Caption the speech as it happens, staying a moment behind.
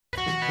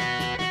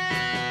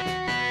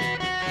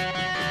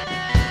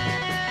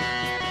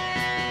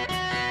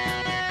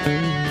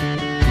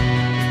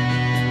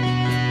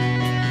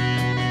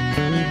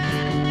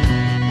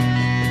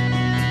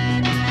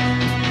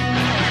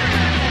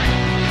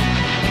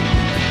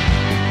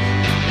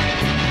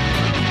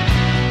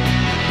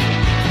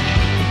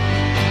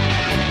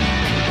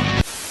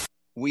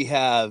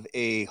have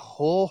a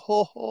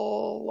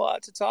whole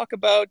lot to talk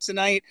about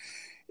tonight.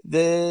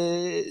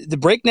 The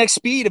breakneck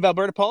speed of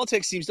Alberta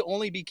politics seems to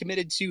only be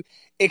committed to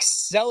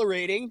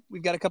accelerating.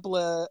 We've got a couple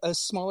of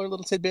smaller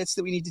little tidbits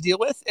that we need to deal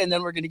with, and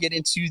then we're going to get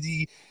into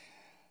the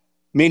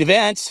main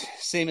event,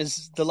 same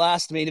as the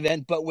last main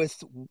event, but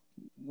with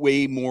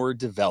way more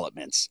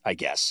developments, I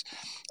guess.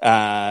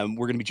 We're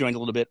going to be joined a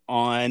little bit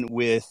on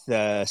with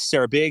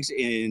Sarah Biggs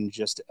in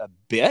just a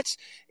bit,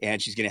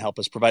 and she's going to help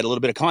us provide a little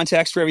bit of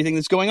context for everything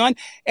that's going on.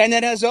 And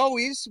then, as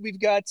always, we're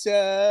going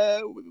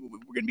to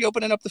be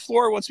opening up the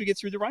floor once we get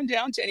through the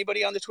rundown to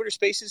anybody on the Twitter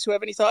Spaces who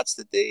have any thoughts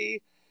that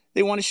they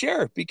want to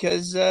share,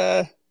 because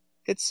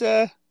things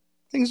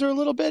are a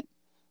little bit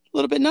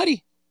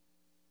nutty.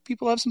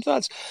 People have some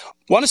thoughts.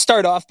 Want to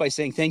start off by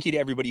saying thank you to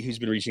everybody who's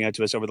been reaching out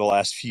to us over the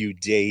last few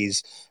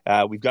days.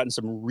 We've gotten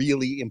some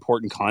really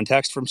important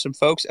context from some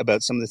folks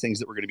about some of the things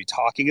that we're going to be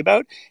talking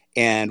about,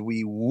 and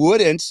we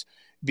wouldn't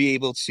be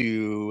able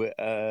to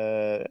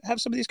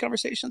have some of these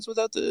conversations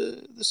without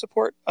the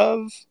support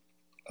of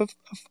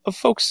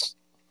folks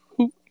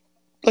who,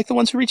 like the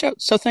ones who reach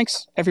out. So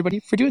thanks everybody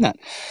for doing that.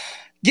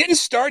 Getting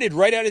started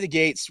right out of the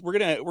gates, we're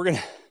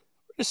gonna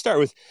start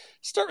with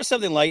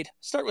something light,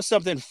 start with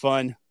something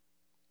fun.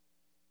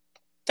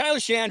 Tyler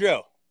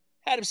Shandro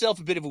had himself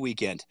a bit of a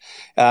weekend.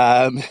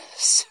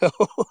 So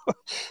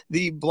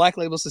the Black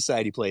Label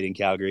Society played in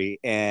Calgary,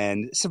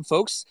 and some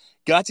folks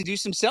got to do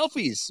some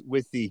selfies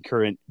with the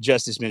current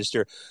Justice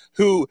Minister,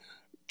 who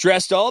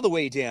dressed all the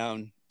way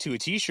down to a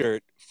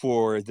T-shirt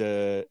for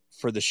the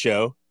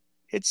show.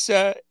 It's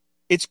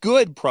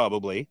good,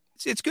 probably.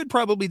 It's good,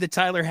 probably, that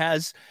Tyler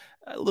has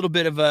a little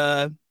bit of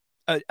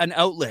an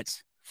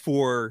outlet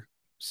for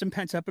some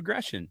pent-up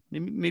aggression.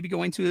 Maybe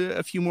going to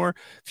a few more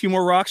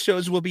rock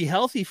shows will be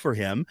healthy for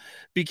him,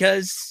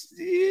 because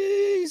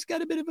he's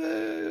got a bit of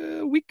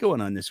a week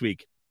going on this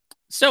week.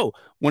 So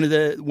one of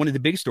the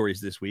big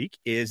stories this week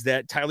is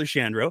that Tyler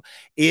Shandro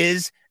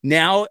is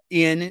now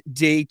in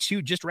day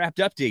 2, just wrapped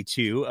up day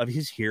 2 of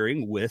his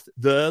hearing with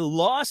the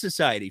Law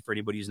Society. For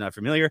anybody who's not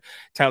familiar,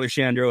 Tyler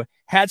Shandro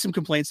had some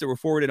complaints that were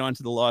forwarded on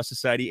to the Law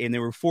Society, and they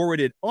were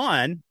forwarded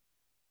on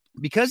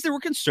because there were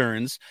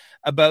concerns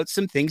about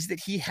some things that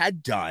he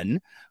had done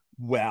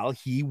while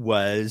he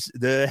was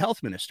the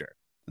health minister.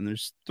 And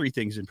there's 3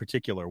 things in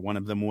particular. One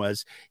of them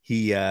was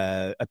he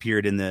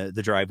appeared in the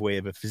driveway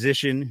of a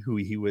physician who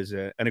he was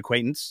an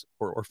acquaintance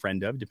or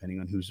friend of,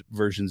 depending on whose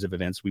versions of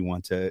events we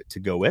want to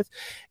go with.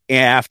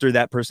 After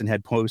that person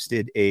had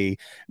posted a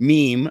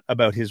meme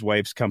about his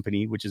wife's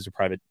company, which is a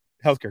private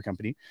healthcare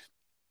company,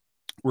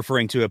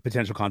 referring to a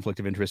potential conflict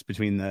of interest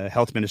between the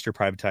health minister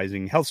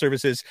privatizing health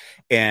services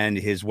and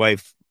his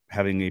wife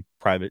having a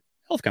private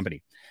health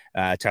company.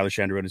 Tyler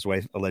Shandro and his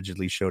wife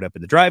allegedly showed up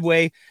in the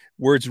driveway.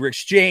 Words were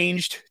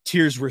exchanged.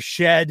 Tears were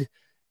shed. It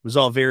was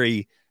all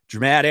very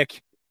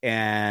dramatic.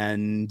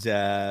 And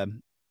that's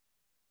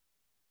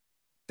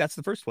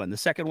the first one. The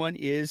second one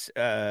is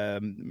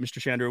Mr.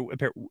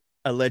 Shandro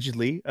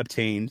allegedly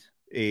obtained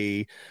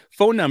a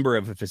phone number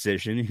of a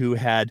physician who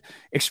had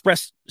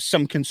expressed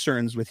some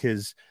concerns with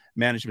his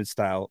management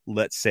style,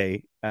 let's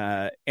say,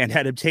 and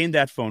had obtained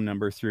that phone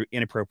number through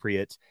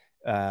inappropriate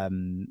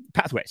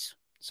pathways.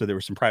 So there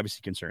were some privacy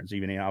concerns.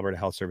 Even Alberta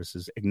Health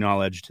Services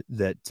acknowledged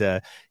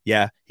that,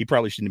 he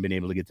probably shouldn't have been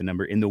able to get the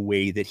number in the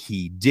way that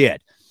he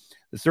did.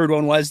 The third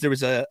one was there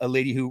was a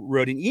lady who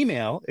wrote an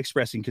email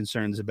expressing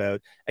concerns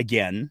about,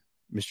 again,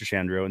 Mr.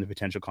 Shandro and the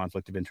potential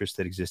conflict of interest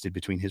that existed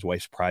between his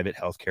wife's private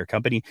healthcare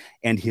company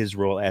and his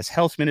role as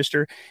health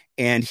minister.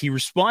 And he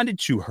responded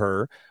to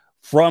her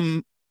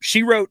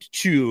she wrote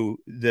to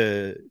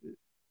the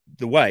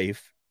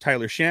wife.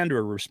 Tyler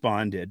Shandro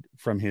responded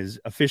from his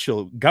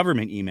official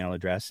government email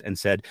address and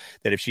said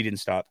that if she didn't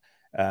stop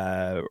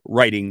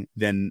writing,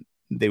 then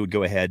they would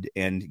go ahead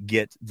and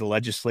get the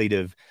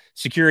legislative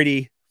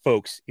security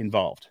folks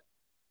involved.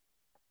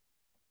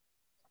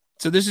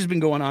 So this has been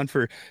going on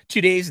for 2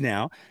 days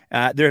now.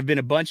 There have been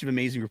a bunch of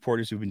amazing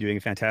reporters who've been doing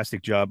a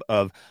fantastic job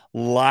of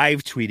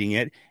live tweeting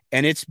it.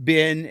 And it's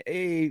been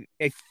a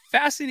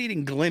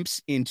fascinating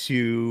glimpse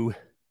into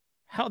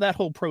how that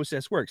whole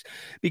process works.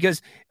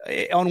 Because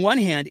on one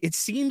hand, it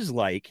seems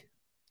like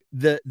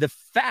the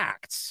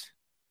facts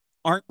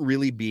aren't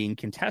really being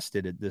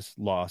contested at this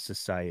Law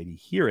Society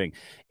hearing,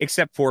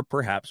 except for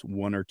perhaps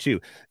one or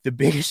two. The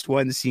biggest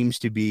one seems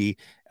to be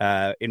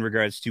in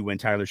regards to when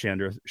Tyler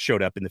Shandro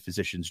showed up in the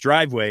physician's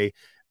driveway.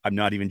 I'm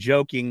not even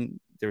joking.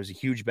 There was a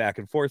huge back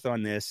and forth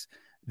on this.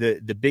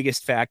 The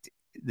biggest fact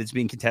that's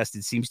being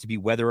contested seems to be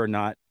whether or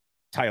not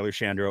Tyler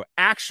Shandro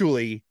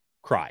actually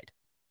cried.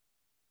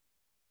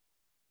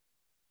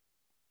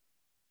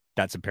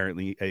 That's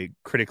apparently a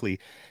critically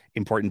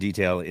important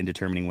detail in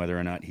determining whether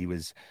or not he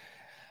was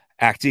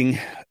acting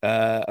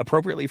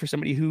appropriately for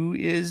somebody who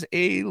is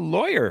a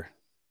lawyer.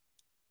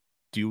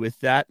 Do with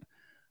that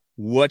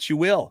what you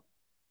will.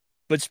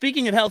 But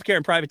speaking of healthcare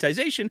and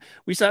privatization,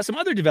 we saw some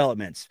other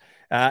developments.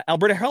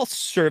 Alberta Health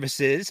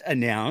Services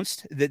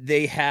announced that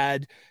they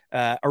had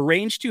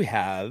arranged to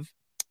have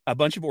a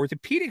bunch of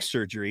orthopedic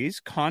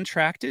surgeries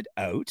contracted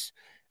out,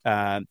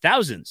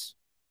 thousands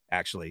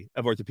actually,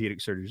 of orthopedic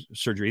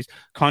surgeries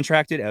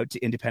contracted out to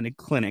independent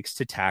clinics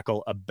to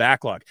tackle a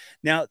backlog.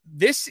 Now,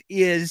 this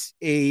is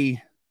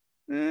a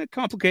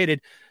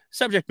complicated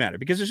subject matter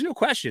because there's no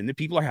question that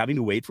people are having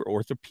to wait for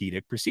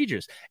orthopedic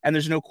procedures. And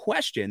there's no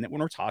question that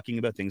when we're talking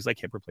about things like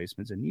hip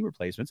replacements and knee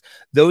replacements,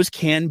 those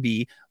can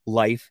be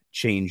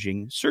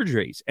life-changing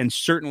surgeries. And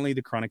certainly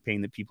the chronic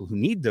pain that people who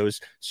need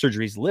those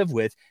surgeries live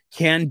with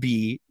can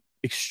be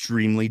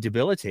extremely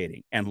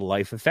debilitating and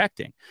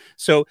life-affecting.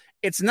 So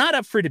it's not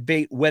up for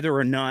debate whether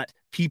or not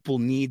people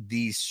need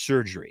these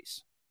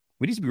surgeries.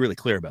 We need to be really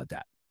clear about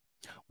that.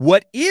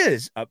 What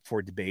is up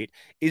for debate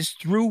is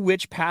through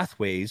which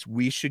pathways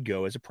we should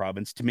go as a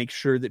province to make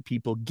sure that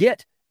people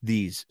get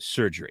these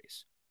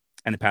surgeries.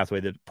 And the pathway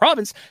that the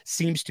province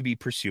seems to be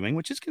pursuing,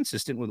 which is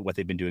consistent with what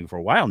they've been doing for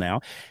a while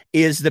now,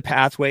 is the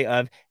pathway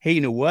of, hey,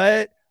 you know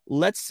what?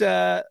 Let's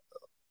get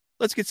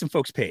some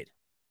folks paid.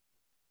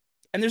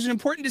 And there's an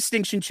important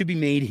distinction to be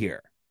made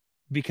here,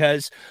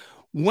 because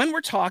when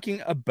we're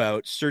talking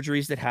about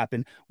surgeries that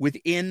happen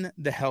within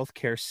the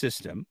healthcare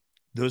system,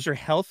 those are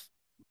health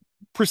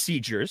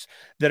procedures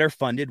that are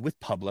funded with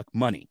public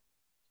money.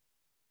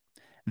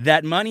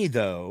 That money,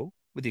 though,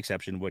 with the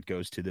exception of what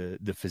goes to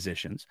the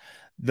physicians,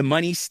 the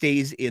money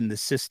stays in the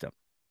system.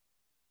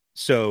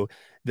 So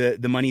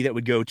the money that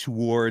would go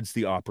towards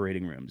the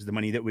operating rooms, the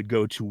money that would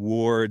go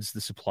towards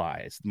the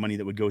supplies, the money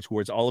that would go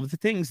towards all of the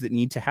things that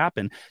need to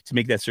happen to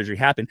make that surgery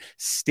happen,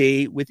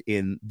 stay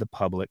within the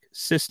public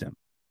system.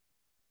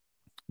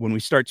 When we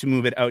start to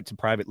move it out to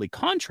privately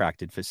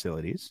contracted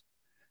facilities,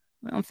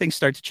 well, things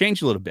start to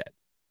change a little bit.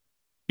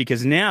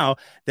 Because now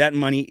that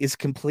money is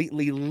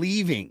completely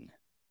leaving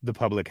the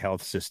public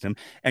health system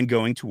and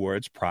going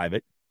towards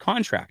private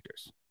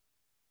contractors.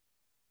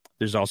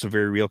 There's also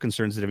very real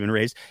concerns that have been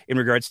raised in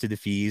regards to the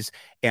fees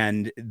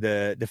and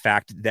the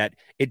fact that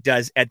it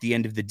does, at the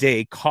end of the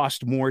day,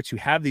 cost more to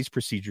have these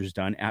procedures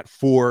done at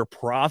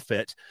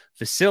for-profit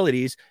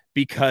facilities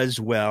because,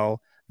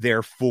 well,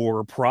 they're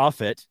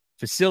for-profit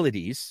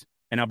facilities,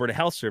 and Alberta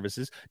Health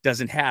Services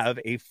doesn't have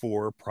a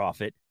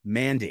for-profit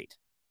mandate.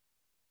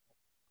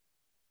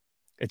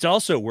 It's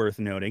also worth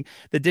noting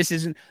that this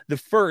isn't the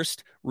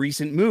first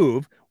recent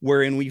move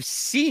wherein we've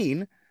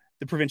seen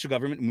the provincial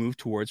government move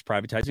towards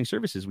privatizing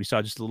services. We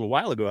saw just a little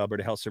while ago,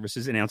 Alberta Health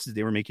Services announced that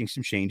they were making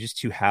some changes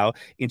to how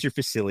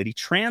interfacility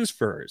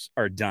transfers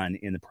are done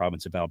in the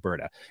province of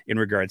Alberta in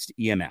regards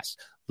to EMS.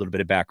 A little bit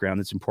of background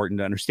that's important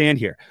to understand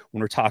here. When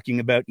we're talking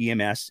about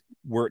EMS,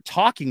 we're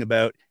talking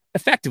about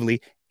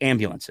effectively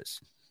ambulances.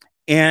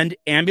 And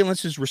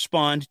ambulances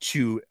respond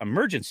to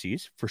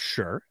emergencies, for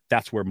sure.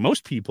 That's where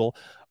most people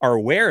are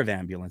aware of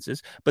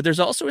ambulances. But there's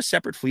also a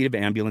separate fleet of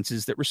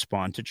ambulances that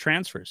respond to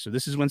transfers. So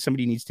this is when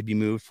somebody needs to be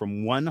moved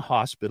from one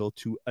hospital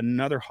to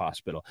another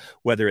hospital,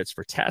 whether it's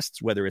for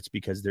tests, whether it's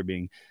because they're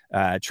being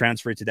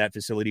transferred to that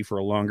facility for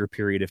a longer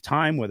period of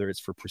time, whether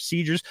it's for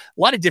procedures.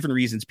 A lot of different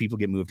reasons people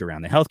get moved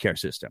around the healthcare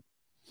system.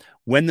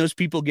 When those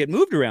people get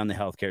moved around the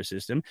healthcare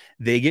system,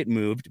 they get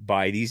moved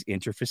by these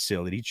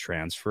interfacility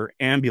transfer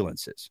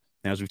ambulances.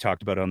 Now, as we've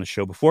talked about on the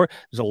show before,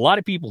 there's a lot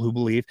of people who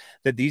believe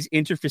that these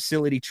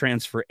interfacility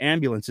transfer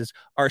ambulances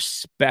are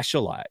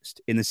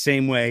specialized in the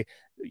same way.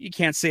 You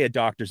can't say a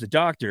doctor's a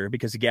doctor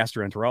because a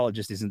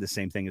gastroenterologist isn't the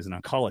same thing as an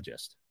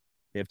oncologist.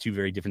 They have two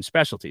very different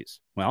specialties.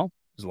 Well,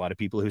 there's a lot of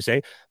people who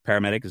say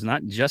paramedic is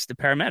not just a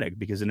paramedic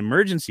because an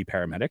emergency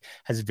paramedic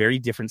has a very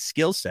different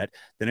skill set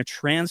than a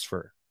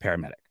transfer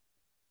paramedic.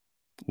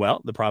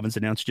 Well, the province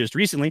announced just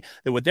recently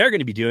that what they're going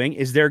to be doing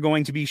is they're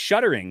going to be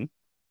shuttering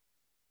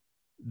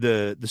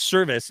the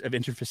service of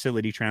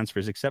interfacility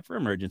transfers, except for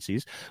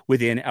emergencies,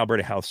 within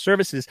Alberta Health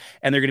Services,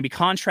 and they're going to be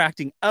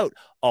contracting out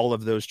all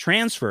of those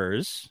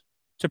transfers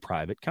to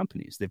private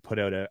companies. They've put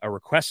out a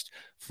request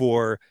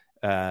for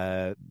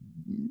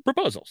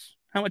proposals.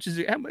 How much is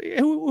it?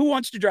 Who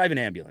wants to drive an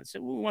ambulance?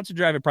 Who wants to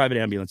drive a private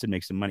ambulance and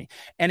make some money?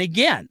 And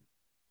again,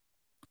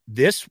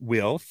 this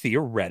will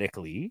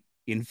theoretically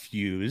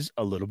infuse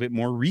a little bit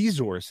more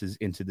resources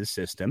into the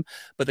system,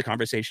 but the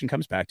conversation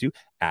comes back to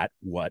at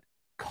what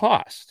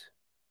cost?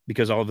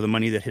 Because all of the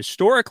money that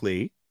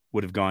historically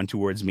would have gone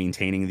towards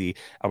maintaining the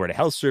Alberta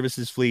Health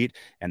Services fleet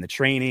and the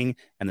training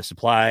and the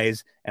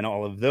supplies and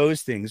all of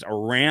those things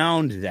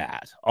around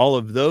that, all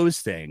of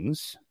those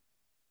things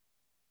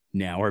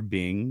now are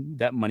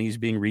that money is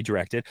being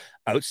redirected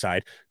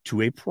outside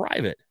to a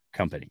private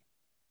company.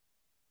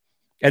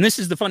 And this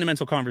is the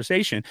fundamental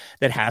conversation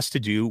that has to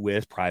do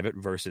with private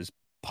versus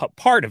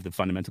part of the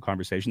fundamental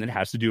conversation that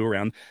has to do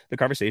around the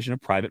conversation of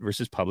private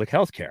versus public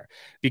healthcare,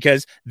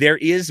 because there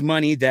is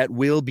money that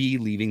will be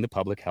leaving the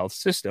public health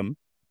system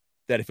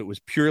that if it was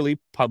purely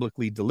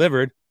publicly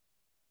delivered,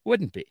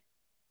 wouldn't be.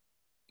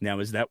 Now,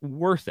 is that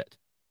worth it?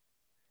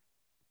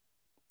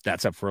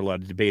 That's up for a lot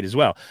of debate as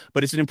well.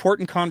 But it's an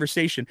important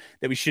conversation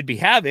that we should be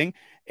having.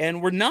 And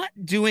we're not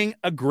doing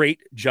a great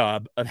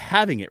job of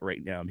having it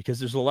right now because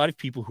there's a lot of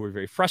people who are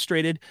very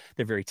frustrated.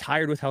 They're very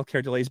tired with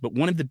healthcare delays. But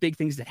one of the big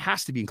things that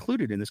has to be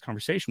included in this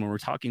conversation when we're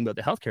talking about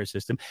the healthcare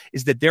system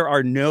is that there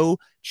are no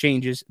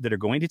changes that are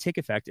going to take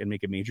effect and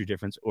make a major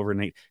difference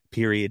overnight,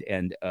 period,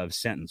 end of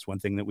sentence. One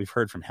thing that we've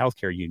heard from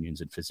healthcare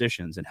unions and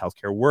physicians and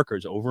healthcare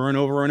workers over and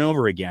over and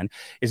over again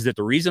is that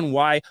the reason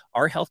why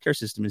our healthcare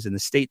system is in the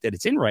state that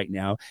it's in right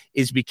now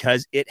is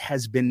because it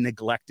has been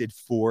neglected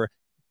for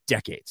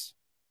decades.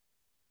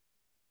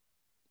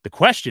 The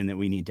question that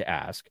we need to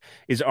ask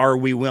is, are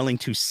we willing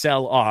to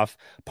sell off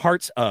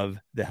parts of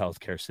the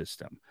healthcare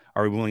system?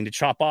 Are we willing to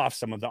chop off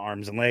some of the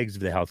arms and legs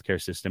of the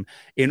healthcare system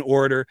in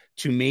order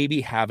to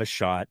maybe have a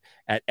shot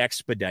at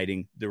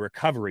expediting the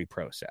recovery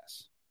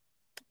process?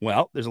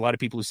 Well, there's a lot of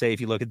people who say if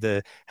you look at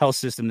the health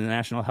system, the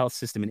national health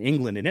system in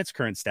England in its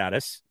current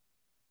status,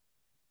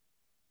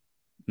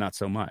 not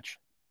so much.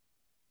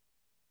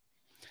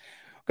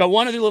 Got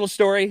one other little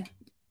story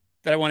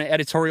that I want to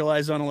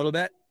editorialize on a little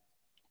bit.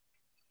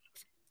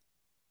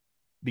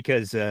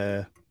 Because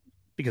I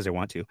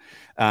want to.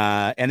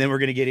 And then we're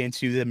going to get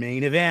into the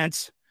main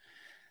event.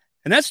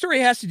 And that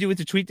story has to do with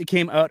the tweet that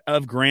came out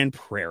of Grande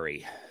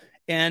Prairie.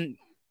 And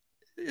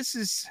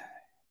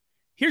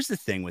here's the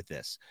thing with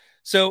this.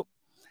 So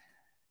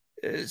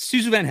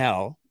Suzu Van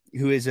Hel,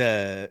 who is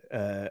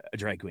a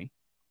drag queen,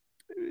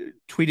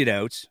 tweeted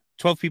out,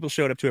 12 people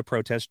showed up to a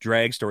protest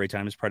drag story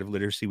time as part of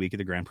Literacy Week at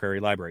the Grande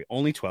Prairie Library.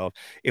 Only 12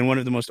 in one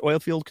of the most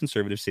oil-filled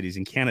conservative cities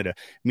in Canada.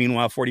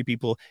 Meanwhile, 40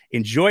 people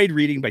enjoyed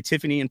reading by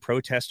Tiffany and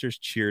protesters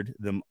cheered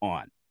them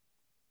on,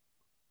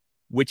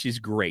 which is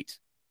great.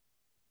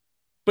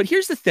 But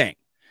here's the thing.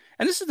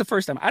 And this is the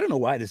first time, I don't know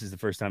why this is the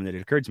first time that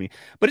it occurred to me,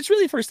 but it's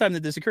really the first time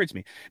that this occurred to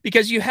me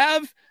because you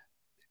have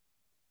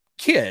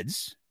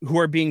kids who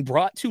are being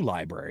brought to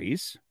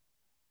libraries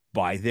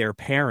by their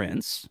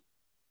parents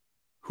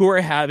who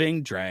are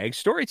having drag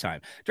story time.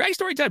 Drag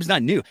story time is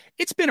not new.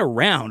 It's been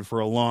around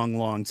for a long,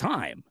 long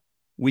time.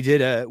 We've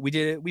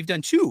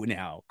done 2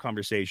 now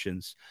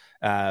conversations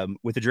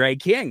with the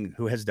drag king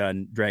who has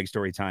done drag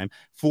story time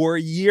for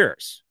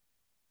years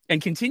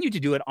and continued to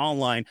do it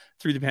online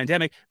through the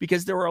pandemic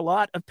because there were a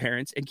lot of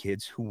parents and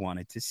kids who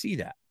wanted to see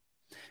that.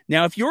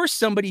 Now, if you're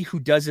somebody who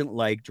doesn't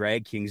like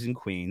drag kings and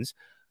queens,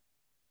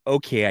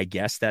 okay, I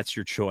guess that's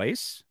your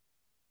choice.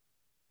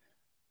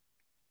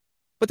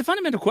 But the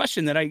fundamental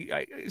question that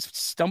I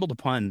stumbled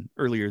upon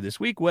earlier this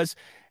week was,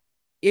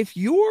 if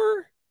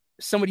you're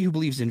somebody who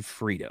believes in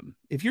freedom,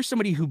 if you're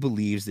somebody who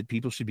believes that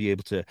people should be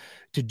able to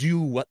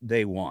do what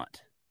they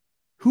want,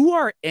 who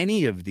are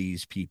any of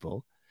these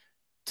people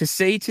to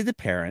say to the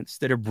parents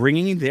that are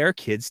bringing their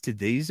kids to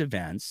these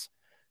events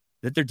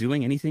that they're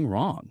doing anything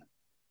wrong?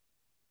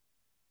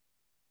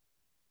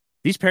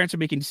 These parents are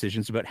making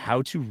decisions about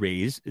how to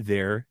raise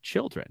their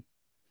children.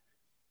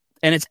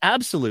 And it's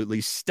absolutely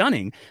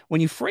stunning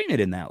when you frame it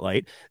in that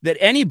light that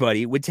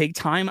anybody would take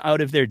time out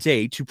of their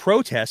day to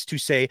protest, to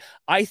say,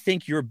 I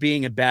think you're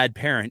being a bad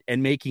parent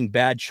and making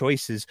bad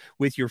choices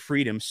with your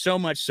freedom, so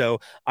much so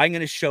I'm going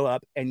to show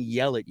up and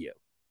yell at you.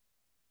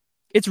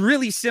 It's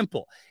really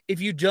simple. If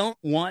you don't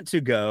want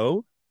to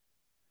go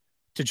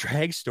to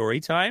drag story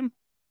time,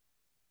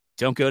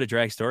 don't go to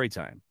drag story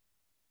time.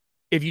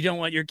 If you don't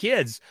want your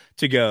kids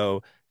to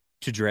go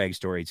to drag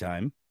story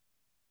time,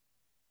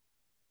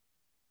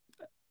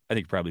 I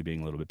think you're probably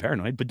being a little bit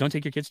paranoid, but don't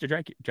take your kids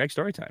to drag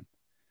story time.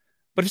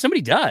 But if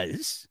somebody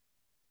does,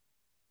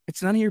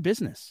 it's none of your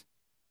business.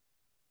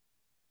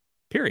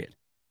 Period.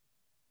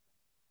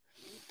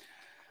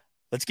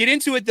 Let's get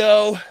into it,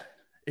 though.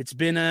 It's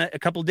been a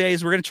couple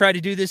days. We're going to try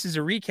to do this as a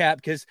recap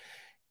because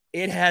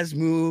it has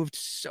moved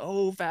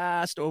so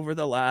fast over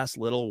the last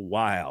little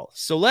while.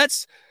 So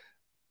let's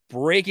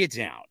break it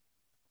down.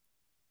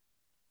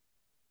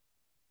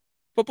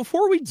 But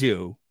before we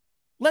do,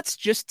 let's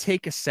just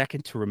take a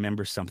second to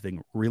remember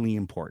something really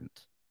important.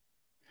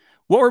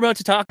 What we're about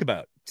to talk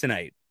about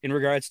tonight in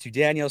regards to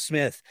Danielle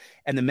Smith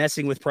and the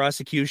messing with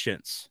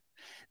prosecutions,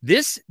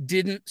 this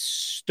didn't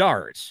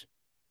start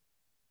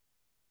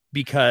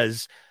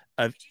because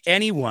of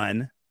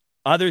anyone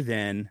other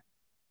than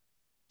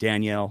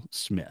Danielle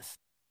Smith.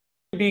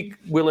 Be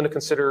willing to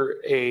consider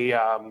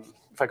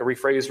if I could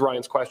rephrase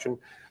Ryan's question,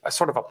 a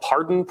sort of a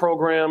pardon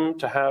program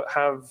to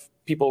have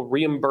people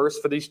reimbursed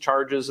for these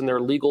charges and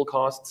their legal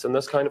costs and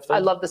this kind of thing? I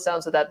love the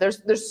sounds of that.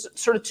 There's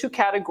sort of 2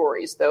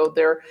 categories, though.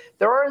 There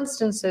are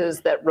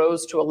instances that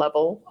rose to a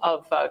level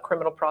of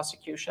criminal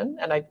prosecution,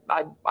 and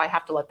I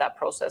have to let that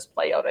process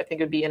play out. I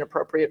think it would be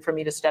inappropriate for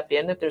me to step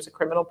in if there's a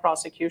criminal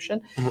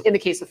prosecution. Mm-hmm. In the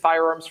case of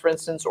firearms, for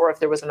instance, or if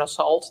there was an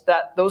assault,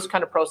 those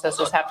kind of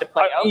processes have to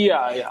play out.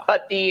 Yeah.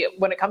 But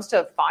when it comes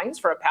to fines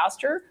for a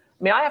pastor,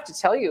 I mean, I have to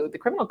tell you, the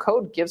criminal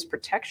code gives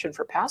protection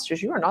for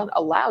pastors. You are not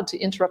allowed to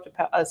interrupt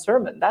a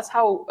sermon. That's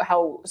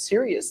how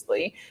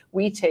seriously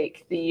we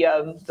take the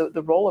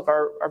role of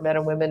our men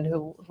and women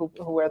who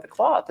wear the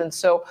cloth. And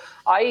so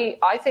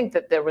I think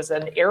that there was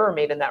an error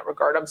made in that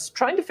regard. I'm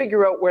trying to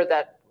figure out where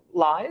that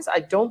lies.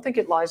 I don't think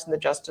it lies in the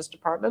Justice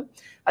Department.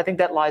 I think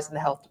that lies in the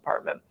Health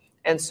Department.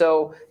 And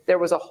so there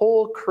was a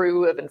whole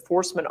crew of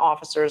enforcement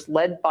officers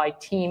led by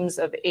teams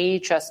of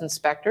AHS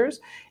inspectors.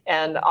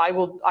 And I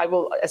will,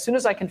 as soon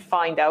as I can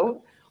find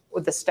out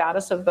what the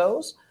status of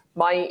those,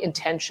 my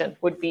intention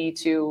would be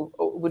to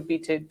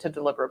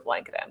deliver a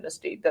blanket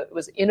amnesty. That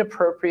was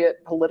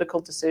inappropriate political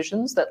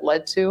decisions that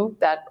led to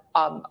that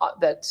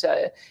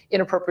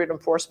inappropriate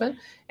enforcement.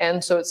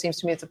 And so it seems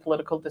to me it's a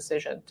political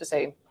decision to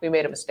say, we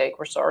made a mistake,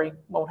 we're sorry,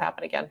 won't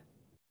happen again.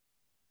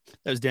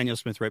 That was Danielle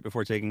Smith right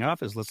before taking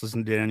office. Let's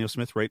listen to Danielle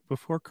Smith right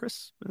before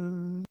Chris.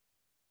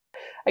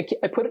 I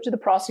put it to the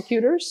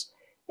prosecutors,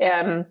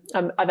 and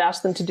I've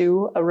asked them to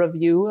do a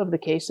review of the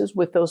cases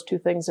with those two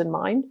things in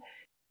mind.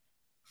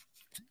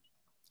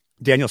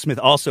 Danielle Smith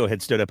also had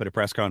stood up at a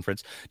press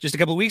conference just a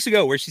couple of weeks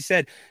ago where she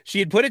said she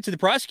had put it to the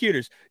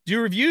prosecutors,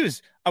 do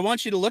reviews. I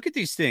want you to look at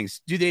these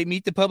things. Do they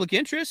meet the public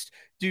interest?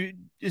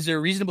 Is there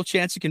a reasonable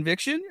chance of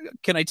conviction?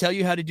 Can I tell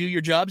you how to do your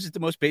jobs at the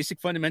most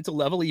basic fundamental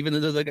level, even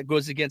though that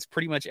goes against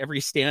pretty much every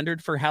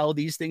standard for how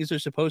these things are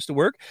supposed to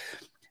work?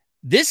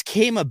 This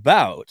came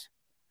about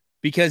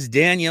because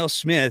Danielle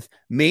Smith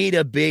made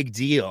a big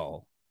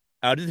deal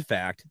out of the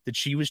fact that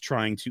she was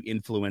trying to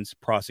influence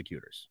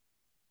prosecutors.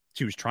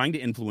 She was trying to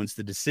influence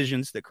the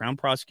decisions that Crown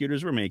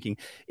prosecutors were making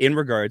in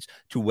regards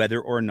to whether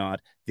or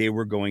not they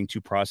were going to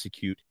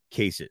prosecute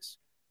cases,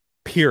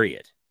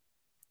 period.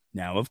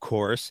 Now, of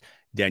course,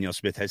 Danielle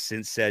Smith has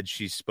since said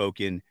she's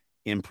spoken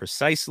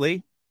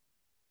imprecisely.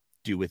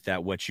 Do with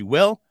that what you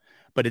will.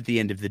 But at the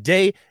end of the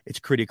day, it's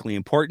critically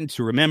important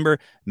to remember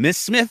Ms.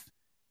 Smith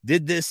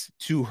did this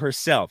to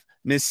herself.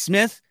 Ms.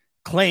 Smith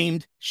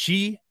claimed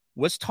she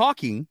was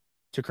talking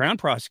to Crown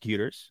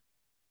prosecutors.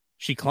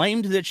 She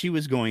claimed that she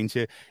was going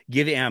to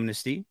give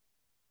amnesty.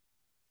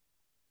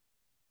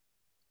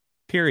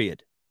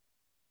 Period.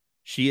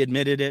 She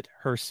admitted it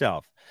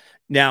herself.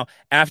 Now,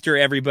 after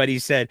everybody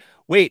said,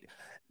 wait,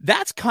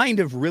 that's kind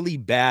of really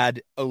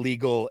bad,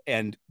 illegal,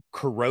 and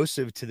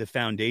corrosive to the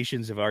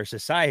foundations of our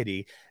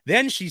society,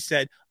 then she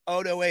said,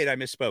 oh, no, wait, I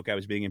misspoke. I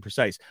was being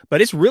imprecise.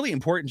 But it's really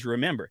important to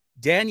remember,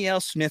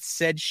 Danielle Smith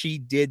said she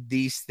did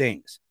these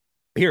things.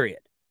 Period.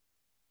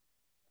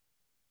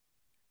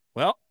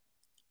 Well,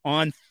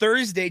 on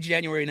Thursday,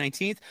 January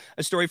 19th,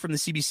 a story from the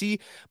CBC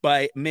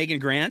by Megan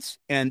Grant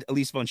and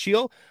Elise Von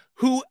Scheel,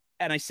 who,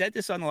 and I said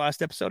this on the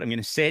last episode, I'm going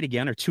to say it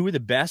again, are two of the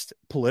best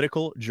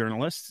political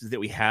journalists that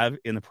we have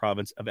in the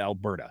province of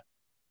Alberta.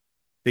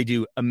 They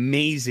do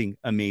amazing,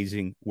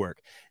 amazing work.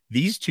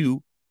 These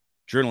two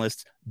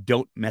journalists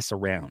don't mess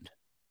around.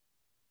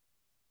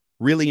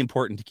 Really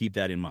important to keep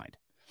that in mind.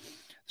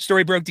 The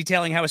story broke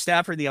detailing how a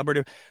staffer in the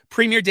Alberta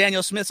Premier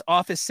Danielle Smith's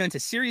office sent a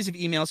series of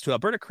emails to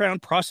Alberta Crown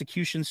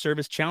Prosecution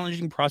Service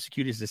challenging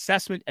prosecutors'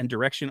 assessment and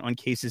direction on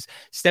cases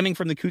stemming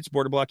from the Coutts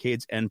border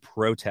blockades and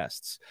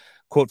protests.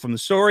 Quote from the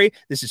story,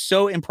 this is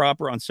so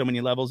improper on so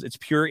many levels, it's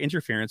pure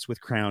interference with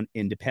Crown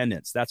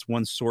independence. That's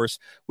one source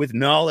with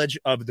knowledge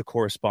of the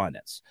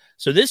correspondence.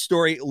 So this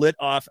story lit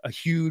off a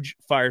huge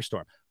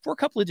firestorm for a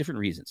couple of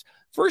different reasons.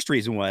 First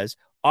reason was,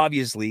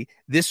 obviously,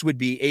 this would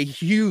be a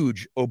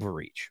huge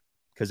overreach.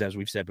 Because as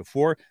we've said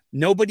before,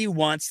 nobody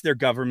wants their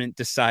government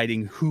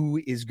deciding who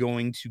is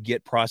going to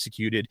get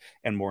prosecuted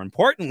and, more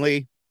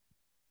importantly,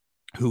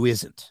 who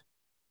isn't.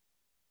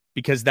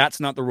 Because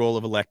that's not the role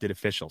of elected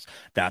officials.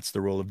 That's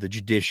the role of the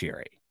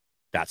judiciary.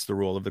 That's the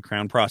role of the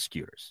Crown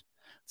prosecutors.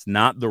 It's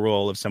not the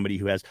role of somebody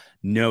who has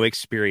no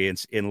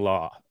experience in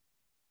law.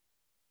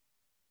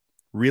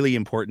 Really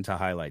important to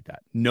highlight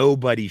that.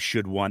 Nobody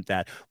should want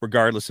that,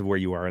 regardless of where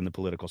you are in the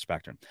political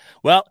spectrum.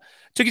 Well,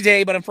 took a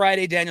day, but on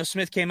Friday, Danielle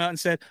Smith came out and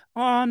said,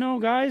 oh, no,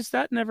 guys,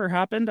 that never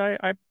happened.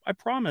 I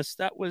promise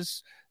that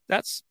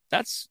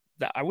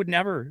I would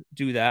never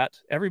do that.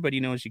 Everybody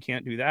knows you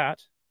can't do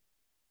that.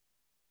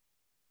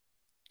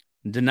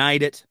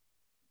 Denied it.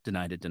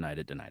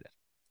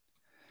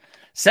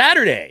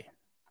 Saturday.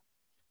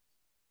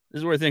 This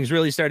is where things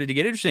really started to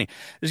get interesting.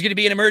 There's going to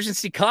be an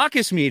emergency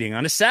caucus meeting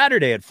on a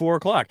Saturday at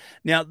 4:00.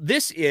 Now,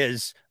 this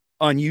is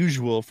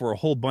unusual for a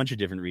whole bunch of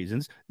different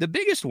reasons. The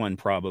biggest one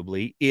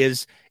probably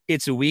is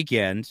it's a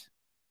weekend.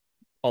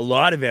 A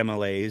lot of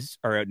MLAs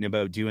are out and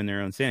about doing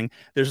their own thing.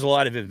 There's a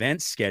lot of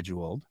events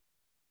scheduled.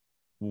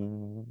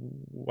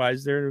 Why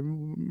is there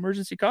an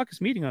emergency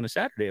caucus meeting on a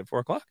Saturday at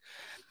 4:00?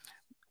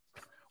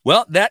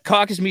 Well, that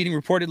caucus meeting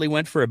reportedly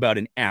went for about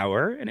an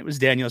hour, and it was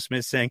Danielle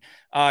Smith saying,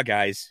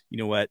 guys, you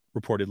know what?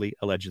 Reportedly,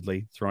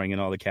 allegedly, throwing in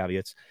all the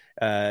caveats.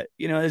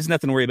 There's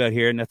nothing to worry about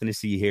here, nothing to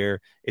see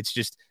here. It's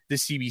just the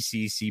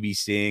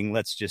CBCing.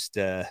 Let's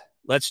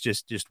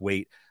just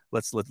wait.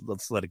 Let's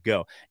let it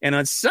go. And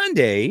on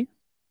Sunday,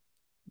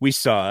 we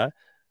saw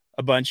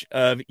a bunch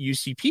of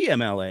UCP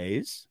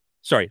MLAs.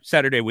 Sorry,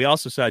 Saturday, we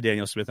also saw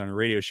Danielle Smith on a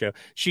radio show.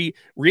 She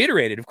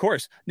reiterated, of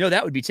course, no,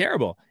 that would be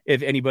terrible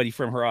if anybody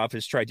from her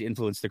office tried to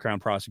influence the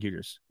Crown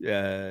prosecutors'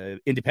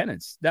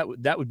 independence. That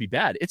would be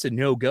bad. It's a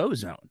no-go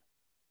zone.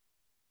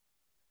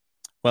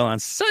 Well, on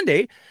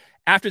Sunday,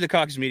 after the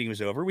caucus meeting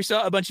was over, we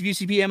saw a bunch of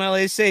UCP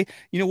MLAs say,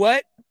 you know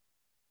what?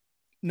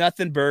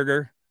 Nothing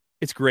burger.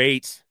 It's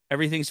great.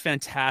 Everything's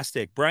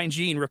fantastic. Brian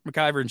Jean, Rick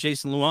McIver, and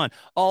Jason Luan,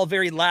 all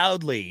very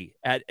loudly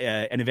at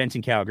an event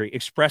in Calgary,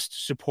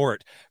 expressed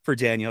support for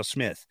Danielle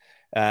Smith.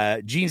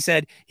 Jean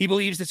said he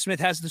believes that Smith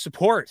has the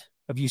support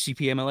of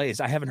UCP MLAs.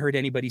 I haven't heard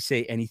anybody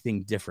say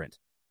anything different.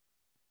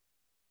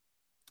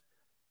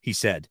 He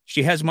said,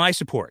 she has my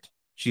support.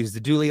 She is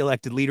the duly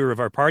elected leader of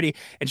our party,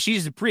 and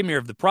she's the premier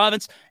of the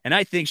province, and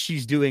I think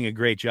she's doing a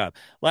great job.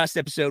 Last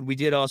episode, we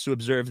did also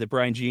observe that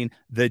Brian Jean,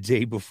 the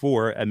day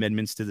before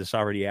amendments to the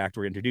Sovereignty Act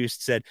were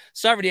introduced, said,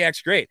 Sovereignty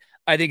Act's great.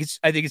 I think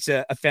it's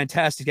a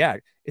fantastic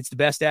act. It's the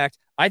best act.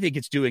 I think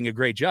it's doing a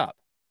great job.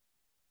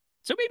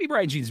 So maybe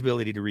Brian Jean's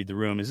ability to read the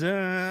room is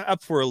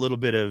up for a little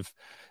bit of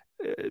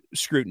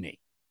scrutiny,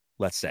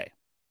 let's say.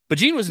 But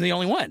Jean wasn't the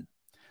only one.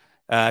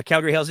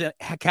 Calgary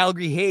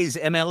Hayes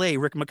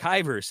MLA Rick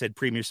McIver said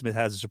Premier Smith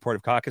has the support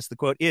of caucus. The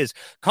quote is,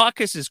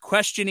 caucus is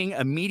questioning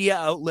a media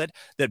outlet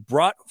that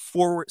brought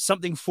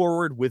something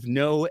forward with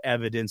no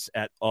evidence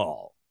at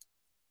all.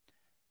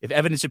 If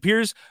evidence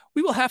appears,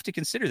 we will have to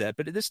consider that.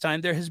 But at this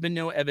time, there has been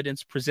no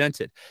evidence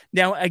presented.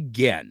 Now,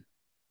 again,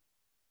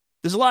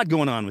 there's a lot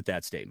going on with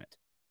that statement.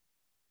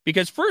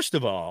 Because first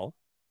of all,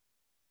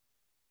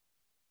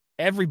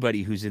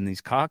 everybody who's in these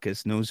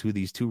caucus knows who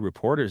these two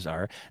reporters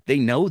are. They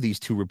know these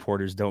two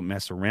reporters don't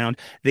mess around.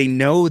 They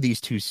know these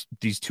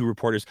two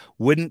reporters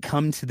wouldn't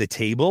come to the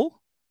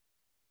table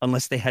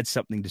unless they had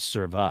something to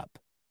serve up.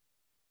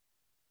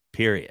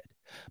 Period.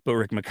 But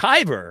Rick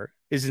McIver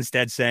is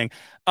instead saying,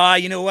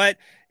 you know what?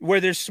 Where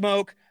there's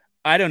smoke,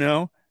 I don't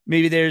know.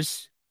 Maybe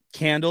there's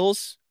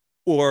candles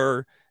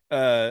or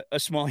a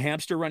small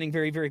hamster running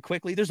very, very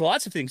quickly. There's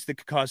lots of things that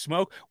could cause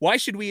smoke. Why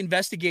should we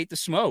investigate the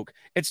smoke?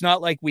 It's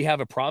not like we have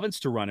a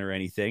province to run or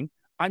anything.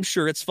 I'm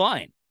sure it's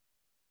fine.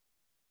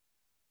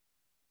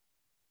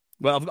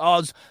 Well,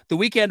 as the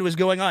weekend was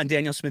going on,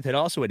 Danielle Smith had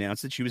also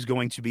announced that she was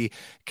going to be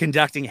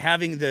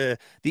having the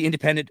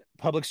independent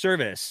public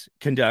service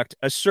conduct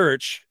a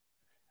search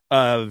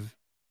of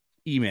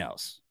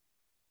emails.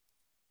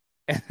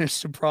 And there's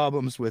some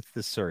problems with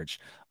the search,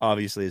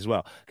 obviously, as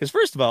well. Because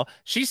first of all,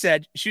 she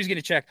said she was going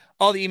to check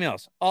all the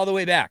emails all the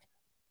way back.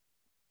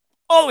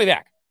 All the way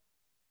back.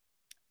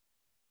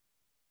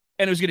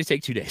 And it was going to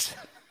take 2 days.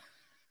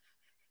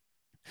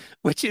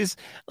 Which is,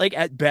 like,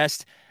 at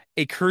best,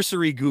 a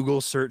cursory Google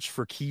search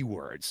for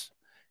keywords.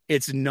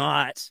 It's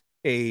not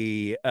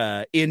a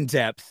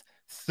in-depth,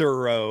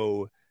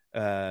 thorough,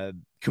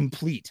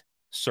 complete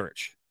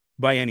search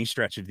by any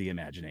stretch of the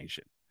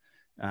imagination.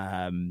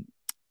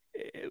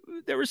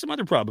 There were some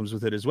other problems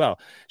with it as well.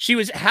 She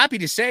was happy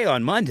to say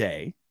on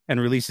Monday and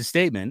release a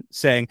statement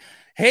saying,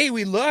 hey,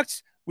 we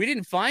looked, we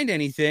didn't find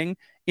anything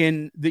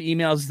in the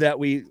emails that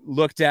we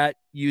looked at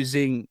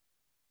using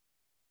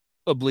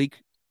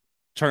oblique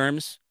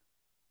terms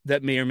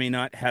that may or may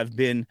not have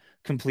been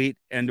complete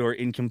and or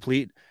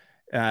incomplete.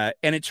 And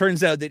it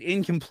turns out that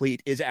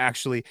incomplete is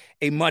actually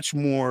a much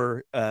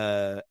more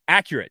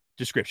accurate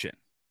description,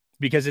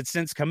 because it's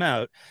since come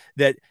out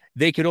that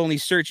they could only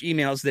search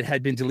emails that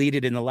had been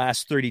deleted in the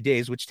last 30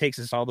 days, which takes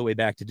us all the way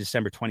back to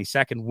December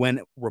 22nd,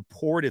 when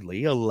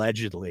reportedly,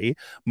 allegedly,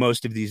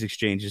 most of these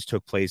exchanges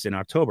took place in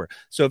October.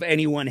 So if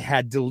anyone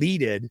had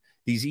deleted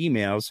these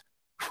emails,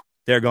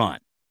 they're gone.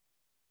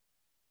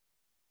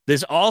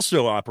 This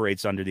also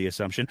operates under the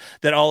assumption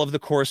that all of the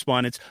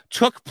correspondence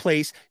took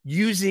place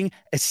using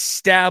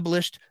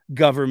established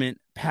government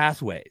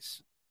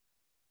pathways.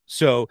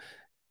 So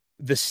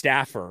the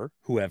staffer,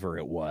 whoever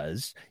it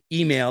was,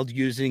 emailed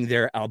using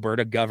their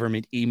Alberta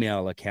government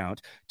email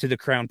account to the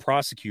Crown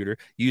prosecutor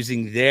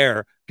using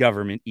their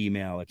government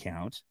email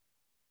account.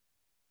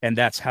 And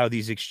that's how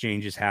these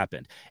exchanges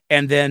happened.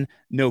 And then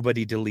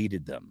nobody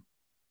deleted them.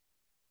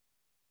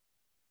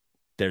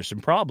 There's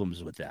some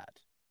problems with that,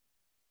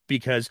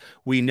 because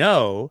we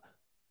know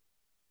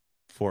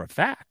for a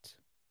fact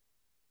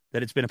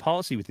that it's been a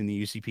policy within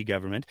the UCP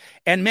government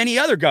and many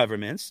other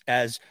governments,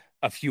 as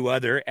a few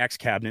other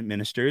ex-cabinet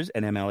ministers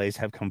and MLAs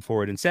have come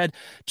forward and said,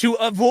 to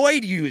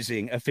avoid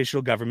using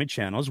official government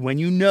channels when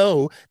you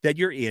know that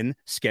you're in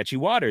sketchy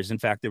waters. In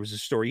fact, there was a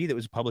story that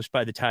was published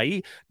by the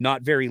Tyee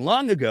not very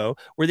long ago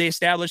where they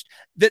established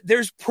that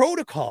there's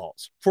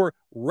protocols for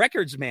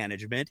records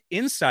management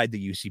inside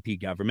the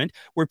UCP government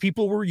where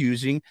people were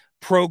using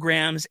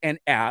programs and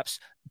apps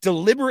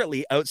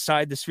deliberately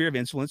outside the sphere of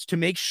influence to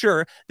make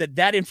sure that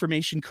that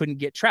information couldn't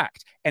get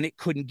tracked and it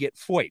couldn't get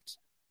FOIP'd.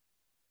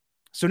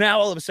 So now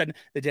all of a sudden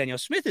that Danielle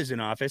Smith is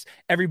in office,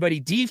 everybody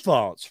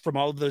defaults from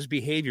all of those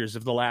behaviors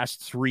of the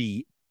last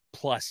 3+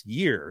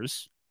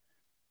 years,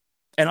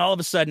 and all of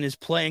a sudden is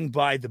playing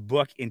by the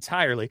book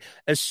entirely,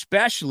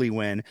 especially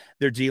when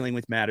they're dealing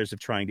with matters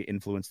of trying to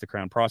influence the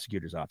Crown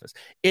Prosecutor's Office.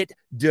 It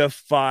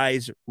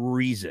defies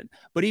reason.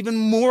 But even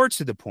more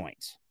to the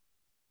point,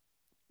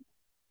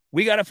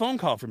 we got a phone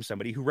call from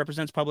somebody who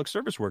represents public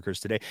service workers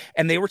today,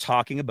 and they were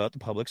talking about the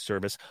Public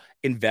Service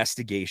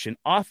Investigation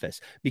Office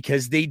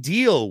because they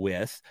deal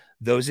with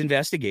those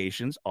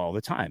investigations all the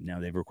time. Now,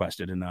 they've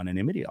requested an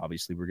anonymity.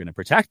 Obviously, we're going to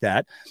protect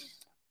that.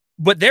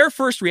 But their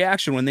first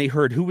reaction when they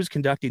heard who was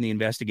conducting the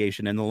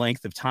investigation and the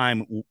length of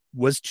time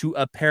was to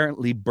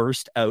apparently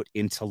burst out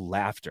into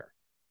laughter.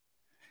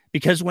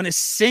 Because when a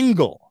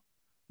single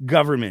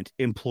government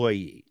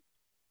employee,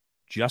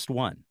 just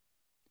one,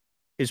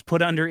 is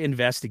put under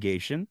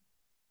investigation,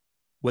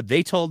 what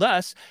they told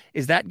us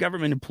is that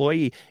government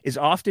employee is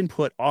often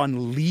put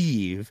on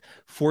leave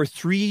for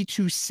 3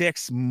 to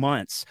 6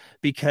 months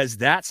because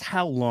that's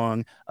how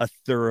long a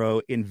thorough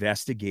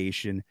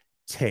investigation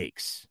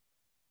takes.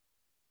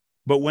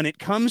 But when it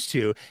comes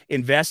to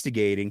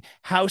investigating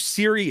how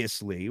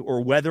seriously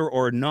or whether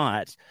or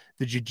not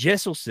the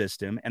judicial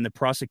system and the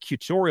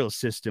prosecutorial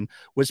system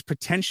was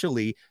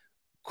potentially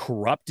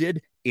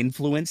corrupted,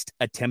 influenced,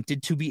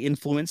 attempted to be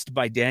influenced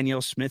by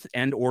Danielle Smith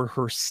and or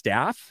her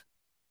staff,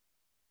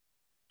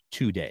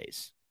 2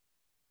 days.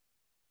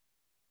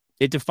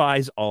 It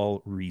defies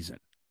all reason.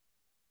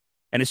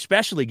 And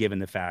especially given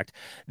the fact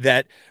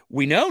that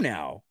we know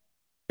now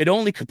it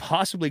only could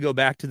possibly go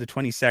back to the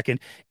 22nd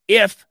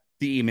if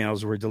the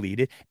emails were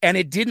deleted, and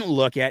it didn't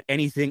look at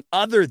anything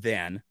other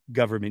than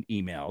government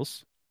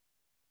emails.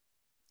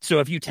 So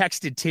if you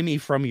texted Timmy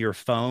from your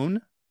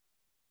phone,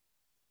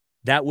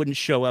 that wouldn't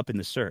show up in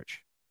the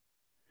search.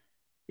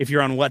 If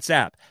you're on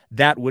WhatsApp,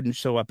 that wouldn't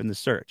show up in the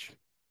search.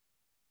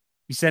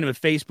 You send him a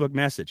Facebook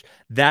message,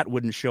 that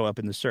wouldn't show up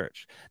in the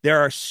search. There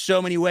are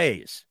so many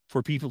ways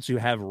for people to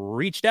have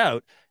reached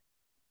out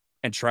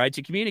and tried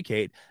to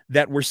communicate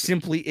that were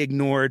simply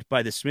ignored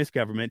by the Smith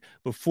government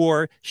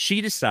before she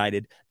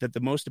decided that the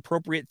most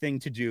appropriate thing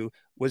to do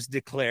was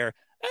declare,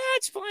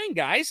 it's fine,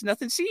 guys,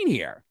 nothing seen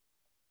here.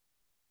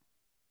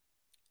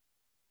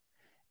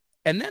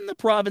 And then the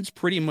province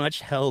pretty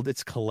much held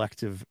its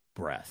collective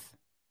breath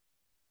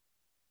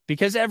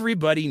because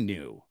everybody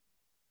knew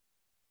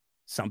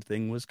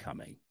something was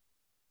coming.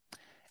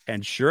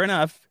 And sure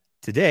enough,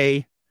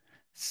 today,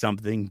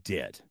 something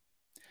did.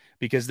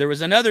 Because there was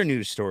another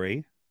news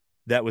story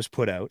that was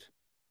put out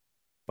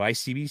by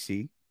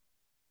CBC.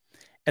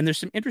 And there's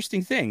some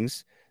interesting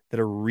things that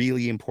are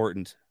really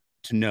important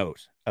to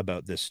note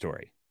about this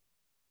story.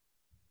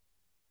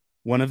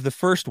 One of the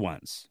first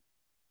ones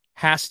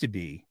has to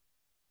be,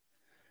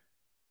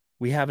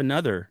 we have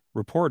another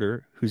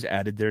reporter who's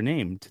added their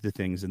name to the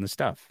things in the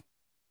stuff.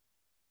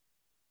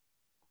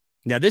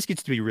 Now, this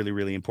gets to be really,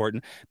 really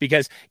important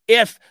because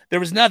if there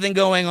was nothing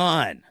going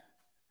on,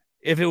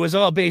 if it was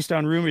all based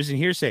on rumors and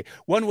hearsay,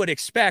 one would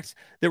expect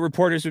that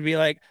reporters would be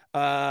like,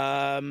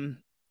 good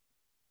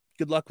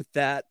luck with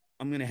that.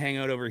 I'm going to hang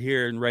out over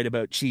here and write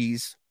about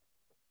cheese.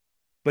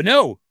 But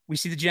no, we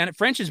see that Janet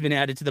French has been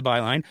added to the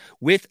byline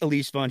with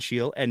Elise Von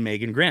Scheel and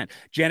Megan Grant.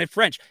 Janet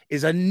French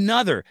is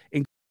another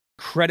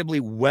incredibly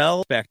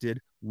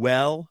well-respected,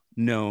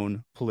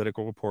 well-known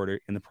political reporter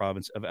in the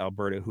province of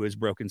Alberta who has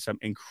broken some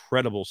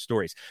incredible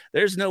stories.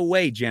 There's no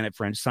way Janet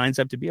French signs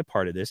up to be a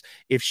part of this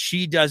if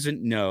she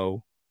doesn't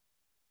know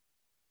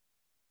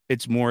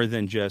it's more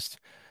than just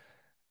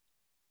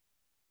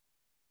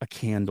a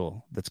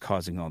candle that's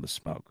causing all the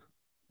smoke.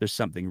 There's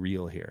something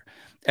real here.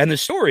 And the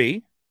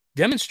story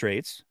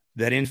demonstrates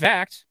that, in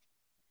fact,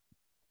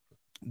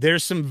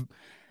 there's some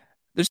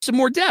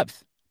more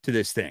depth to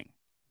this thing.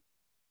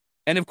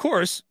 And of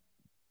course,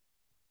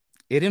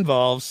 it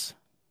involves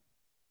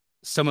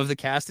some of the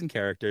cast and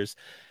characters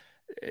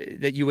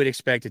that you would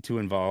expect it to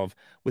involve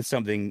with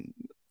something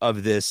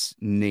of this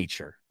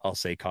nature, I'll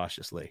say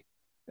cautiously.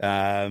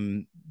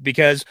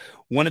 Because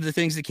one of the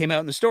things that came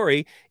out in the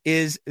story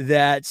is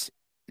that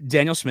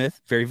Danielle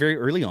Smith, very, very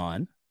early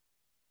on,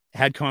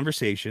 had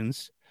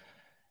conversations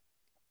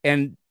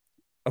and,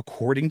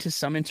 according to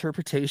some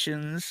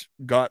interpretations,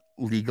 got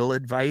legal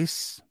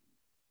advice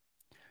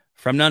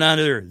from none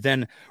other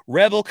than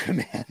Rebel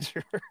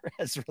Commander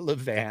Ezra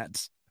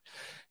Levant,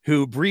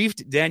 who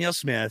briefed Danielle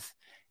Smith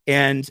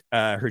and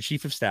her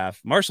chief of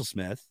staff, Marshall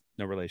Smith,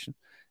 no relation,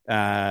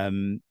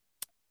 in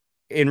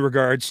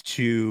regards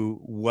to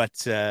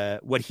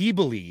what he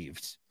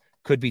believed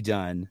could be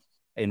done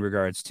in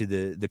regards to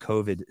the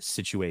COVID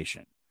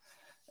situation.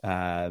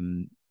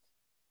 I'm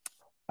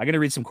going to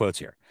read some quotes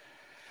here.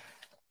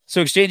 So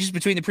exchanges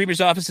between the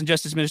Premier's office and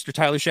Justice Minister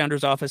Tyler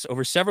Shander's office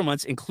over several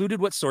months included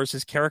what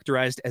sources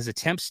characterized as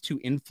attempts to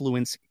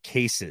influence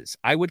cases.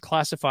 I would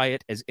classify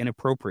it as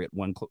inappropriate,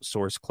 one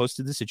source close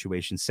to the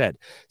situation said.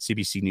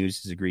 CBC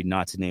News has agreed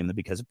not to name them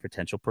because of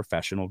potential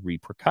professional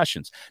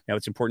repercussions. Now,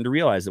 it's important to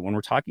realize that when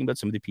we're talking about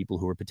some of the people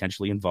who are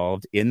potentially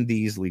involved in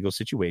these legal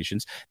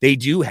situations, they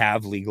do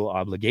have legal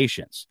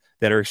obligations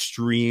that are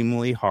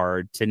extremely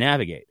hard to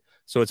navigate.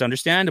 So it's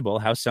understandable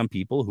how some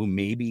people who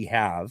maybe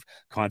have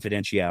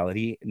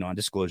confidentiality,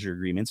 non-disclosure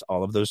agreements,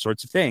 all of those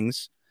sorts of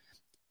things,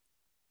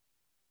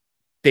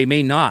 they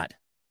may not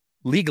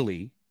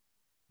legally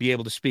be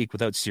able to speak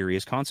without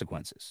serious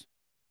consequences.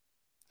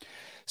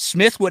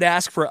 Smith would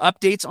ask for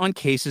updates on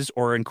cases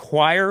or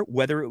inquire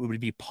whether it would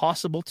be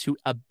possible to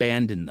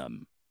abandon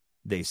them,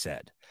 they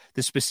said.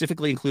 This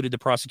specifically included the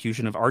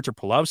prosecution of Artur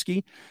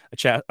Pawlowski,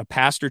 a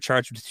pastor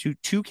charged with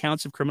two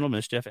counts of criminal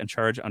mischief and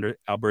charged under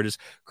Alberta's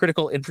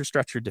Critical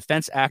Infrastructure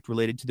Defence Act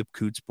related to the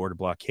Coutts border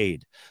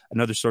blockade.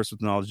 Another source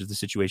with knowledge of the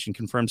situation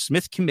confirmed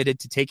Smith committed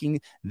to taking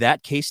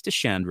that case to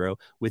Shandro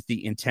with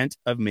the intent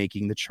of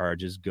making the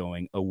charges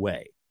going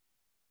away.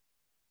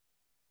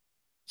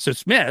 So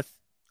Smith,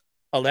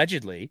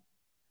 allegedly,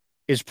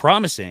 is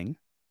promising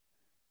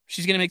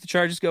she's going to make the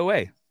charges go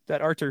away.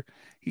 That Artur,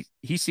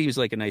 he seems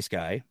like a nice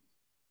guy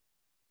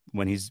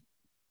when he's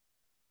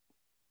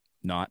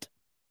not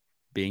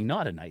being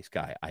not a nice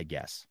guy, I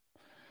guess.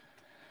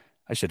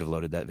 I should have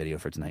loaded that video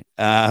for tonight.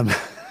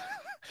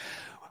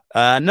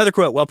 Another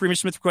quote, while Premier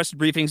Smith requested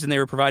briefings and they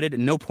were provided, at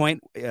no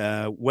point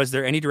was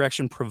there any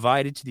direction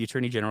provided to the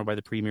Attorney General by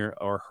the Premier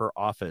or her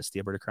office. The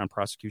Alberta Crown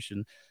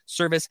Prosecution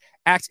Service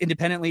acts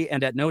independently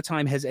and at no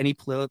time has any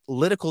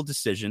political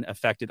decision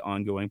affected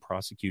ongoing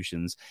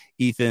prosecutions.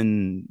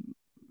 Ethan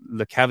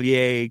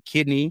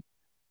Lecavalier-Kidney,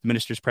 the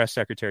minister's press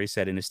secretary,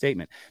 said in a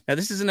statement. Now,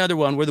 this is another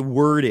one where the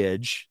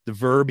wordage, the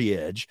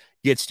verbiage,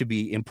 gets to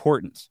be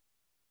important.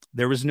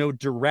 There was no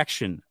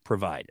direction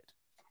provided.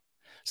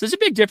 So there's a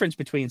big difference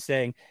between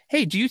saying,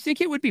 hey, do you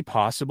think it would be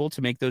possible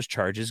to make those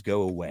charges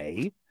go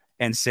away,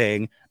 and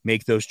saying,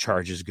 make those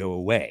charges go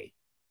away?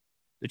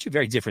 They're two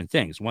very different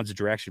things. One's a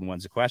direction,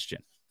 one's a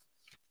question.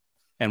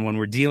 And when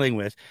we're dealing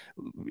with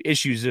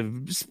issues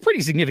of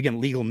pretty significant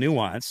legal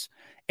nuance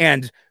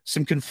and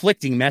some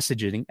conflicting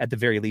messaging, at the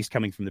very least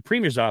coming from the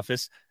Premier's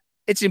office,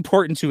 it's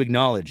important to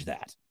acknowledge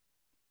that.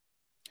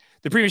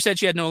 The Premier said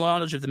she had no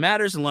knowledge of the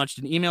matters and launched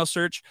an email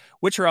search,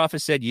 which her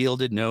office said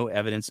yielded no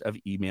evidence of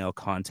email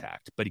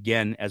contact. But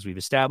again, as we've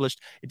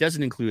established, it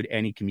doesn't include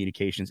any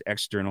communications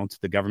external to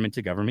the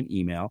government-to-government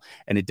email,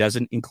 and it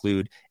doesn't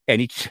include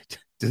any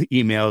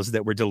emails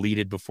that were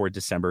deleted before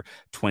December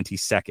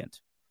 22nd.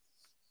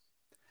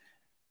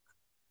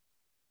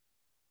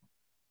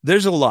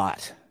 There's a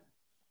lot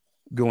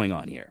going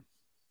on here.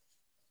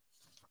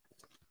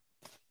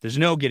 There's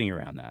no getting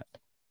around that.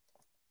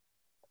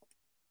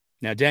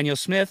 Now, Danielle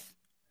Smith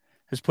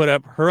has put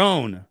up her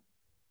own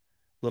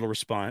little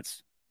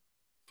response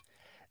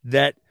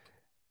that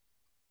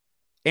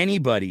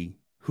anybody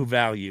who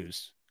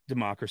values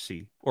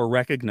democracy or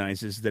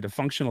recognizes that a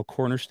functional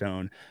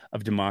cornerstone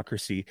of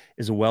democracy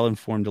is a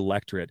well-informed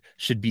electorate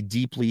should be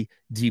deeply,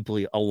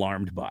 deeply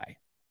alarmed by.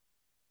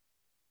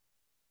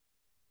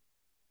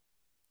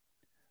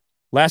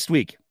 Last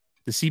week,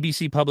 the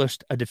CBC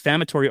published a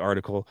defamatory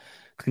article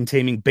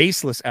containing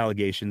baseless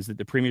allegations that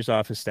the Premier's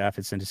office staff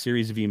had sent a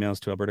series of emails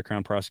to Alberta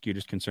Crown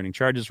prosecutors concerning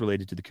charges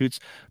related to the Coutts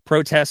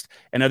protest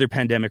and other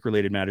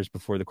pandemic-related matters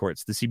before the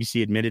courts. The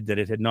CBC admitted that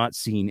it had not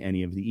seen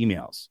any of the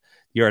emails.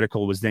 The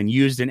article was then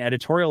used and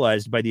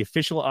editorialized by the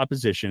official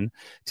opposition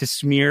to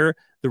smear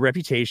the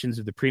reputations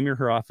of the Premier,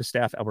 her office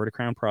staff, Alberta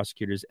Crown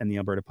prosecutors, and the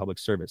Alberta Public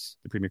Service.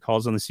 The Premier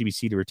calls on the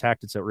CBC to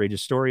retract its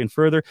outrageous story, and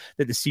further,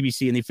 that the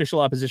CBC and the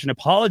official opposition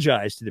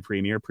apologize to the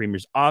Premier,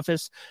 Premier's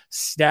office,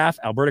 staff,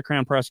 Alberta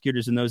Crown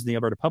prosecutors, and those in the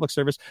Alberta Public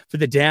Service for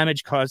the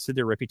damage caused to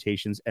their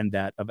reputations and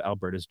that of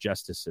Alberta's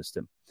justice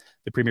system.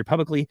 The Premier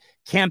publicly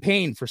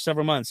campaigned for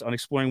several months on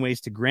exploring ways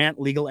to grant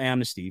legal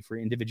amnesty for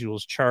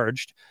individuals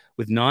charged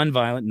with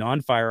non-violent,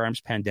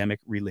 non-firearms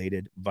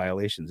pandemic-related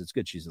violations. It's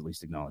good she's at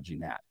least acknowledging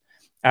that.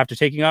 After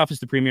taking office,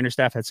 the Premier and her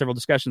staff had several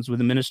discussions with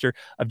the Minister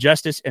of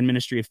Justice and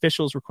ministry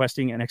officials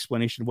requesting an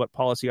explanation of what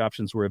policy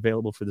options were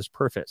available for this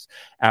purpose.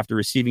 After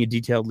receiving a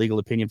detailed legal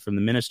opinion from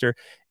the Minister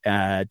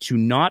to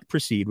not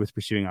proceed with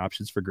pursuing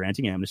options for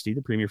granting amnesty,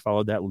 the Premier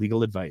followed that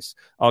legal advice.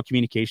 All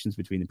communications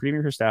between the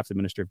Premier, her staff, the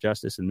Minister of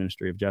Justice, and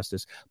Ministry of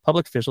Justice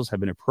public officials have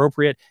been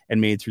appropriate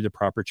and made through the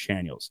proper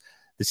channels.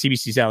 The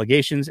CBC's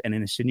allegations and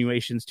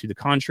insinuations to the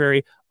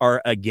contrary are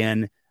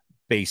again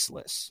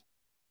baseless.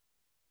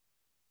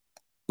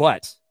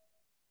 But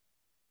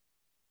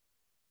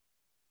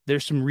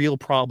there's some real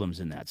problems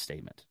in that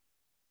statement.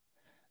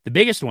 The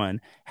biggest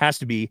one has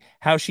to be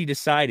how she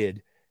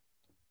decided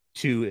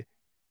to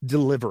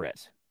deliver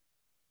it.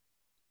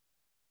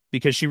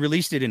 Because she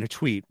released it in a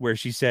tweet where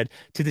she said,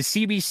 to the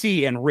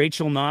CBC and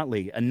Rachel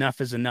Notley, enough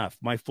is enough.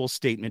 My full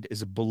statement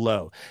is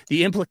below.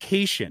 The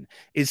implication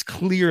is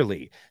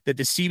clearly that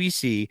the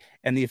CBC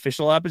and the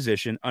official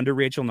opposition under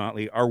Rachel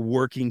Notley are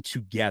working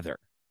together.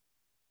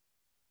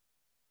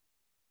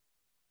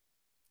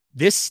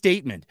 This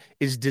statement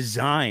is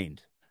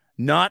designed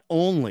not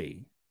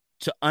only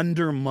to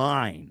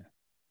undermine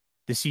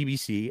the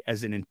CBC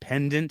as an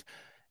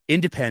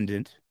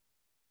independent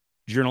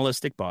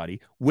journalistic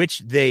body, which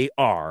they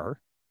are,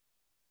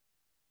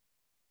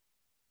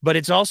 but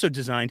it's also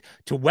designed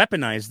to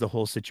weaponize the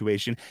whole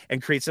situation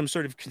and create some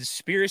sort of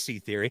conspiracy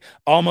theory,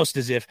 almost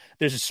as if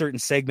there's a certain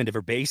segment of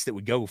her base that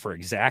would go for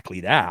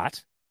exactly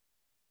that,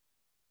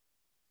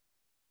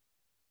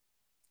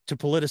 to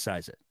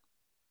politicize it.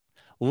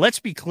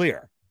 Let's be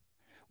clear.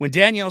 When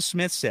Danielle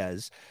Smith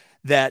says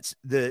that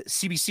the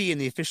CBC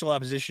and the official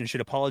opposition should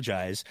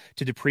apologize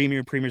to the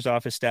Premier's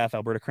office staff,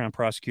 Alberta Crown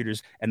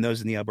prosecutors, and those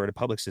in the Alberta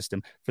public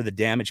system for the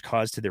damage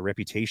caused to their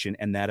reputation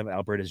and that of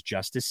Alberta's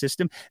justice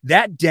system.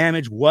 That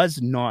damage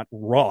was not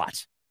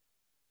wrought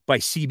by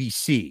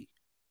CBC.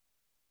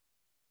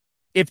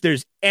 If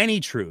there's any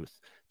truth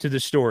to the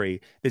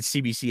story that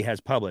CBC has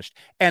published,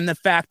 and the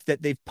fact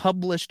that they've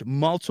published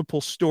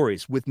multiple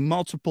stories with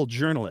multiple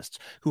journalists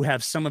who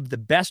have some of the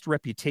best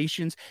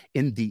reputations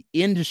in the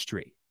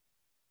industry,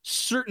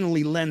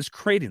 certainly lends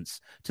credence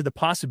to the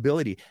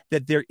possibility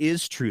that there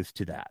is truth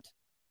to that.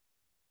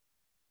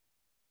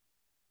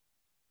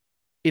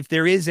 If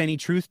there is any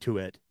truth to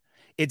it,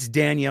 it's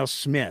Danielle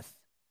Smith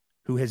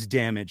who has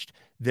damaged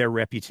their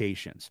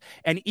reputations.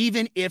 And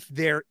even if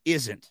there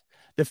isn't,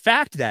 the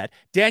fact that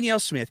Danielle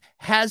Smith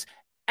has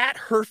at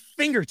her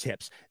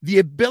fingertips the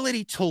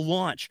ability to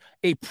launch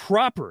a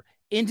proper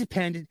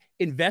independent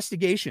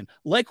investigation,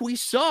 like we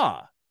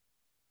saw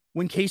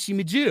when Casey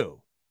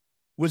Madu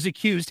was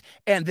accused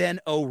and then,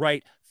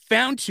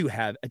 found to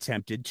have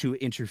attempted to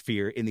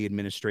interfere in the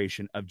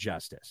administration of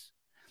justice.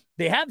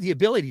 They have the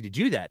ability to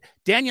do that.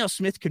 Danielle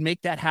Smith could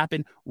make that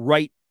happen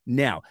right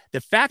now. The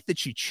fact that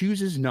she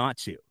chooses not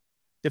to,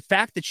 the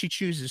fact that she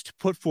chooses to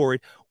put forward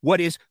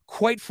what is,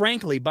 quite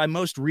frankly, by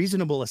most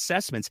reasonable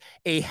assessments,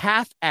 a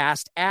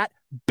half-assed, at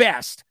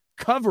best,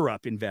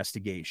 cover-up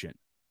investigation,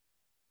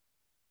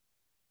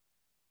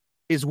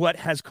 is what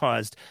has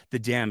caused the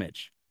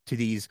damage to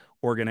these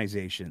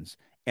organizations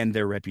and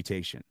their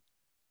reputation.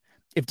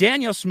 If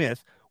Danielle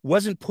Smith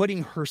wasn't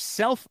putting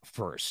herself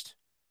first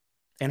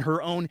and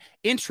her own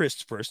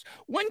interests first,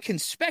 one can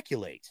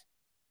speculate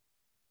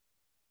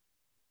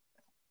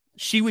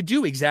she would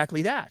do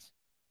exactly that.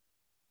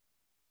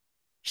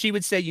 She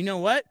would say, you know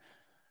what?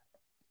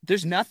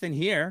 There's nothing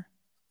here.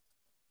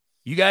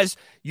 You guys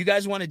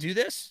want to do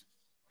this?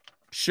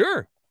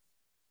 Sure.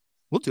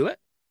 We'll do it.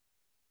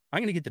 I'm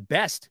going to get the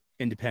best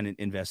independent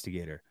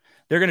investigator.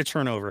 They're going to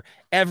turn over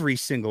every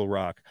single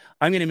rock.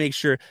 I'm going to make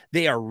sure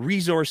they are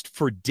resourced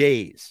for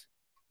days.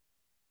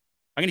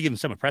 I'm going to give them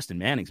some of Preston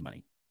Manning's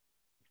money.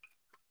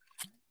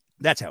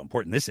 That's how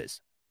important this is.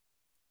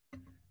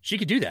 She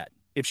could do that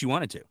if she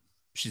wanted to.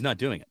 She's not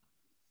doing it.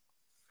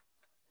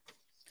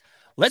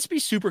 Let's be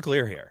super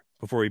clear here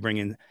before we bring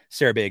in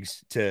Sarah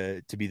Biggs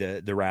to be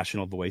the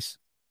rational voice.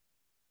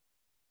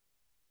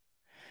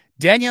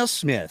 Danielle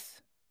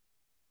Smith.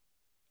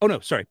 Oh, no,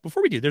 sorry.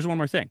 Before we do, there's one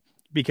more thing.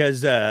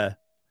 Because the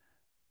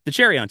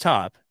cherry on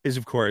top is,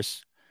 of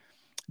course,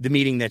 the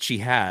meeting that she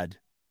had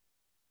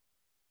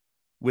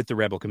with the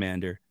rebel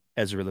commander,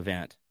 Ezra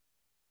Levant.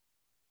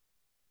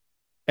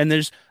 And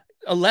there's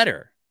a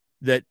letter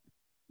that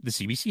the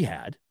CBC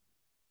had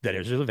that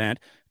Ezra Levant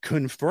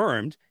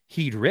confirmed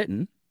he'd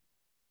written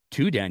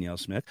to Danielle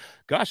Smith.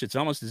 Gosh, it's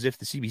almost as if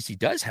the CBC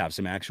does have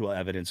some actual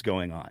evidence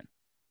going on.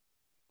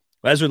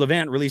 Ezra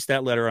Levant released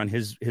that letter on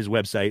his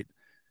website.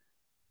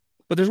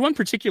 But there's one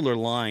particular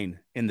line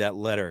in that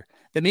letter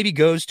that maybe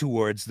goes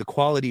towards the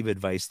quality of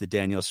advice that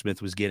Danielle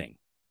Smith was getting.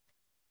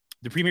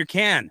 The Premier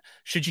can,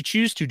 should she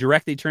choose to,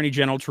 direct the Attorney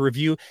General to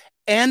review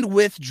and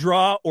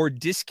withdraw or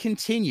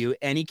discontinue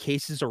any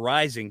cases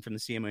arising from the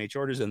CMOH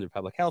orders under the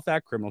Public Health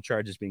Act, criminal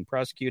charges being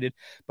prosecuted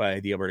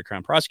by the Alberta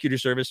Crown Prosecutor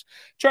Service,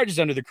 charges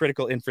under the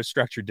Critical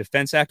Infrastructure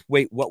Defence Act.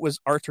 Wait, what was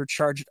Arthur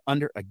charged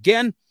under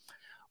again?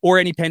 Or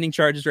any pending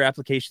charges or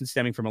applications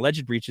stemming from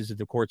alleged breaches of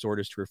the court's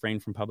orders to refrain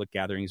from public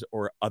gatherings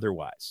or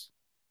otherwise.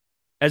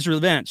 Ezra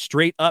Levant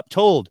straight up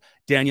told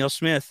Danielle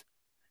Smith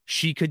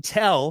she could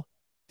tell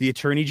the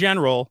Attorney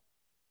General,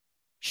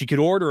 she could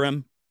order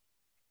him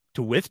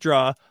to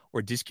withdraw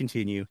or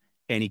discontinue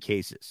any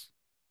cases.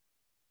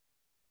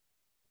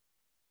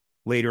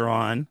 Later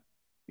on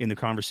in the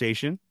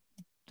conversation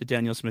that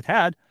Danielle Smith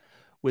had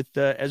with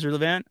Ezra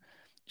Levant,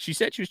 she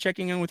said she was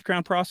checking in with the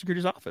Crown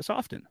Prosecutor's office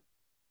often.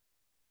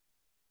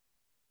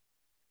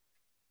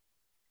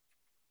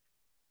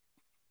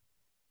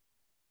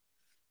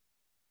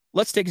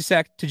 Let's take a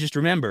sec to just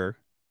remember,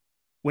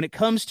 when it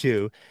comes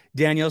to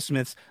Danielle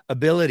Smith's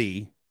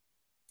ability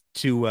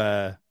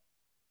to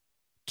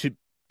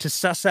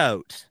suss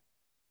out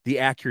the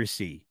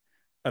accuracy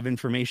of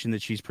information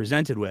that she's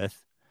presented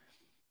with,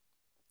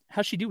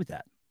 how's she do with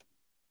that?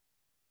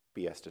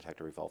 BS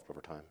detector evolved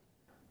over time?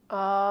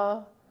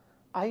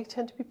 I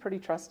tend to be pretty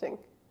trusting.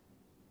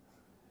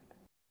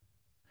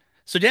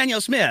 So Danielle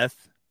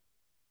Smith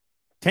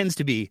tends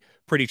to be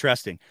pretty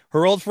trusting.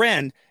 Her old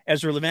friend,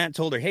 Ezra Levant,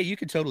 told her, hey, you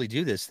could totally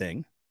do this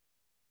thing.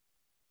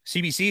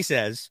 CBC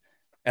says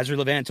Ezra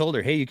Levant told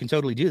her, hey, you can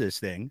totally do this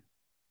thing.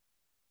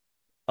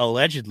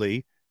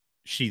 Allegedly,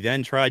 she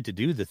then tried to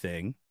do the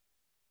thing,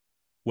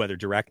 whether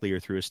directly or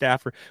through a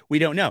staffer. We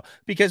don't know,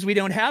 because we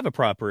don't have a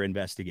proper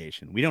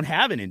investigation. We don't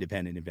have an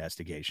independent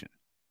investigation.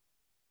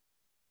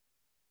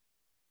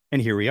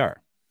 And here we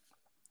are.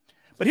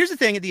 But here's the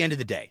thing at the end of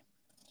the day.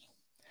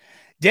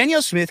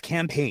 Danielle Smith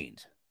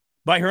campaigned,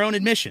 by her own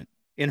admission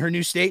in her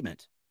new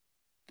statement,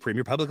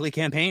 Premier publicly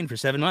campaigned for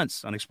 7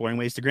 months on exploring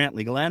ways to grant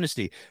legal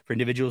amnesty for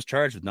individuals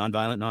charged with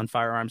nonviolent,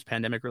 non-firearms,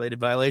 pandemic-related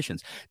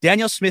violations.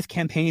 Danielle Smith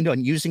campaigned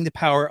on using the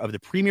power of the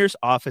Premier's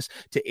office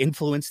to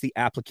influence the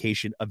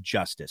application of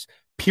justice.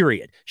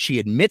 Period. She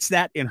admits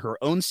that in her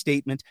own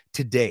statement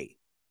today.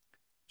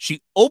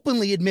 She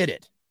openly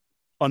admitted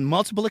on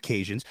multiple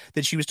occasions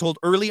that she was told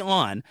early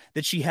on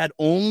that she had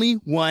only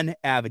one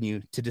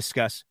avenue to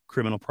discuss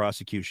criminal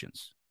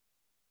prosecutions,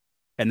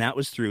 and that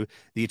was through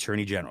the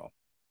Attorney General.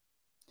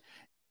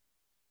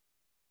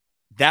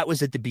 That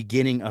was at the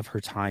beginning of her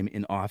time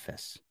in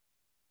office.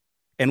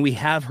 And we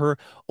have her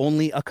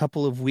only a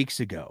couple of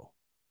weeks ago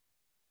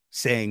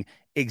saying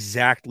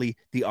exactly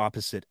the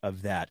opposite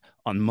of that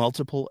on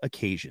multiple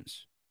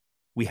occasions.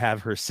 We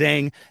have her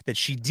saying that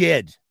she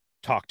did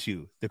talk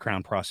to the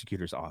Crown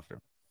Prosecutor's office.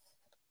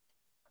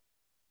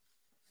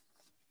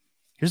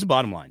 Here's the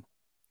bottom line.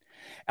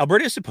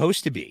 Alberta is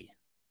supposed to be,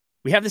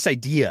 we have this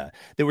idea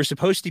that we're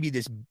supposed to be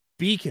this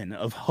beacon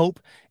of hope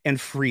and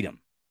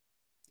freedom.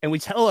 And we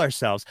tell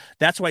ourselves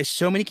that's why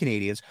so many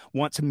Canadians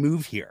want to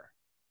move here.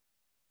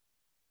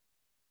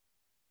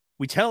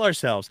 We tell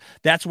ourselves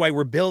that's why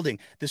we're building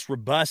this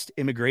robust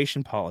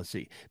immigration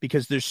policy,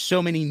 because there's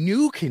so many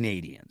new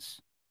Canadians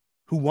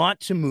who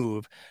want to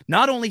move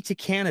not only to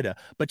Canada,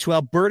 but to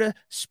Alberta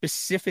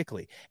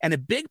specifically. And a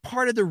big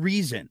part of the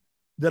reason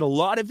that a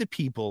lot of the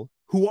people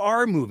who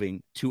are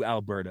moving to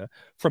Alberta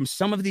from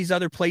some of these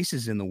other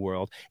places in the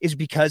world is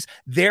because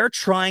they're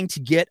trying to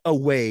get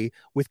away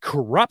with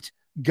corrupt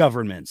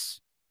governments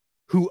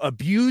who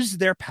abuse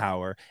their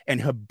power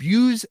and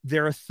abuse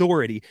their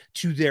authority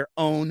to their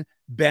own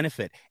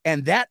benefit.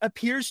 And that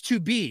appears to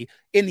be,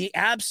 in the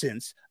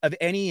absence of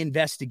any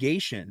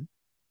investigation,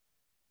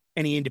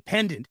 any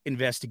independent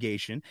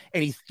investigation,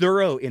 any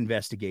thorough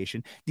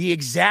investigation, the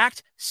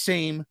exact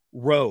same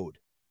road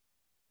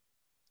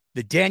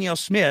that Danielle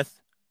Smith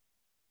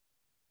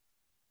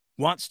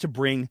wants to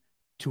bring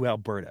to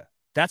Alberta.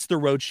 That's the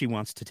road she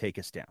wants to take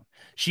us down.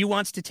 She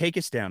wants to take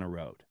us down a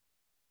road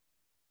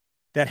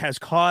that has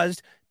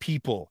caused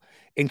people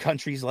in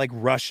countries like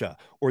Russia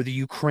or the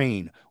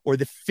Ukraine or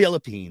the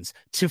Philippines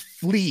to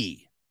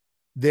flee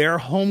their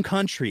home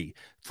country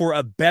for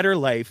a better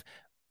life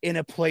in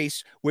a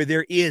place where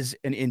there is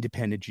an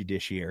independent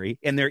judiciary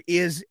and there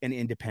is an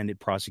independent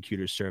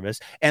prosecutor's service,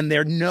 and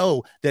they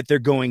know that they're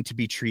going to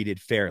be treated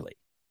fairly.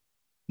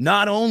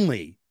 Not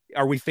only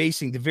are we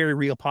facing the very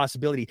real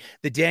possibility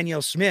that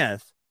Danielle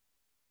Smith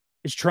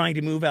is trying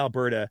to move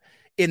Alberta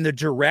in the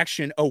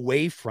direction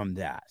away from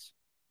that,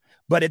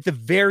 but at the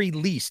very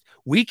least,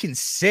 we can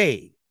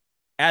say,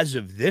 as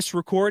of this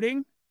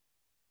recording,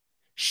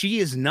 she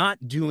is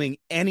not doing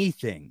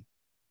anything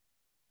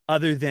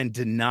other than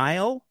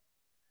denial,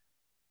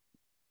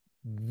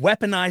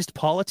 weaponized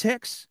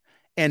politics,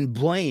 and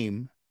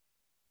blame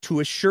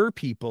to assure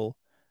people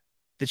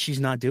that she's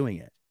not doing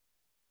it.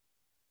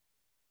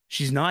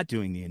 She's not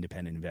doing the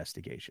independent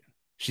investigation.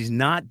 She's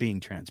not being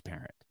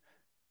transparent.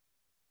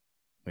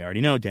 We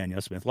already know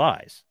Danielle Smith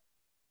lies.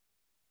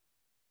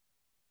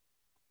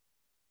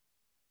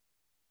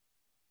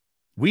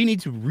 We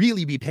need to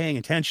really be paying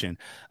attention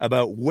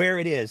about where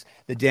it is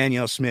that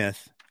Danielle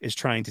Smith is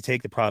trying to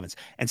take the province.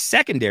 And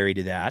secondary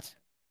to that,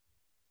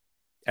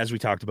 as we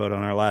talked about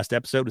on our last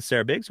episode with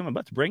Sarah Biggs, I'm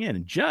about to bring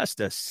in just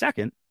a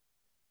second,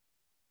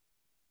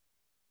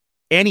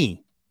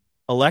 any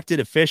elected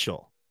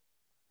official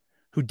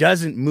who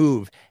doesn't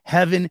move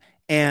heaven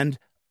and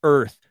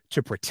earth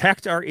to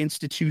protect our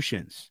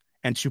institutions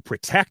and to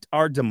protect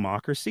our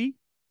democracy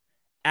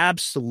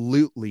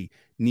absolutely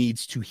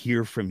needs to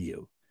hear from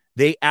you.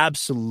 They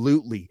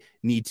absolutely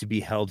need to be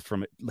held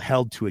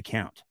to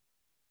account,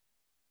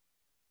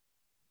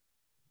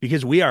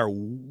 because we are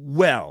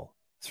well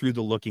through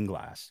the looking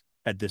glass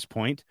at this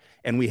point,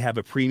 and we have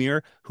a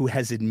premier who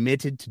has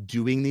admitted to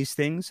doing these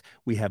things.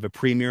 We have a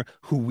premier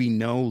who we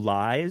know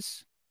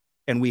lies,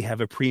 and we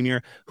have a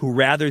premier who,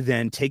 rather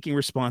than taking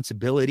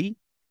responsibility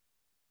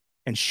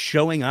and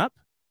showing up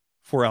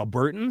for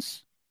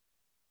Albertans,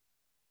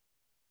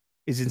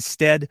 is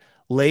instead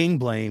laying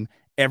blame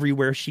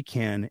everywhere she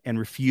can and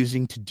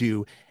refusing to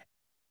do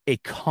a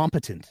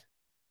competent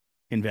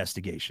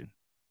investigation.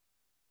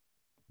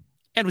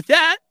 And with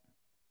that,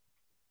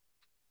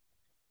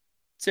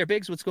 Sarah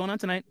Biggs, what's going on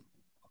tonight?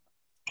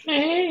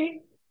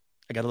 Hey.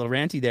 I got a little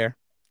ranty there.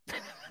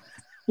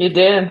 You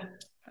did.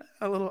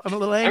 I'm a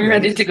little angry. I'm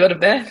ready to go to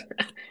bed.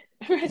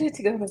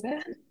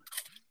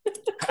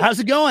 How's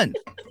it going?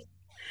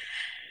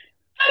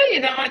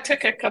 I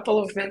took a couple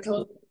of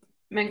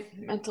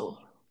mental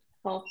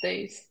health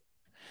days.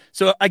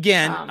 So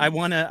again, I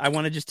want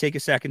to just take a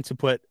second to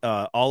put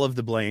all of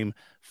the blame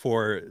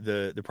for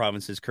the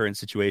province's current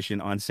situation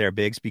on Sarah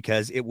Biggs,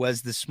 because it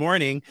was this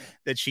morning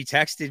that she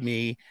texted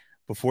me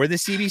before the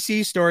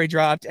CBC story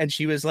dropped, and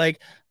she was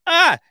like,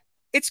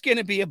 it's going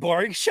to be a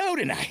boring show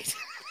tonight.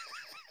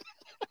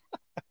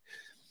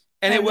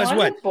 And it was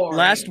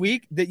last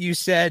week that you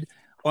said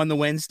on the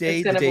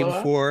Wednesday, the day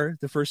before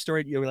the first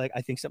story, you were like,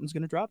 I think something's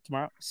going to drop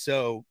tomorrow.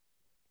 So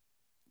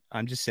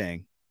I'm just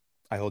saying,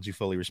 I hold you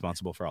fully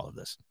responsible for all of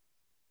this.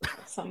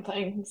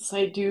 Sometimes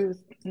I do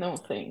know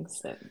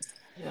things that,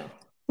 you know.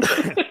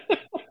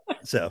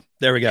 So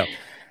there we go.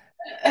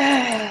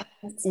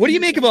 It's What do you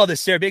make of easy. all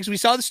this, Sarah Biggs? We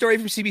saw the story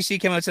from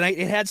CBC come out tonight.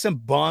 It had some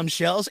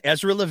bombshells.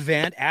 Ezra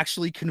Levant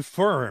actually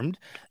confirmed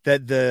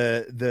that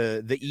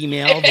the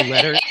email, the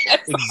letter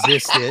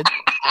existed.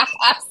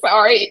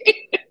 Sorry.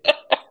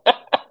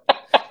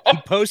 He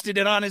posted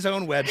it on his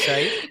own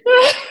website.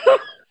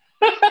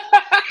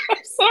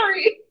 I'm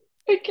sorry.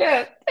 I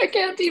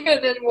can't even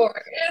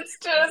anymore. It's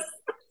just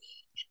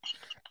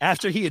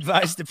After he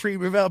advised the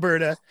Premier of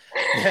Alberta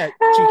that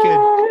she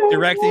could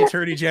direct the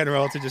Attorney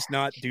General to just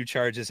not do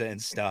charges and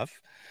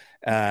stuff.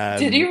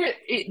 Did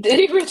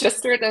he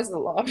register it as a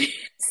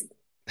lobbyist?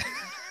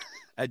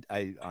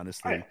 I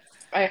honestly,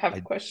 I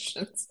have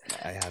questions.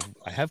 I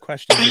have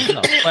questions as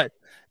well, but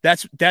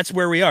that's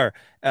where we are.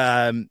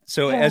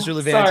 So Ezra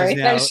Levant is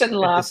now I shouldn't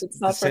laugh. It's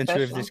the not center of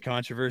professional. this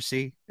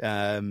controversy.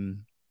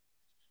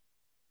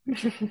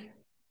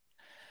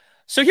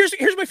 So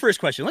here's my first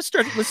question. Let's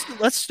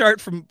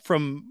start from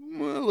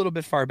a little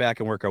bit far back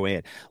and work our way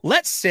in.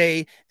 Let's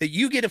say that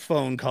you get a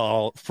phone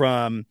call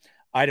from,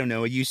 I don't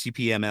know, a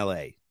UCP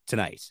MLA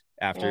tonight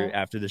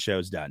after the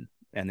show's done,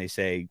 and they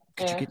say,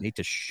 "Could you get Nate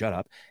to shut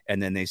up?"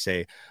 And then they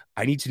say,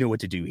 "I need to know what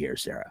to do here,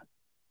 Sarah.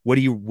 What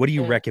do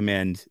you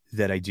recommend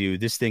that I do?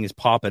 This thing is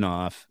popping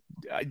off."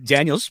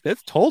 Daniel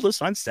Smith told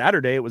us on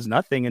Saturday it was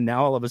nothing, and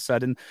now all of a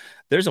sudden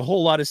there's a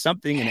whole lot of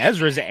something, and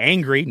Ezra's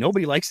angry.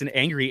 Nobody likes an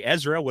angry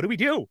Ezra. What do we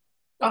do?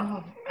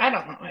 Oh, I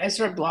don't know.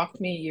 Ezra blocked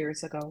me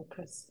years ago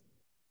because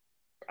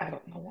I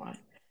don't know why.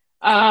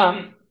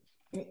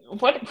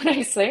 What would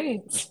I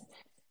say?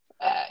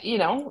 You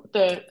know,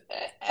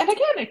 and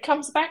again, it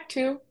comes back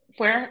to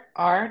where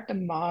are the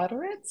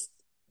moderates?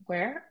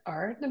 Where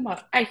are the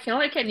moderates? I feel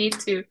like I need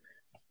to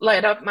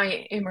light up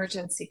my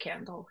emergency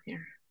candle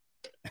here.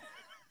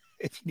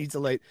 If you need to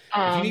light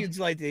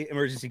the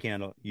emergency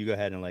candle, you go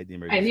ahead and light the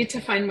emergency. I need to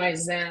find my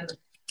Zen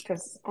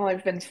because all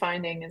I've been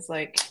finding is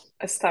like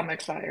a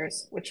stomach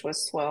virus, which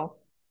was swell,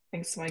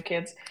 thanks to my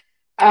kids.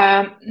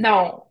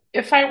 No,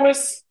 if I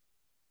was,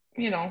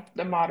 you know,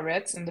 the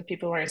moderates and the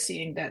people who are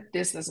seeing that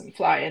this doesn't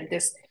fly and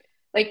this,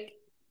 like,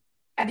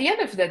 at the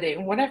end of the day,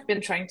 what I've been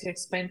trying to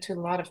explain to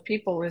a lot of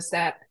people is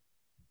that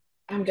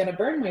I'm gonna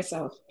burn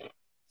myself.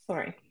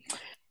 Sorry,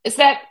 is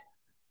that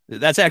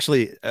that's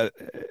actually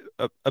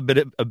a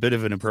bit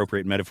of an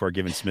appropriate metaphor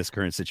given Smith's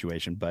current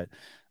situation, but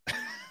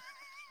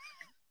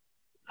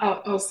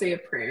I'll say a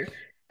prayer.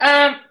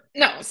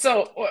 No,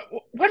 so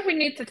what we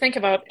need to think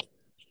about,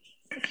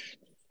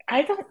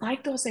 I don't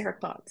like those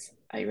AirPods.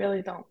 I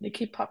really don't. They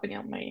keep popping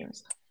out my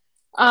ears.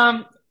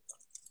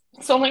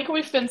 So like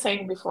we've been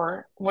saying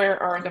before,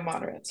 where are the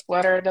moderates?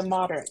 What are the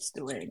moderates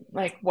doing?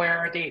 Like, where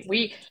are they?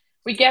 We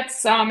get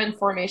some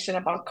information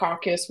about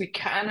caucus. We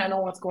kind of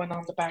know what's going on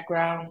in the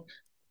background.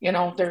 You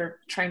know, they're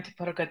trying to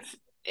put a good.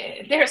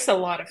 There's a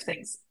lot of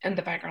things in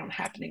the background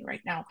happening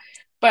right now,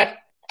 but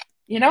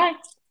you know,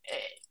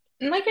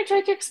 like I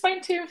tried to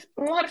explain to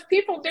a lot of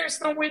people, there's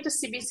no way the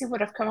CBC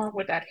would have come up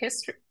with that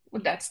history,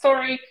 with that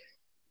story,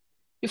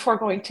 before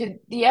going to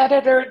the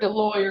editor, the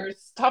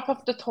lawyers, top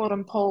of the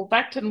totem pole,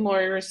 back to the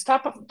lawyers,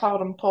 top of the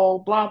totem pole,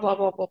 blah blah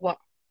blah blah blah.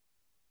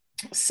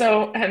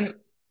 So, and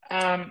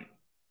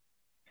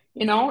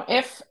you know,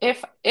 if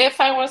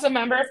I was a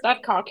member of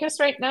that caucus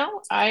right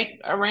now, I'd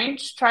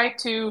try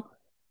to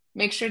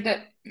make sure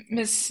that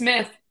Ms.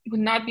 Smith would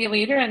not be a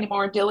leader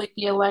anymore, delay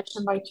the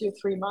election by 2 or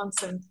 3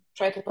 months, and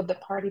try to put the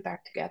party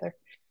back together.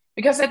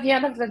 Because at the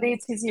end of the day,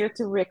 it's easier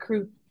to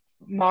recruit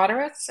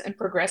moderates and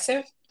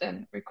progressive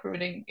than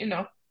recruiting, you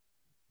know,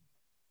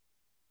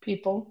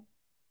 people.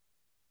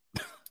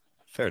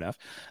 Fair enough.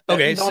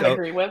 Okay, don't so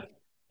agree with.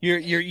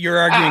 You're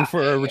arguing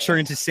for a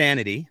return to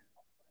sanity.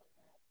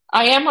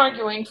 I am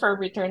arguing for a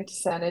return to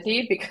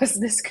sanity because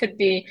this could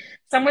be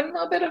somewhat a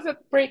little bit of a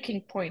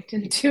breaking point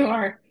into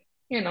our,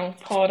 you know,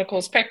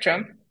 political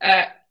spectrum.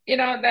 You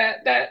know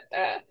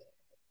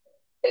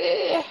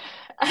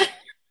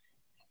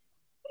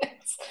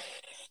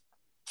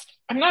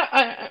I'm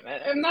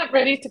not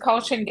ready to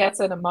call Shane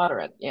Getson a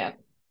moderate yet,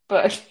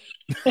 but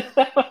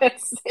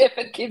if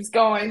it keeps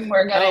going,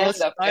 we're gonna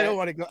end up there. I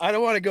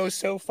don't want to go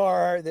so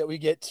far that we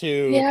get to.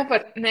 Yeah,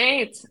 but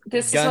Nate,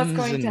 this is what's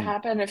going to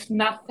happen if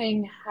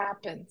nothing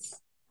happens.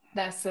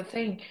 That's the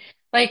thing.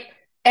 Like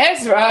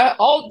Ezra,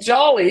 all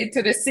jolly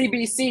to the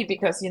CBC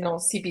because, you know,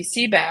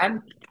 CBC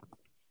ban.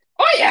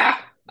 Oh yeah,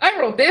 I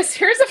wrote this.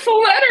 Here's a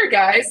full letter,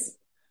 guys.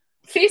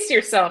 Feast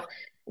yourself.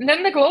 And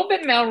then the Globe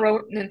and Mail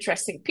wrote an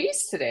interesting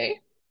piece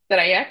today that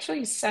I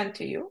actually sent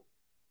to you.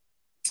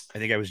 I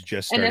think I was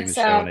just starting the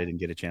show and I didn't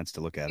get a chance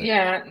to look at it.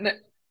 Yeah.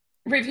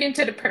 Review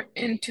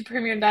into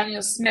Premier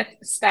Daniel Smith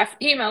staff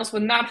emails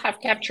would not have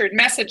captured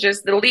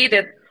messages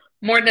deleted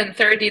more than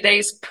 30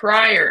 days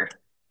prior.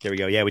 There we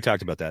go. Yeah, we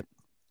talked about that.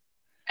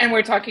 And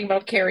we're talking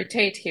about Carrie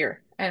Tate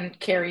here. And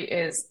Carrie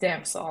is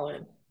damn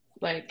solid.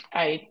 Like,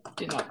 I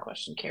do not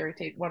question Carrie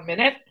Tate 1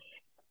 minute.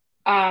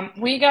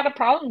 We got a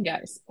problem,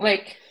 guys.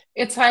 Like,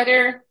 it's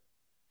either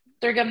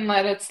they're going to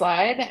let it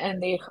slide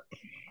and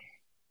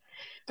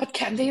But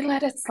can they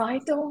let it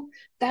slide though?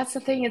 That's the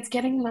thing. It's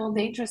getting a little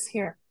dangerous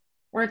here.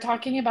 We're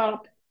talking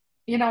about,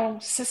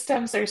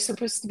 systems that are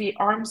supposed to be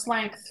arm's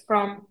length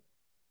from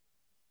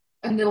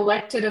an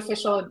elected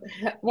official.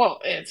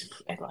 Well, it's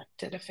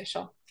elected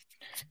official.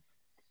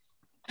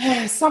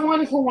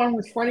 Someone who won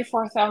with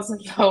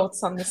 44,000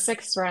 votes on the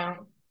sixth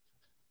round,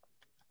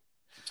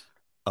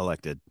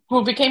 Elected.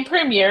 who became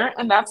premier,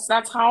 and that's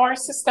how our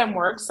system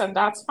works, and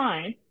that's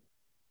fine.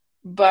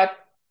 But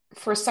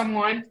for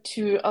someone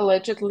to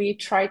allegedly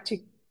try to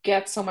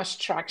get so much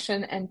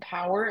traction and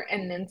power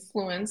and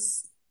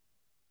influence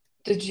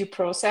the due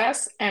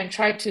process and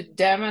try to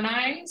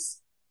demonize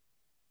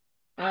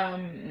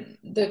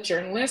the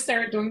journalists that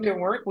are doing their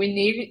work, we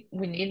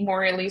need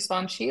more Elise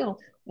Von Shield.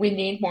 We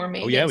need more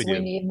Megans. yeah, we we do.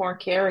 need more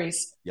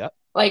Carries. Yep.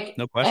 Like,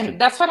 No question. and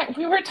that's what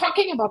we were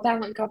talking about that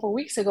like a couple of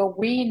weeks ago.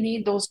 We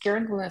need those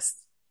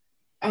journalists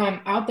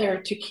out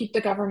there to keep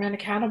the government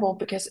accountable,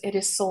 because it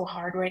is so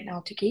hard right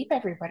now to keep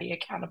everybody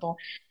accountable.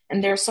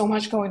 And there's so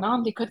much going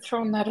on. They could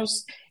throw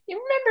Nettles.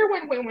 You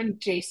remember when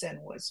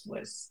Jason was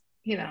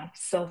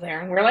still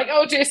there, and we're like,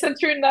 oh, Jason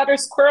threw another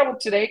squirrel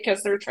today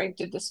because they're trying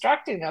to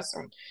distracting us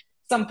from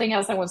something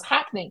else that was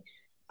happening.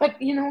 But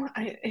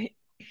I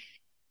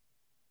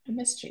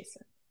miss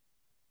Jason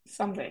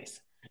some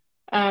days.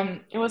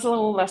 It was a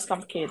little less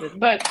complicated,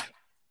 but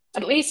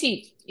at least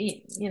he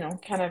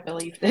kind of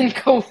believed in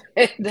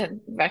COVID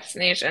and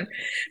vaccination.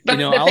 But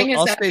the thing is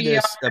I'll that say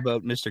this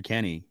about Mr.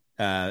 Kenney.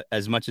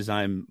 As much as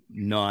I'm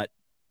not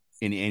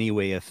in any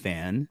way a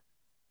fan,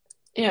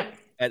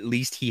 at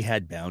least he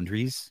had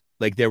boundaries.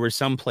 Like, there were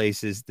some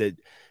places that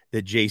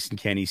Jason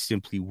Kenney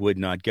simply would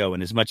not go.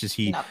 And as much as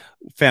he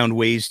found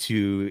ways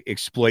to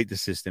exploit the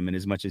system, and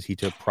as much as he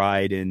took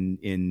pride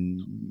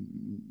in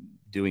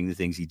doing the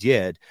things he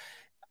did,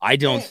 I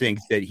don't think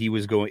that he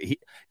was going.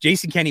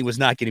 Jason Kenney was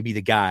not going to be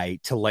the guy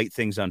to light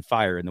things on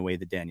fire in the way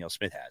that Danielle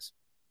Smith has.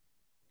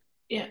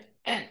 Yeah.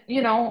 And,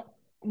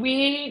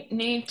 we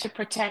need to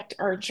protect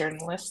our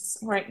journalists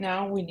right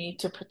now. We need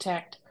to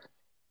protect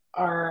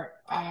our,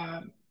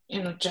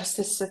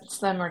 justice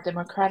system, our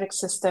democratic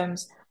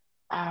systems.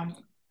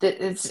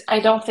 I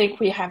don't think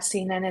we have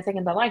seen anything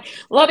in the light.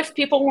 A lot of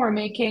people were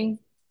making,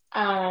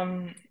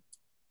 a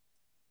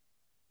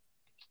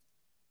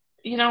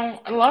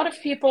lot of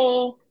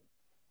people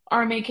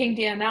are making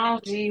the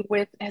analogy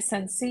with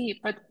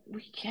SNC, but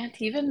we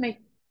can't even make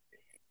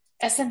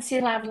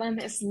SNC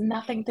Lavalin is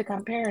nothing to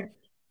compare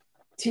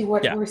to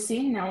what we're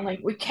seeing now. Like,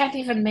 we can't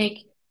even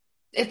make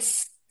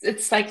it's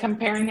like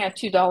comparing at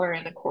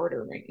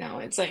 $2.25 right now.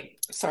 It's like,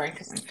 sorry,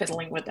 because I'm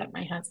fiddling with that in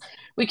my hands.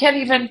 We can't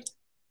even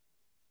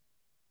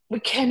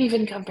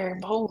compare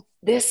both.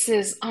 This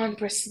is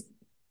unprecedented.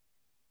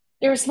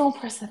 There is no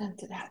precedent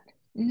to that.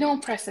 No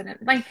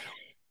precedent. Like,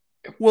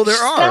 well,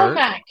 there are.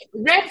 Stelmach,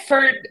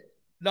 Redford,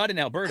 not in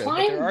Alberta,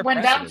 Klein but there are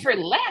went down for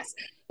less.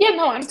 Yeah,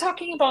 no, I'm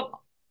talking about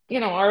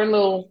our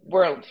little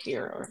world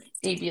here, or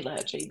AB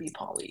Ledge, AB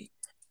Poly,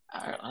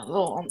 our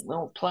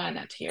little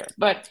planet here.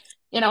 But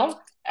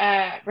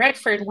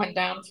Redford went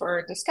down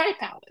for the Sky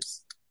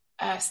Palace.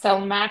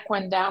 Stelmach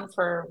went down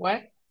for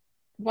what?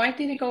 Why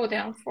did he go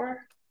down for?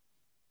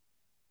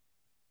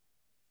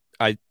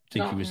 I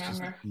think he was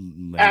just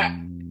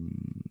lemon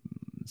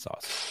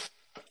sauce.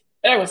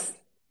 It was,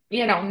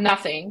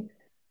 nothing.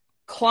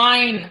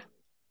 Klein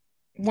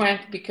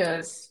went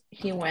because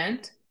he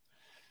went,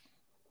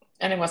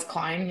 and it was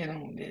Klein.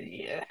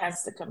 It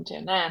has to come to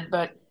an end.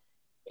 But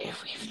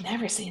if we've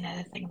never seen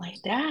anything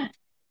like that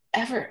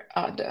ever,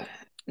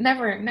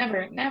 never.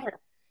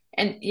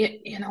 And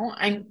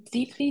I'm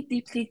deeply,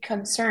 deeply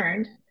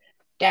concerned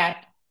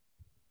that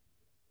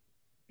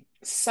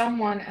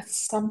someone at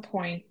some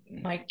point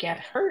might get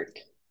hurt.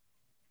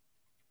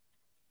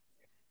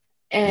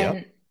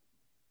 And,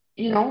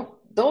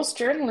 those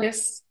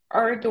journalists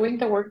are doing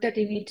the work that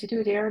they need to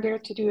do. They are there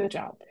to do a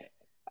job.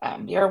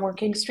 They are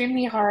working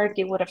extremely hard.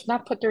 They would have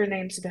not put their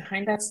names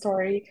behind that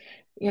story.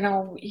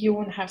 You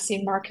wouldn't have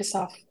seen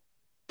Markusoff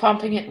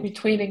pumping it,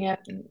 retweeting it,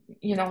 and,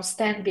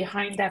 stand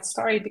behind that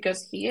story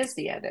because he is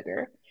the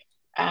editor.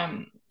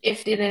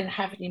 If they didn't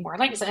have any more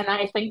links. And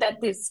I think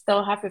that they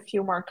still have a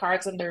few more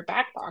cards in their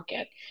back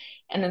pocket.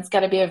 And it's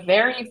got to be a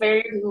very,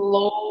 very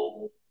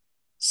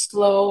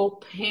slow,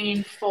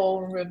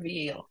 painful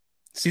reveal.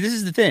 See, this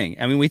is the thing.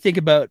 I mean, we talk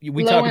about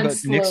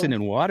Nixon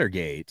and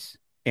Watergate.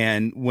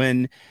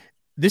 And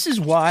this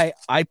is why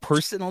I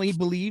personally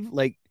believe,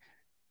 like,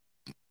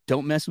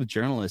 don't mess with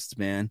journalists,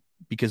 man.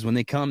 Because when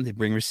they come, they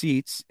bring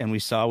receipts. And we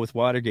saw with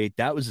Watergate,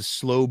 that was a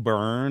slow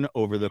burn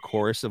over the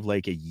course of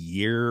like a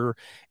year.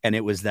 And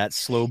it was that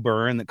slow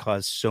burn that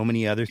caused so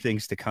many other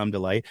things to come to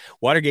light.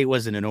 Watergate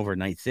wasn't an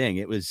overnight thing.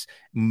 It was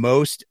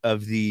most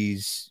of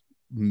these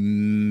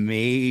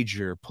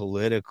major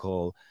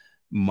political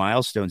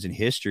milestones in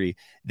history.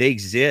 They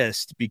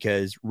exist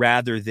because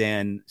rather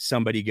than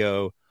somebody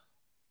go,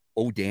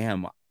 oh,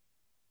 damn,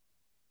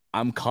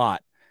 I'm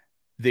caught,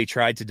 they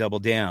tried to double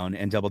down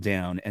and double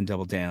down and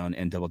double down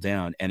and double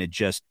down. And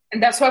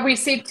and that's what we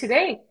see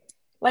today.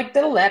 Like,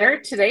 the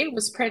letter today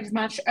was pretty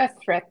much a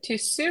threat to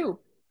sue.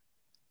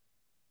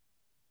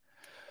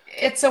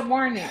 It's a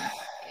warning.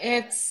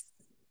 It's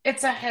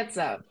a heads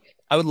up.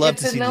 I would love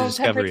It's to a see the no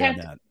discovery on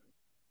temperature. that.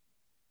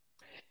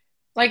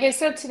 Like I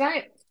said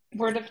tonight,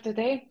 word of the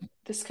day,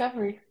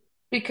 discovery.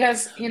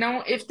 Because,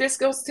 if this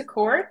goes to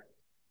court,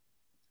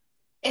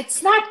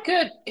 it's not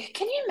good.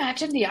 Can you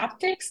imagine the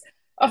optics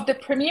of the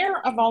premier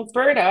of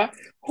Alberta,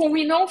 who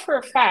we know for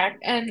a fact,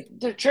 and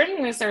the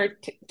journalists are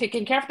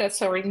taking care of that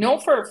story, know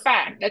for a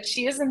fact that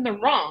she is in the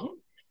wrong,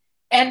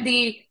 and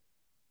the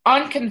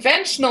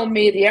unconventional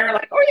media are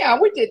like, oh yeah,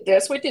 we did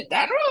this, we did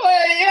that.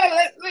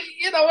 Oh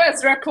yeah,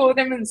 Ezra quote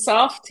him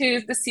himself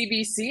to the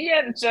CBC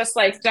and just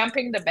like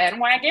jumping the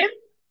bandwagon.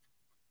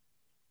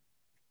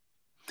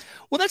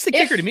 Well, that's the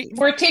kicker to me.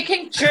 We're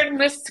taking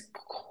journalists.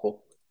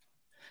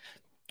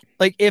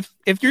 Like if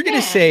you're going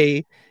to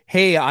say,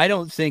 hey, I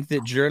don't think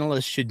that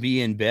journalists should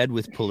be in bed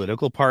with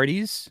political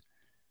parties,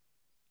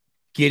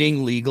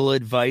 getting legal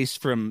advice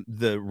from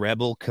the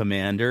rebel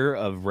commander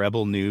of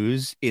Rebel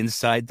News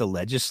inside the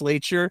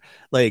legislature,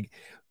 like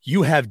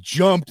you have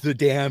jumped the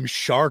damn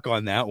shark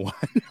on that one.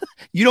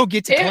 You don't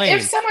get to claim.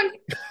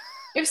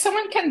 If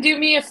someone can do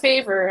me a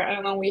favor, I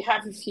don't know, we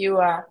have a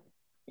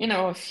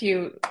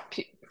few,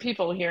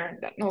 people here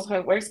that knows how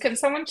it works. Can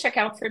someone check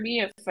out for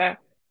me if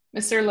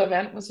Mr.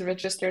 Levent was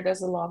registered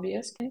as a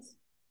lobbyist, please?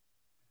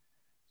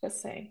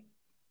 Just saying.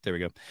 There we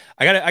go.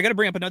 I gotta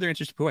bring up another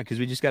interesting point because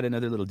we just got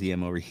another little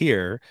DM over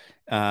here.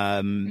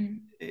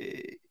 I'm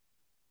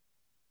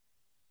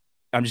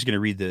just going to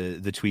read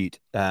the tweet.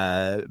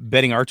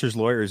 Betting Archer's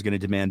lawyer is going to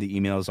demand the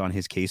emails on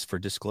his case for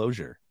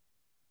disclosure.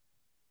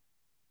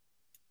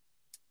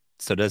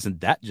 So doesn't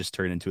that just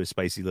turn into a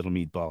spicy little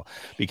meatball?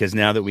 Because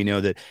now that we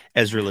know that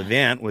Ezra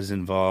Levant was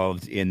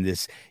involved in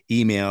this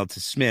email to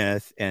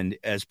Smith, and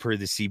as per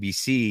the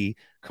CBC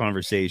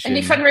conversation,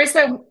 and he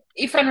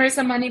fundraised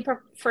the money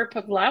for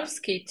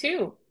Pawlowski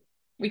too.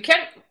 We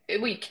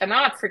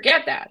cannot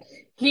forget that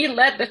he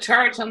led the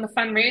charge on the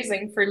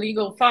fundraising for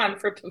legal fund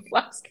for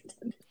Pawlowski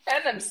to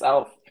defend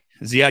himself.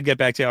 Ziad, get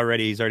back to you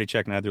already. He's already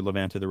checked either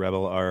Levant or the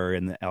Rebel are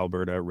in the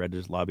Alberta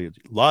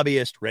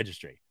lobbyist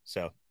registry.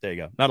 So there you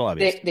go. Not a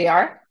lobbyist. They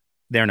are?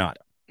 They're not.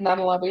 Not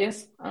a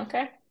lobbyist.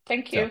 Okay.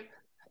 Thank you. So,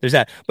 there's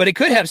that. But it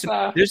could have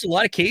some. There's a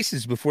lot of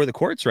cases before the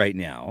courts right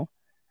now.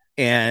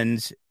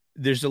 And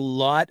there's a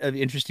lot of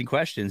interesting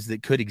questions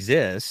that could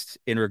exist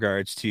in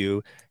regards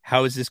to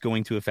how is this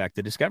going to affect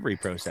the discovery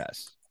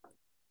process?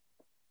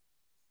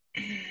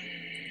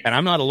 And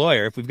I'm not a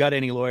lawyer. If we've got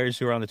any lawyers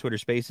who are on the Twitter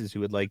Spaces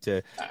who would like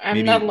to,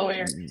 I'm not a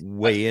lawyer,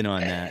 weigh in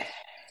on that.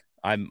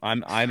 I'm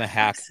a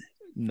hack,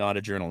 not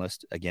a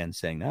journalist. Again,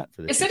 saying that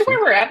for this. Is it where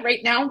we're at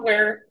right now,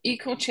 where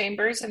echo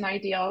chambers and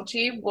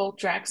ideology will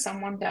drag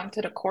someone down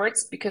to the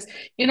courts? Because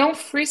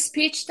free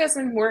speech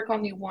doesn't work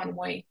only one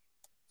way.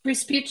 Free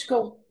speech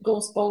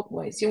goes both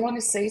ways. You want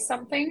to say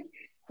something?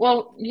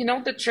 Well,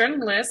 the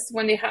journalists,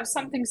 when they have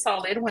something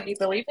solid, when they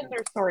believe in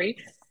their story,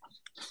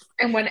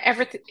 and when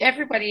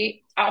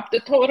everybody up the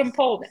totem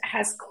pole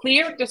has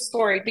cleared the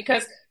story,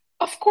 because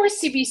of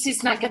course CBC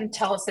is not going to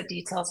tell us the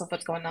details of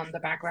what's going on in the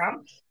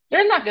background.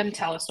 They're not going to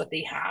tell us what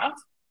they have.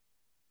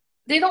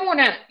 They don't want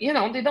to,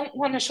 they don't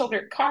want to show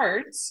their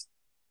cards.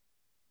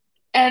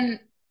 And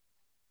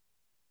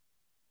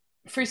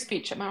free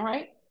speech, am I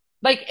right?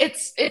 Like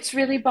it's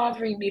really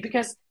bothering me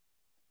because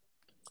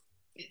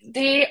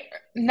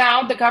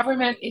now the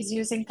government is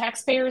using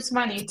taxpayers'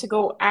 money to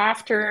go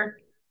after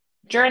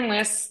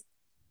journalists.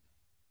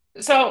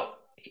 So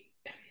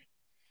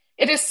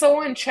it is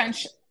so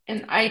entrenched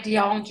in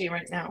ideology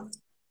right now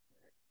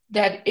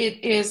that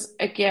it is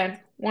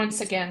once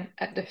again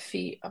at the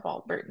feet of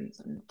Albertans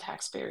and the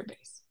taxpayer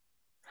base.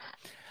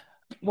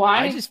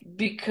 Why?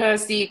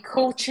 Because the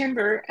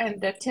co-chamber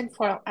and the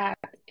tinfoil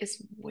act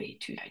is way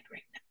too tight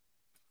right now.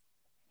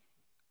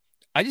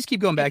 I just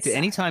keep going back to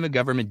any time a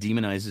government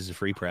demonizes a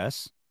free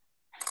press,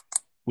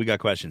 we got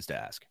questions to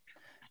ask.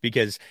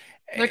 Because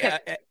look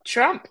at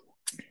Trump.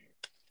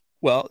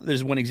 Well,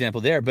 there's one example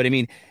there, but I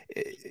mean,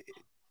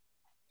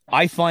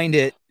 I find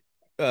it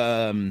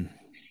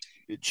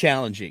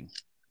challenging,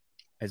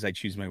 as I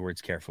choose my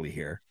words carefully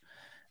here.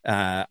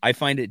 I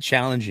find it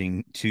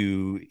challenging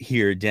to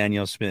hear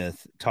Danielle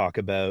Smith talk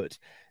about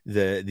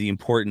the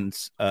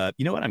importance of,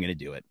 you know what, I'm going to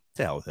do it.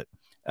 To hell with it.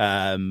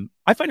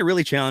 I find it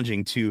really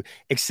challenging to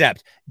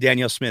accept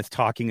Danielle Smith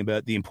talking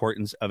about the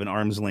importance of an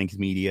arm's length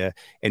media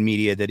and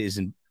media that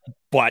isn't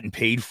bought and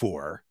paid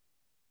for,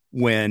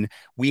 when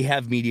we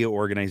have media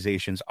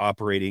organizations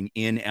operating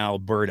in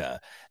Alberta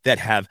that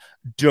have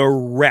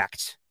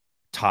direct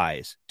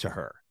ties to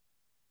her,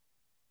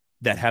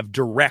 that have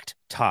direct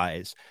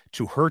ties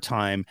to her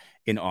time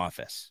in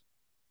office,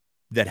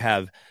 that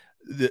have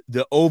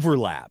the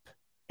overlap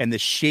and the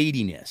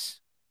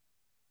shadiness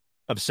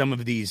of some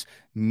of these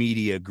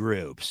media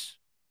groups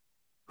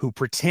who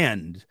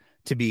pretend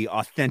to be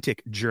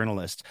authentic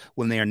journalists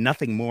when they are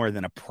nothing more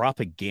than a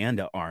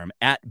propaganda arm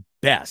at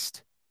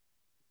best.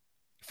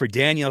 For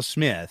Danielle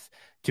Smith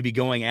to be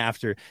going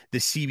after the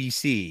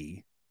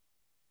CBC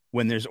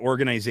when there's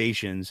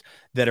organizations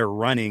that are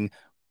running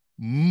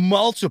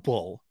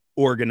multiple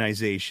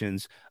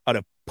organizations out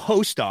of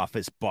post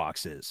office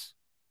boxes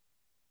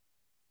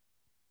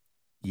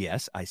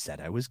Yes, I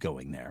said I was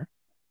going there.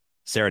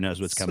 Sarah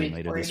knows what's coming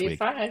later this week.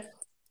 485.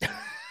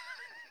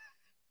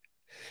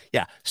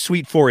 Yeah,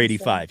 Suite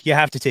 485. You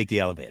have to take the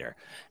elevator.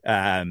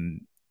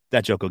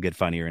 That joke will get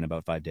funnier in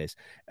about 5 days.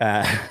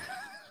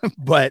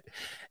 But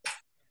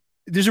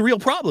there's a real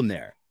problem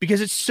there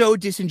because it's so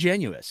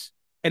disingenuous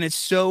and it's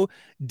so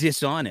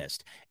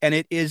dishonest. And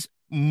it is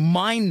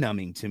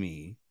mind-numbing to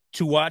me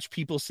to watch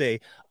people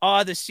say,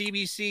 the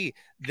CBC,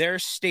 they're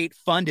state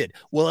funded.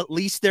 Well, at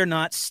least they're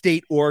not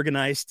state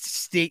organized,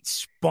 state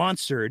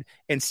sponsored,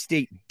 and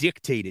state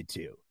dictated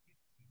to.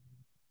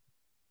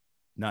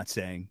 Not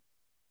saying,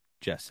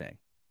 just saying.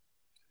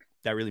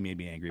 That really made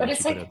me angry when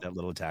she put out that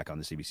little attack on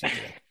the CBC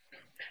today.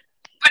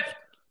 But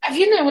have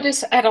you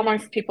noticed, I don't know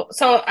if people,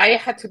 so I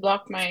had to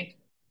block my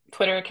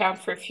Twitter account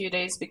for a few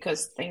days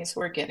because things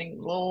were getting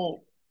a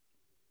little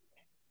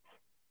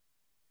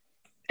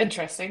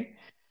interesting.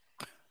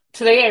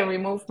 Today I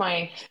removed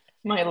my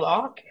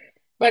lock,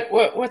 but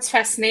what's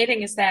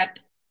fascinating is that,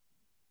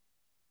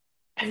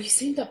 have you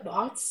seen the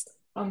bots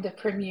on the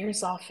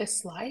Premier's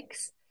office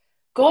likes?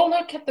 Go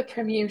look at the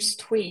Premier's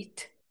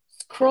tweet,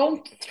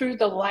 scroll through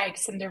the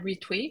likes and the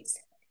retweets.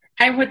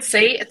 I would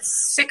say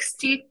it's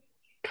 60%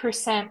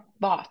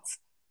 bots.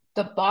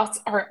 The bots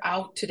are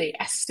out today.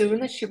 As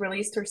soon as she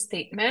released her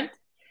statement,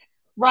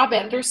 Rob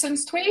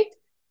Anderson's tweet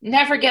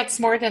never gets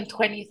more than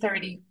 20,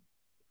 30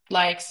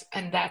 likes,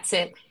 and that's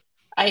it.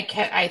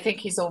 I think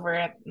he's over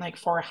at like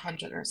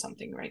 400 or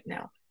something right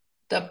now.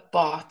 The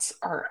bots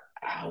are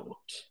out.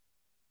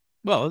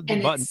 Well,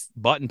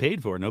 bought and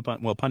paid for. No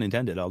pun. Well, pun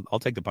intended. I'll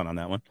take the pun on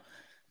that one.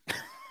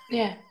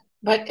 Yeah,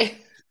 but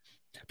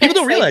people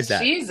don't realize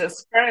that.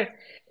 Jesus Christ.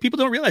 People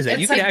don't realize that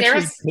you can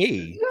actually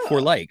pay for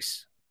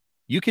likes.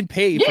 You can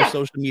pay for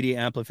social media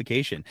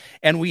amplification.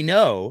 And we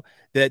know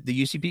that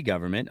the UCP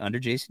government under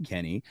Jason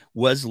Kenney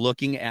was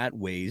looking at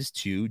ways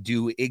to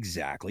do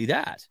exactly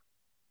that.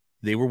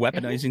 They were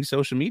weaponizing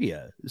social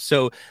media.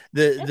 So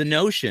the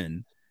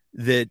notion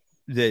that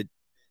the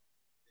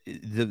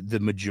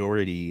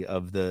majority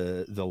of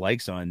the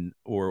likes on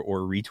or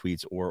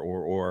retweets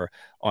or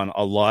on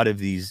a lot of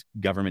these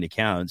government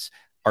accounts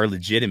are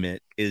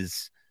legitimate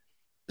is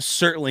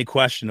certainly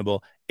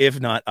questionable,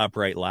 if not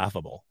outright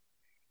laughable.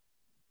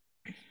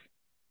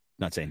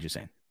 Not saying, just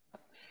saying.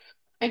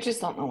 I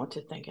just don't know what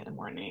to think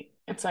anymore, Nate.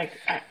 It's like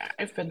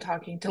I've been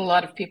talking to a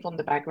lot of people in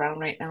the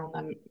background right now,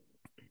 and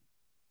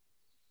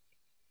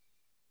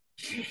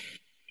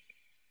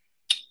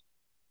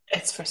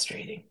it's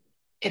frustrating.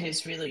 It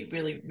is really,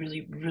 really,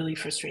 really, really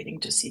frustrating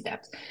to see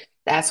that.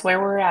 That's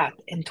where we're at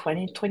in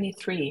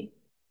 2023.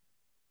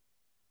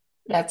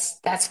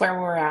 That's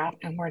where we're at,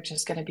 and we're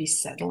just going to be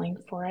settling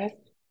for it.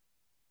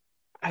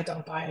 I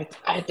don't buy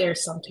it.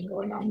 There's something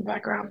going on in the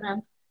background,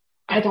 man.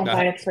 I don't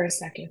buy it for a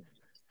second.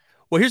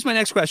 Well, here's my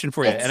next question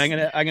for you, and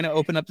I'm gonna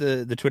open up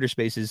the Twitter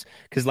Spaces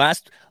because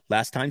last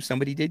time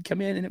somebody did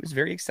come in, and it was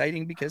very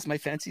exciting because my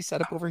fancy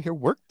setup over here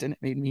worked, and it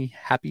made me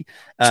happy.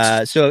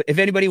 So if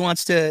anybody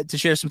wants to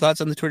share some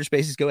thoughts on the Twitter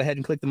Spaces, go ahead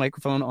and click the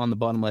microphone on the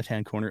bottom left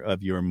hand corner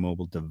of your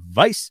mobile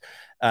device.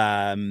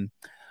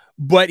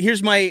 But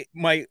here's my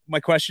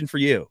question for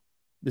you.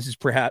 This is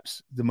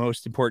perhaps the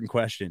most important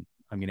question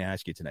I'm going to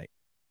ask you tonight,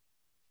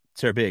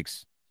 Sarah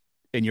Biggs.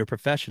 In your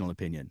professional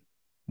opinion,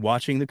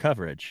 watching the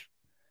coverage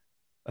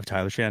of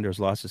Tyler Shandro's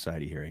Law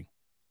Society hearing,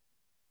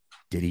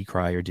 did he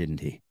cry or didn't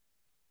he?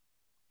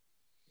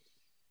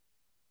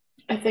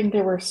 I think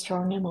there were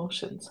strong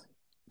emotions.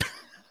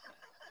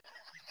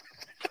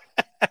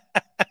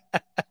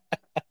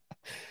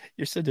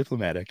 You're so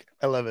diplomatic.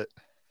 I love it.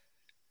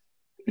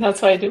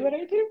 That's why I do what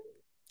I do.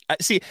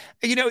 See,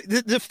 you know,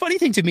 the funny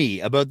thing to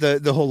me about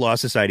the whole Law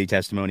Society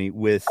testimony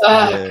with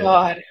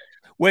God.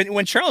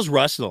 When Charles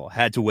Russell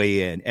had to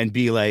weigh in and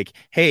be like,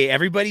 hey,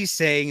 everybody's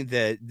saying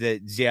that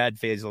Ziad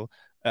Faisal,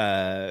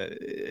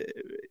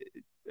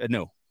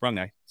 no, wrong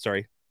guy.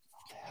 Sorry.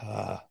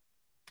 The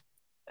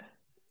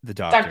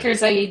doctor. Dr.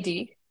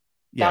 Zaidi.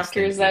 Yes,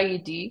 Dr.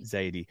 Zaidi.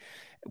 Zaidi.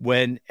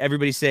 When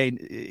everybody's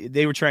saying,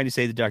 they were trying to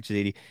say that Dr.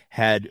 Zaidi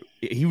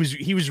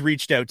he was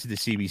reached out to the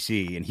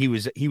CBC and he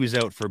was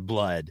out for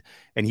blood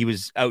and he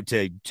was out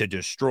to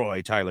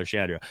destroy Tyler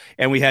Shandro.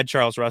 And we had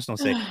Charles Russell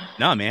say,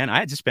 no, man, I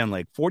had to spend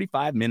like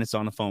 45 minutes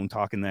on the phone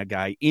talking that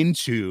guy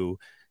into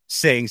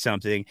saying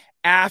something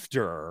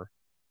after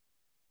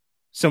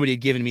somebody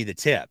had given me the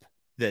tip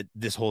that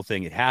this whole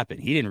thing had happened.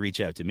 He didn't reach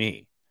out to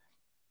me.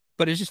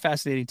 But it's just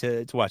fascinating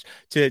to watch.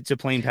 To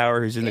Plain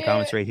Power, who's in the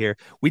comments right here.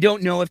 We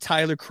don't know if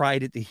Tyler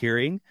cried at the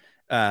hearing.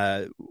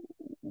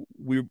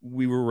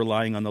 We were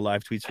relying on the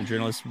live tweets from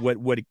journalists.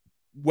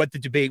 What the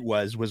debate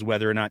was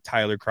whether or not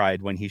Tyler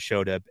cried when he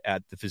showed up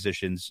at the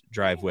physician's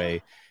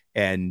driveway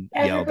and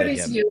yelled at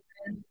him.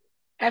 Human.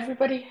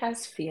 Everybody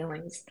has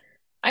feelings.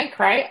 I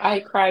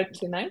cried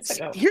 2 nights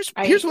ago.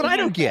 Here's what I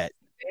don't get.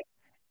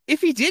 If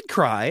he did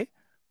cry,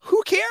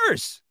 who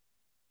cares?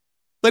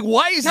 Like,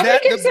 why is Nobody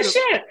that? Gives a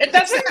shit. It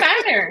doesn't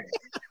matter.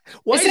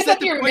 Why is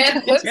that your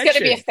manhood's going to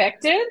be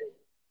affected?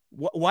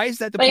 Why is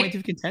that the point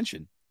of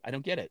contention? I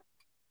don't get it.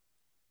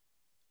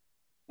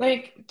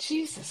 Like,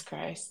 Jesus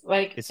Christ.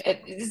 Like, It's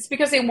it's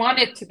because they want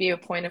it to be a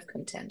point of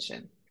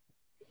contention.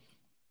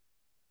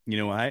 You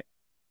know why?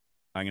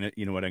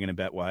 You know what I'm gonna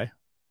bet why?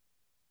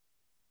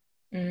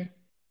 Mm.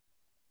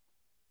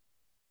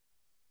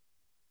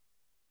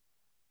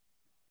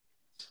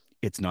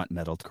 It's not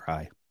metal to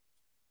cry.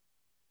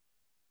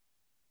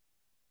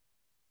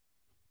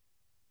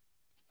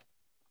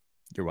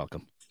 You're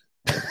welcome.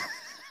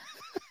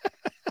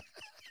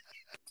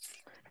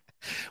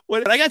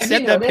 When I got Have you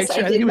sent that noticed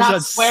picture, I I think did it was not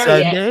on swear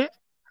yet? Sunday.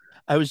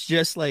 I was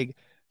just like,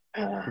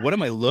 Uh, what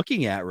am I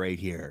looking at right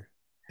here?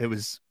 That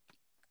was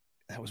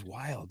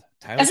wild.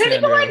 Tyler has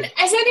anyone Sandro.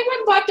 has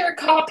anyone bought their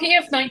copy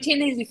of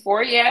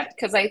 1984 yet?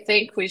 Because I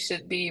think we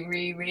should be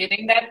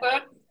rereading that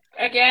book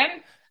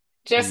again.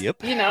 Just,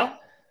 Yep. you know,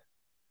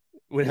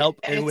 Would help.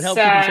 It would it's help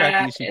keeping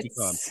track of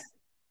UCT.com.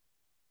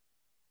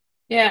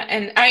 yeah,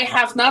 and I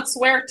have not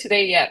swear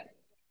today yet.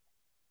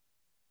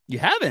 You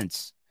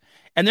haven't.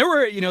 And there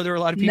were a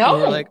lot of people who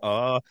were No. like,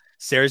 "Oh,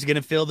 Sarah's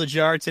gonna fill the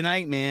jar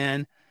tonight,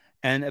 man."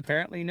 And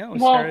apparently, no,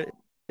 Well,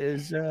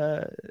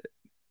 Sarah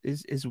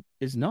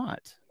is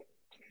not.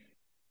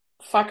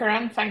 fuck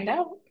around and find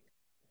out.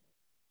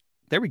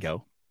 There we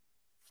go.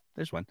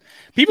 There's one.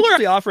 People are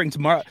actually offering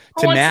tomorrow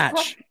to What's-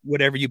 match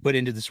whatever you put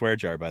into the swear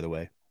jar, by the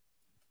way.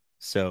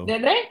 So,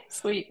 Did they?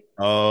 Sweet.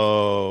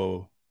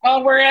 oh,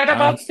 Well, we're at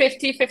about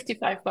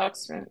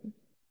 $55 right?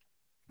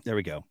 there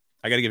we go.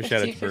 I got to give a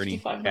shout out to Bernie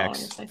 $55,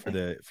 X I for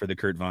think. the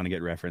Kurt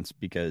Vonnegut reference,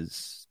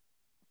 because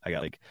I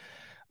got like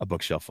a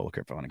bookshelf full of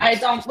Kurt Vonnegut. I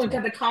don't look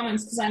at the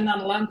comments because I'm not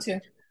allowed to.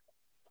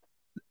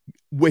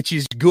 Which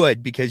is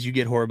good, because you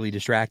get horribly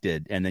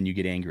distracted and then you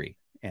get angry.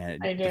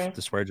 And I do.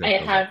 the swear jar.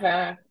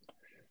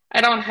 I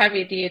don't have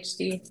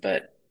ADHD,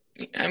 but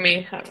I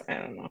may have, I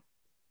don't know.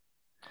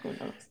 Who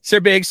knows? Sir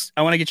Biggs,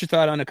 I want to get your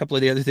thought on a couple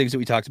of the other things that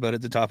we talked about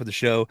at the top of the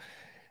show.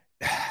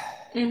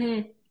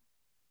 Mm-hmm.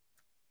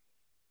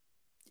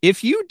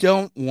 If you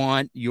don't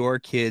want your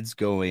kids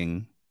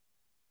going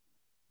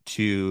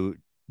to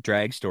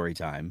drag story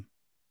time,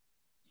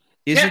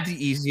 is it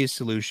the easiest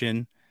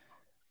solution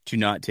to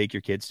not take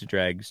your kids to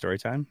drag story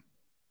time?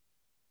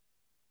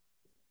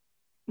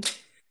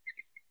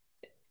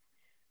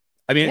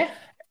 I mean,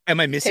 am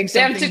I missing Take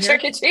them something to here?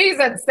 Chuck E. Cheese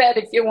instead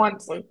if you want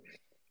to.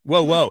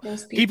 Whoa.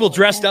 Those People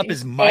dressed up having-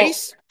 as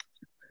mice?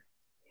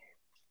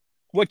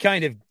 What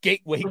kind of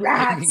gateway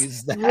gaming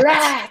is that?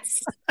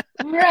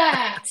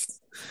 Rats.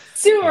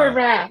 Sewer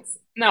rats.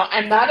 No,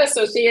 I'm not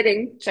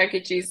associating Chuck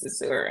E. Cheese to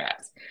sewer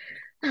rats.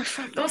 Oh,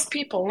 fuck those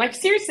people. Like,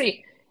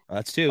 seriously.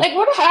 That's two. Like,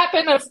 what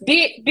happened of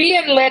be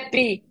and let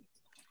be?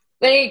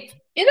 Like,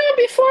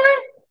 before,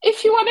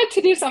 if you wanted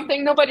to do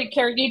something, nobody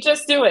cared. You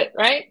just do it,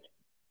 right?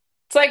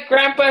 It's like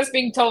Grandpa's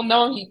being told,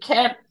 no, he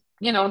can't,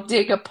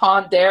 dig a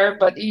pond there,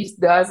 but he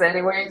does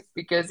anyways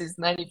because he's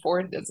 94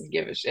 and doesn't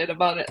give a shit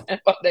about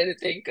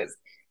anything because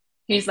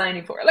he's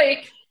 94.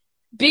 Like,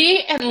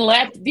 be and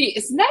let be.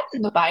 Isn't that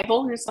in the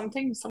Bible or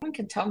something? Someone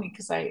can tell me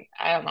because I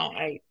don't know.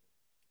 I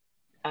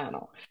don't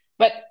know.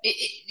 But,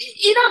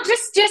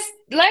 just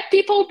let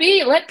people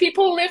be. Let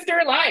people live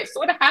their lives.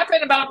 What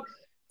happened about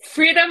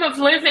freedom of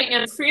living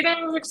and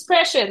freedom of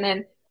expression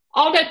and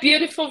all that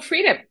beautiful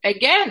freedom?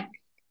 Again,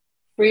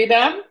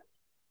 freedom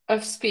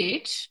of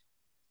speech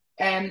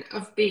and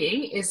of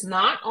being is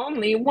not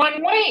only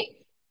one way.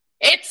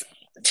 It's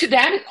to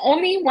them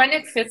only when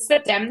it fits the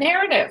damn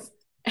narrative.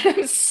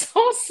 I'm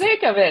so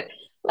sick of it.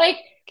 Like,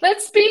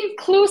 let's be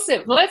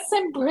inclusive. Let's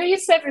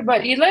embrace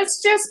everybody.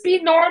 Let's just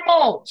be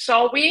normal,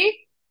 shall we?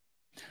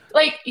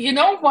 Like, you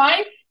know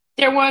why?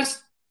 There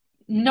was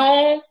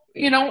no,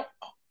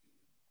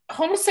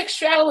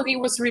 homosexuality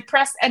was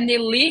repressed and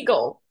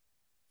illegal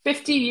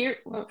 60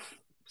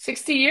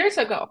 years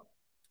ago.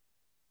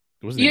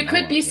 You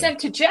could be sent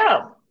to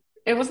jail.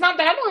 It was not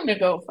that long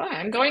ago. Fine,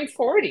 I'm going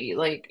 40.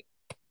 Like,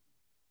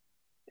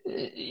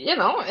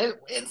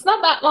 it's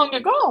not that long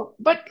ago.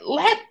 But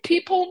let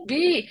people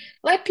be.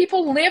 Let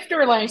people live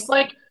their lives.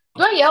 Like,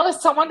 do I yell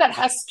at someone that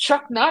has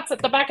truck nuts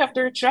at the back of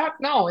their truck?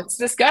 No, it's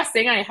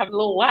disgusting. I have a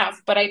little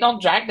laugh, but I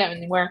don't drag them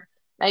anywhere.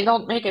 I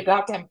don't make a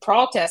goddamn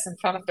protest in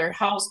front of their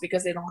house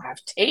because they don't have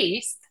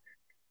taste.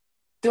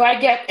 Do I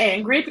get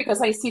angry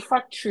because I see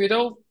fuck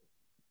Trudeau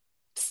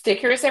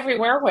stickers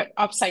everywhere with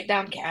upside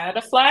down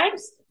Canada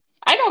flags?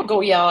 I don't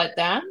go yell at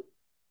them.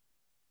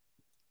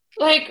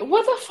 Like,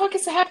 what the fuck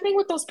is happening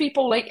with those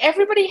people? Like,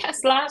 everybody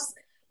has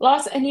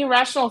lost any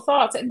rational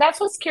thoughts, and that's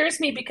what scares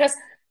me because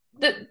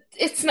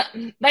it's not,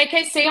 like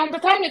I say all the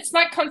time, it's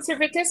not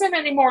conservatism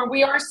anymore.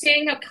 We are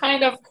seeing a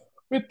kind of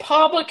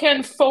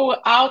Republican faux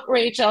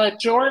outrage at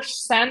George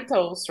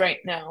Santos right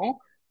now.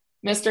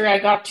 Mr. I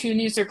got 2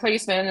 knee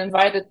replacement,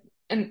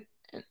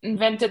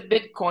 invented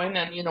Bitcoin,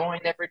 and I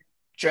never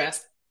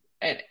dressed.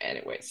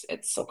 Anyways,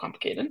 it's so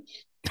complicated.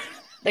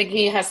 Like,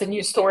 he has a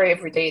new story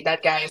every day.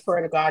 That guy, I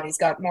swear to God, he's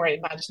got more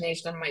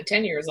imagination than my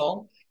 10 years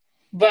old.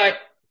 But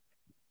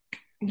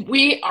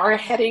we are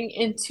heading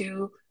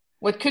into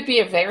what could be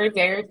a very,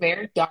 very,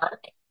 very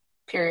dark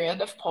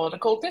period of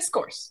political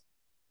discourse.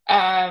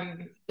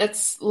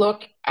 Let's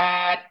look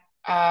at,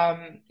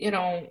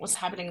 what's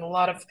happening. A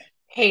lot of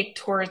hate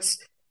towards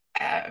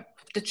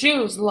the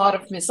Jews, a lot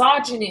of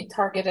misogyny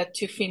targeted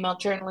to female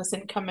journalists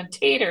and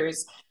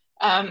commentators.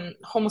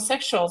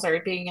 Homosexuals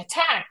are being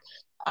attacked.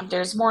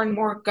 There's more and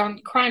more gun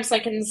crimes.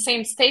 Like in the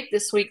same state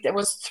this week, there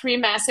was 3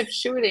 massive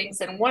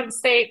shootings in one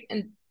state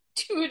in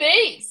 2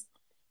 days.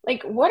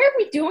 Like, what are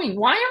we doing?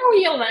 Why are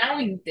we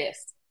allowing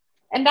this?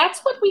 And that's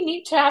what we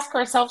need to ask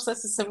ourselves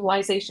as a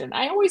civilization.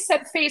 I always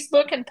said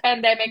Facebook and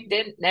pandemic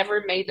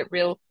never made a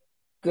real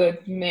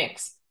good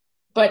mix.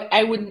 But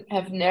I wouldn't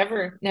have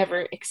never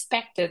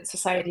expected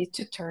society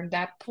to turn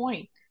that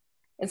point.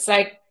 It's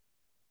like,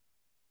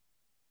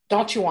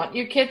 don't you want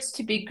your kids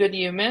to be good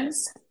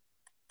humans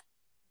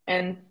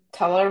and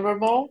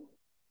tolerable?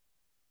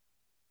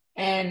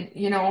 And,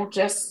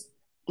 just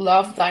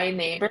love thy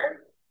neighbor,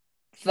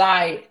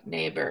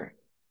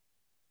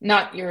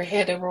 not your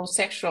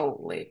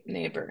heterosexual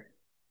neighbor.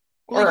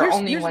 Well, Or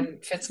only when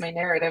it fits my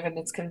narrative and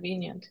it's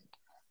convenient.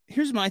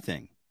 Here's my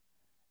thing.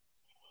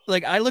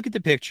 Like, I look at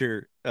the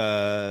picture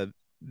that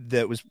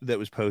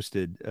was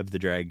posted of the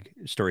drag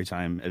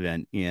Storytime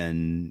event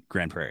in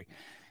Grand Prairie,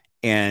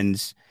 and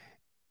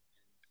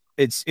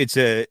it's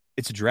a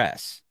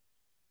dress.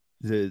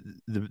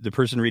 The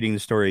person reading the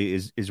story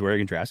is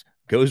wearing a dress,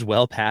 goes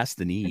well past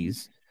the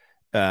knees.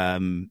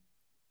 I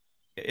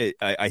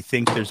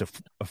think there's a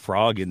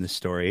frog in the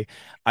story.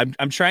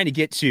 I'm trying to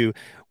get to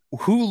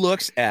who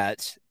looks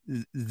at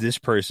this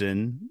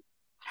person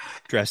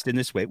dressed in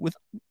this way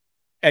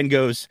and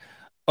goes,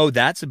 oh,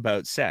 that's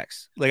about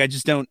sex. Like, I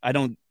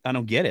don't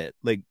get it.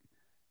 Like,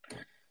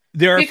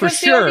 there are Because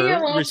for the only sure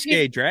allowed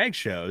risque drag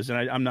shows,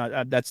 and I'm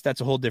not.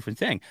 That's a whole different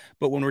thing.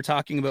 But when we're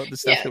talking about the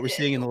stuff that we're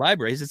seeing in the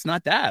libraries, it's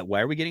not that.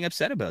 Why are we getting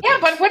upset about Yeah,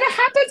 this? but what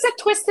happens at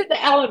Twisted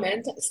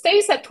Element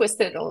stays at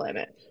Twisted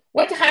Element.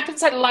 What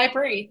happens at the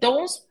library?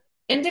 Those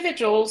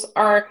individuals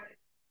are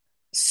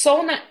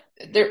so not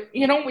there.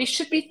 We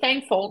should be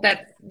thankful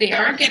that they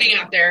are getting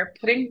out there,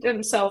 putting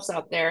themselves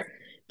out there,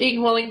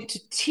 being willing to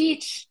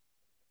teach.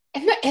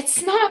 And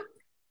it's not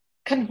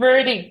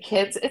converting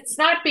kids. It's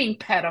not being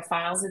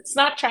pedophiles. It's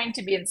not trying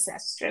to be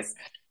incestuous.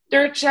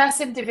 They're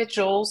just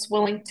individuals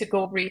willing to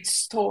go read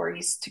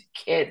stories to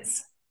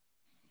kids.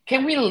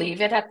 Can we leave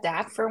it at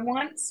that for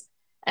once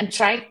and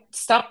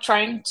stop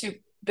trying to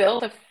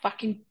build a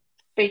fucking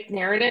fake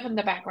narrative in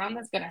the background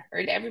that's going to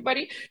hurt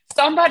everybody?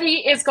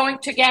 Somebody is going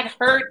to get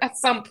hurt at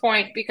some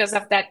point because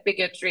of that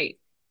bigotry.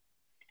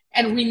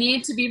 And we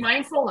need to be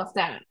mindful of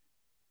that.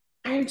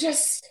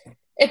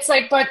 It's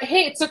like, but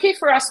hey, it's okay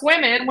for us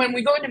women when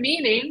we go to a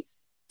meeting.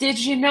 Did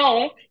you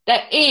know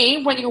that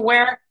when you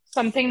wear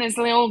something that's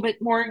a little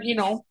bit more,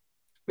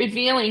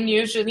 revealing,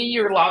 usually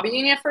your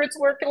lobbying efforts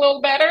work a little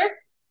better?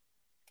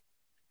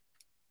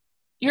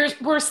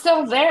 We're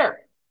still there.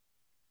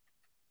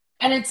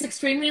 And it's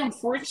extremely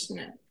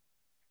unfortunate.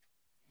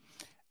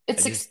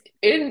 It's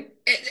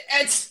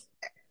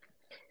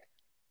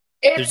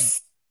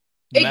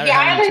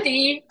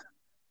equality.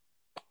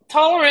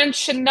 Tolerance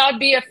should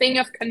not be a thing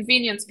of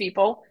convenience,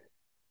 people.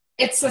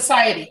 It's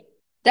society.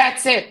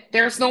 That's it.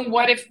 There's no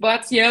what if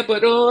buts. Yeah,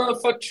 but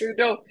fuck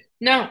Trudeau.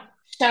 No,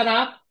 shut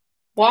up.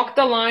 Walk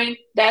the line.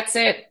 That's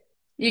it.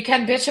 You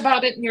can bitch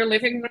about it in your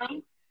living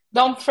room.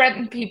 Don't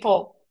threaten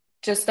people.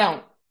 Just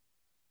don't.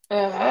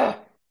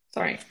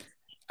 Sorry.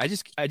 I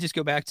just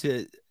go back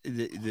to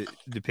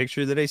the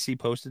picture that I see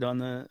posted on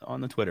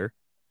the Twitter,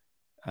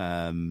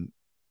 and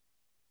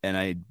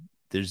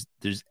there's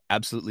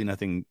absolutely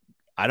nothing.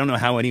 I don't know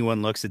how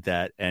anyone looks at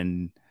that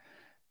and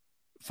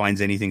finds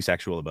anything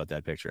sexual about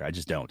that picture. I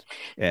just don't.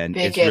 And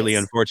it's really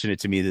unfortunate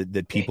to me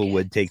that people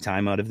would take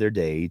time out of their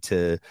day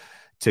to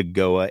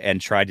go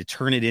and try to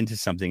turn it into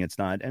something it's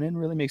not. And it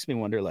really makes me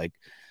wonder, like,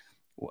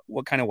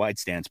 what kind of wide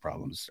stance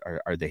problems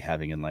are they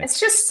having in life? It's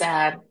just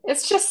sad.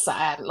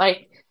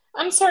 Like,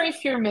 I'm sorry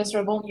if you're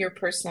miserable in your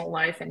personal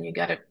life and you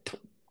got to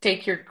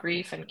take your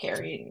grief and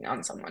carry it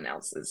on someone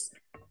else's,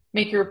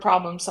 make your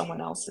problem someone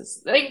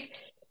else's. Like,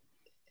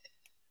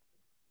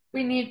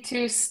 we need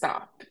to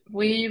stop.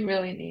 We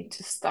really need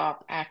to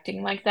stop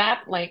acting like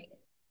that. Like,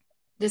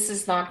 this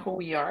is not who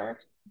we are.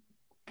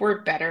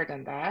 We're better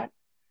than that.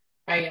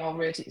 I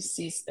already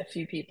see a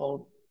few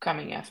people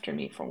coming after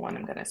me for what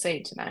I'm going to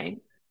say tonight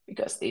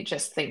because they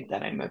just think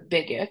that I'm a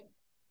bigot.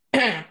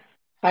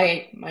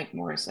 Hi, Mike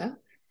Morrison.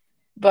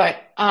 But,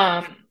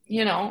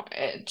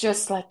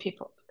 just let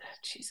people,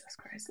 Jesus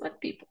Christ,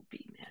 let people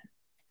be,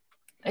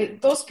 man.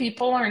 Those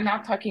people are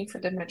not talking for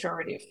the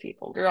majority of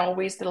people. They're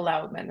always the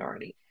loud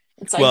minority.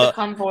 It's like the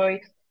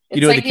convoy.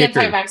 It's like the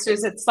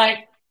anti-vaxxers. It's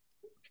like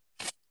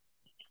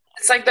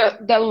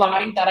the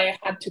line that I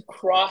had to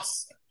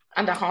cross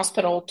at the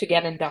hospital to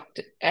get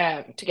inducted,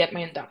 to get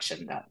my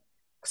induction done.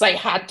 Because I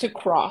had to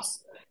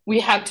cross.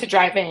 We had to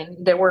drive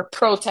in. There were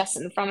protests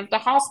in front of the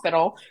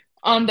hospital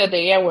on the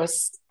day I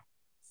was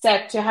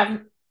set to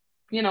have,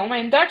 my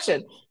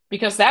induction.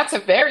 Because that's a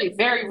very,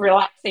 very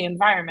relaxing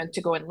environment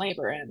to go in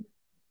labor in.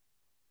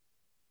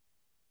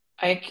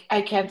 I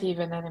can't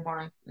even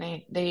anymore.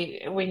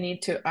 We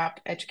need to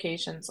up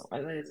education. So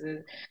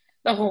a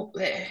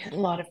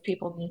lot of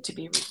people need to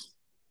be.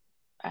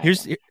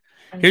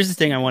 Here's the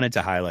thing I wanted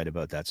to highlight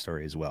about that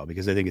story as well,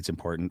 because I think it's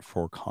important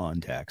for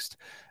context.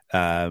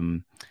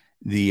 According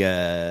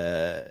to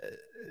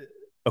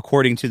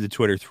the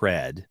Twitter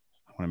thread,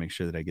 I want to make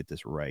sure that I get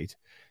this right.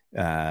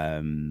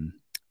 One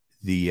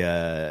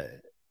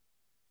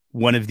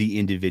of the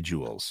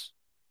individuals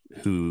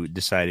who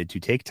decided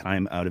to take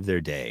time out of their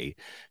day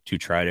to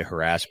try to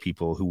harass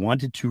people who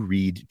wanted to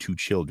read to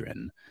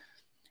children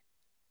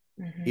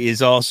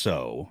is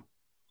also,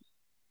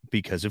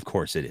 because of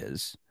course it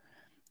is,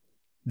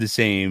 the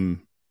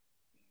same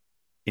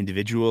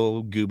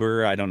individual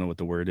goober, I don't know what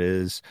the word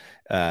is,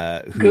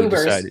 who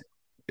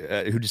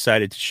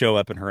decided to show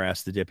up and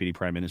harass the deputy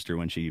prime minister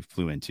when she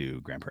flew into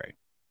Grand Prairie.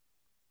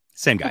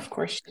 Same guy. Of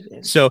course she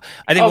did. So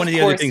I think one of the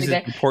other things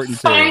that's important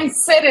Fine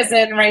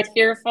citizen right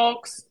here,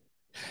 folks.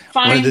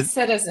 Fine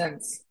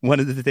citizens.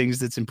 One of the things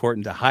that's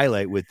important to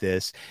highlight with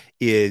this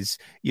is,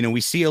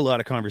 we see a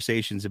lot of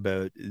conversations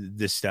about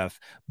this stuff,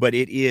 but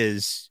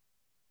it's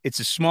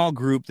a small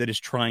group that is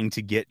trying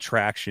to get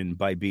traction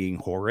by being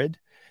horrid.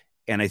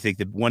 And I think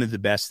that one of the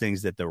best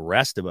things that the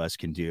rest of us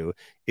can do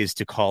is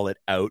to call it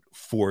out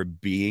for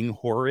being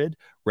horrid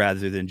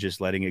rather than just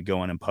letting it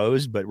go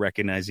unopposed, but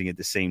recognizing at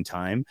the same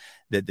time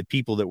that the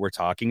people that we're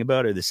talking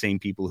about are the same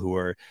people who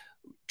are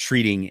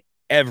treating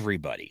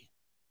everybody.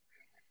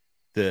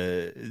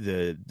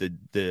 The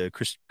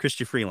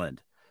Chrystia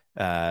Freeland,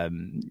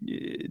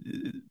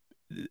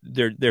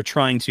 they're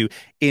trying to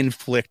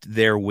inflict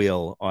their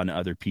will on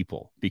other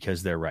people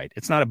because they're right.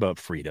 It's not about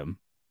freedom.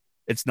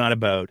 It's not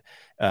about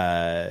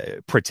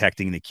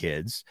protecting the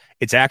kids.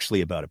 It's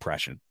actually about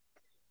oppression.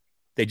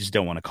 They just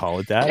don't want to call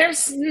it that.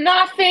 There's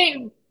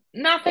nothing.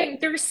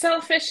 They're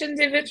selfish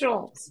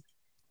individuals.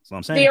 That's what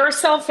I'm saying. They are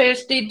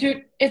selfish. They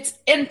do. It's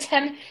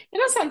intent.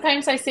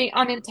 Sometimes I say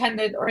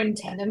unintended or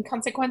intended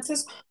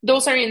consequences.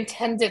 Those are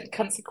intended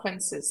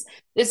consequences.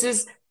 This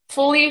is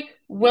fully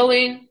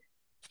willing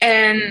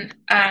and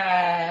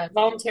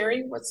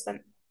voluntary.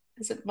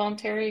 Is it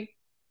voluntary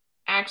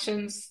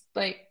actions?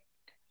 Like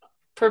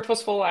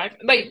purposeful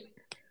act? Like,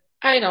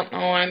 I don't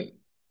know.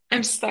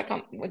 I'm stuck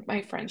with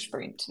my French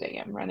brain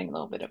today. I'm running a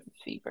little bit of a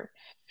fever.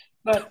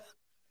 But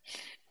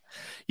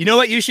you know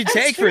what you should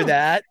take for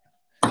that?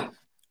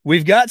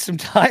 We've got some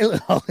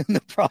Tylenol in the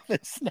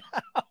province now.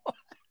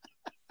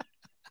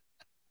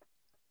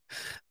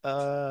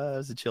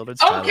 As a children's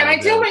Tylenol. Can I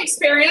tell my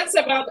experience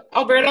about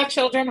Alberta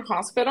Children's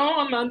Hospital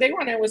on Monday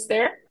when I was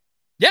there?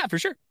 Yeah, for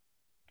sure.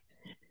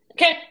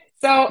 Okay,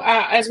 so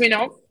as we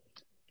know,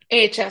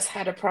 AHS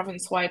had a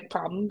province-wide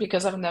problem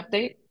because of an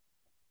update.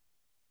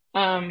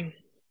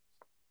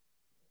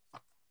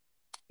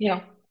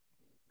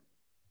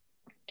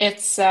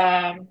 It's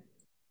I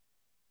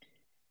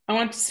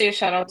want to say a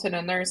shout out to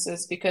the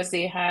nurses because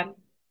they had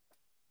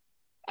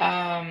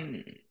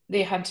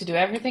to do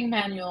everything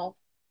manual.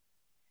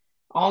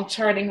 All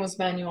charting was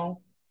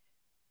manual.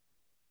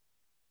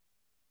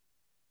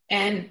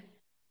 And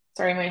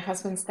sorry, my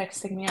husband's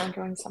texting me,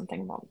 arguing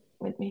something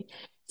with me.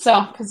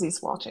 So, because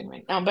he's watching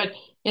right now. But,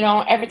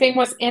 everything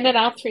was in and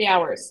out 3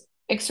 hours.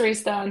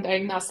 X-rays done,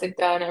 diagnostic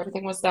done,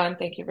 everything was done.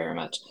 Thank you very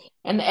much.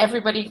 And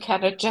everybody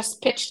kind of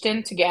just pitched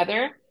in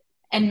together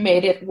and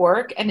made it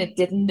work. And it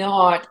did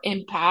not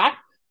impact,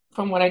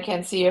 from what I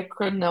can see, a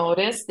crew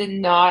notice, did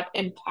not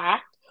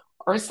impact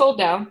or slow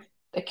down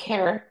the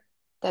care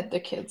that the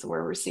kids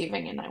were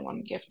receiving. And I want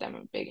to give them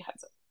a big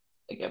heads up,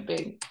 like a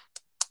big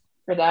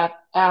for that.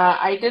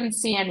 I didn't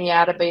see any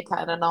Atabay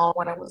Tylenol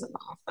when I was in the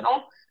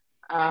hospital.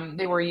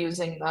 They were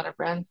using another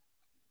brand.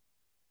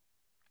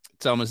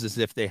 It's almost as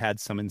if they had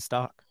some in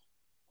stock,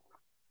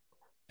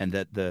 and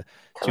that the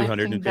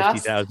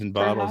 250,000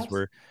 bottles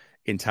were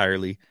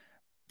entirely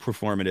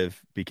performative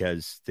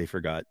because they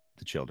forgot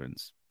the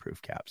children's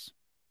proof caps.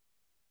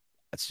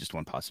 That's just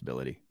one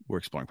possibility. We're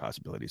exploring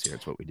possibilities here.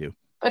 It's what we do.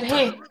 But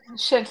hey,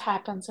 shit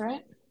happens,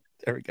 right?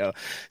 There we go.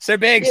 Sir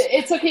Biggs.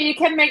 It's okay. You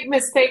can make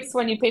mistakes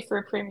when you pay for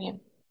a premium.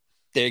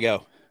 There you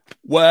go.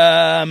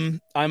 Well,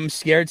 I'm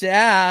scared to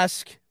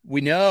ask. We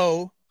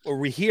know, or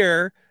we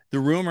hear the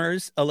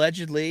rumors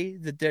allegedly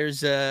that there's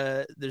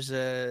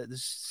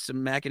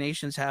some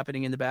machinations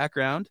happening in the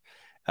background.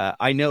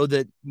 I know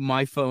that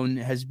my phone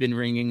has been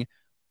ringing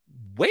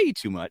way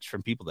too much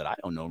from people that I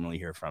don't normally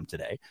hear from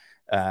today.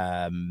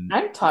 I'm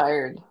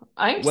tired.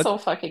 I'm so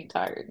fucking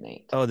tired,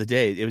 Nate. Oh, the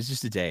day. It was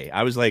just a day.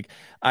 I was like,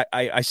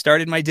 I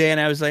started my day and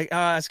I was like,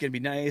 it's going to be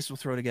nice. We'll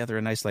throw together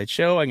a nice light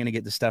show. I'm going to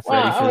get the stuff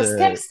ready for I was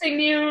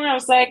texting you. I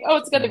was like,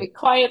 it's going to be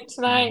quiet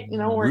tonight.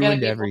 We're going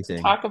to be able to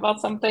talk about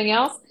something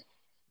else.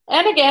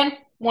 And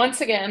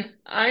once again,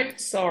 I'm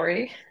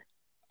sorry.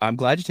 I'm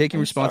glad you're taking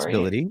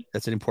responsibility. Sorry.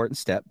 That's an important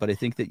step, but I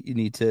think that you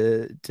need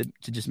to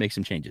just make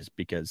some changes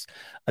because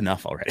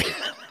enough already.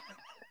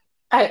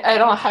 I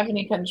don't have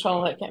any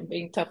control. Like I'm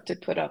being tough to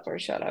put up or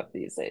shut up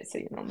these days. So,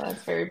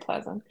 that's very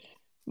pleasant.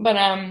 But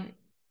I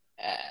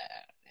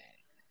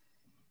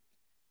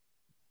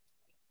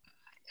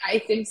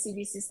think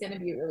CBC is going to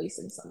be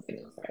releasing something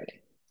on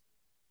Friday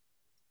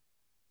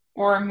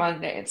or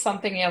Monday. It's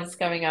something else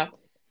coming up.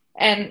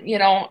 And,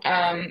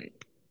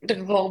 the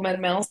Globe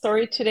and Mail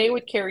story today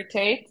with Carrie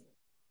Tate.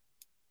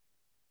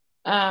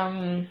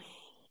 Um,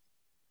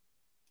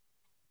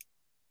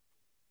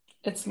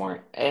 there's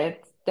more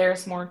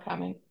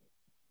coming.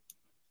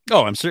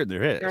 Oh, I'm certain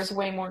there is. There's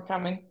way more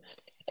coming.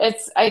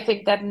 I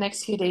think that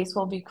next few days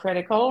will be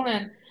critical,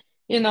 and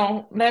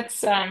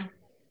let's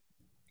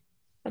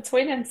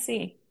wait and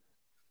see.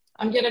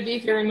 I'm gonna be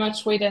very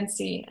much wait and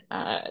see.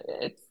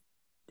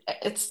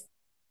 It's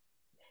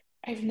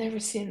I've never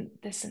seen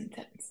this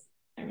intense.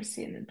 Never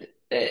seen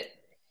it.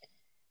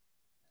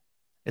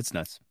 It's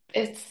nuts.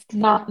 It's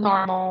not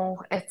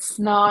normal. It's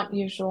not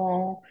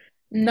usual.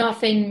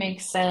 Nothing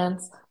makes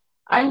sense.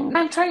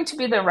 I'm trying to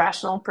be the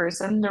rational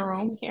person in the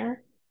room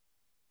here,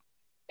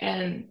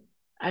 and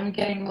I'm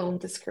getting a little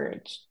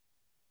discouraged.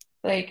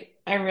 Like,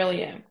 I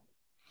really am.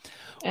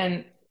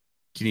 And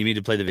do you need me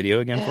to play the video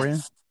again for you?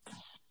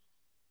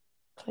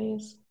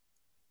 Please.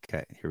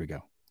 Okay, here we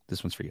go.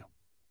 This one's for you.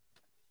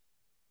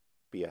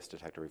 BS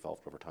detector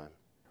evolved over time?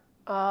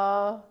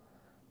 I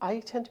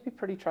tend to be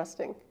pretty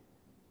trusting.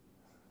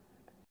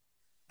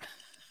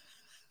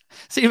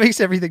 See, it makes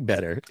everything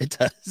better. It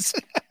does.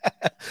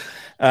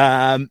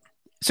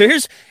 So I'm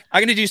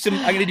gonna do some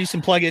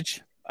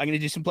pluggage.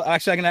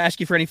 Actually, I'm gonna ask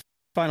you for any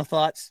final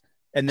thoughts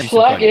and then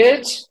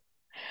pluggage.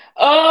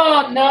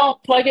 Oh no,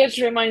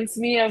 pluggage reminds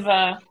me of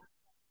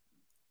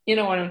you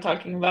know what I'm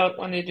talking about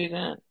when they do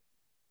that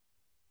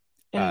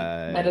in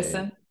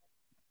medicine.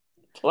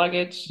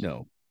 Pluggage.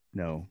 No.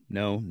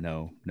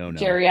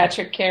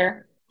 Geriatric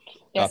care.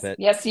 Yes, Stop it.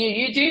 Yes,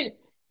 you do.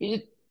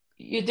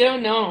 You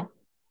don't know.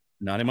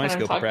 Not in my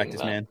scope of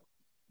practice, man.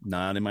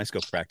 Not in my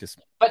scope of practice.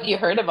 But you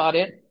heard about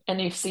it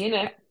and you've seen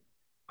it.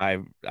 I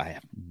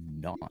have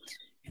not,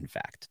 in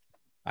fact.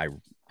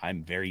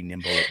 I'm very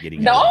nimble at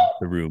getting out of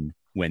the room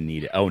when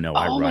needed. Oh no,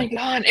 I run. Oh my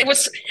God. It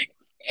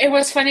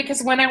was funny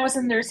because when I was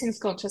in nursing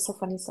school, just a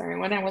funny story.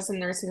 When I was in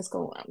nursing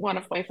school, one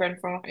of my friends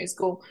from high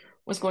school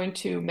was going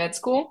to med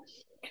school.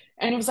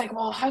 And it was like,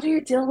 well, how do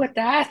you deal with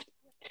that?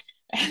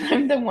 And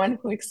I'm the one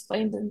who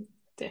explained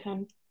to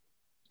him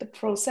the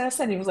process.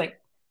 And I was like,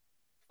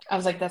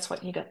 that's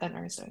what you got the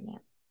nurse doing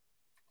that.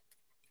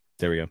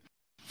 There we go.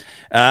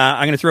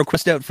 I'm going to throw a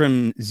quest out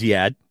from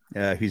Ziad,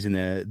 who's in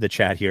the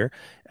chat here.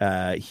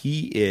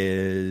 He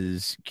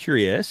is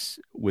curious,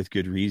 with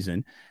good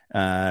reason,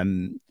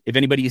 if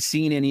anybody has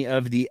seen any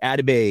of the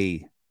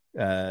Adabay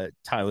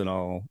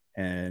Tylenol.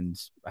 And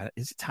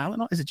is it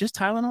Tylenol? Is it just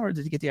Tylenol, or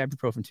did you get the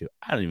ibuprofen too?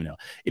 I don't even know.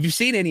 If you've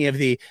seen any of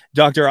the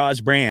Dr. Oz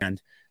brand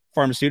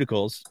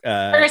pharmaceuticals,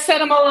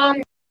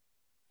 paracetamol.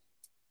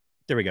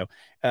 There we go.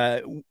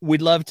 Ziad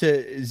would love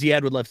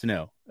to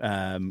know,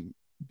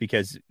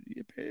 because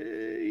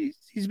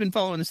he's been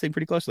following this thing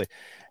pretty closely.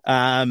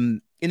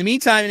 In the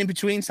meantime and in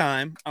between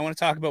time, I want to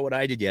talk about what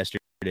I did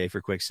yesterday for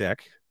a quick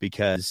sec,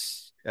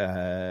 because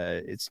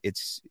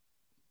it's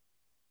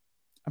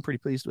I'm pretty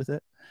pleased with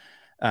it.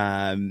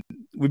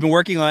 We've been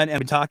working on and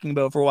been talking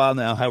about for a while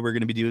now how we're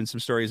going to be doing some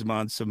stories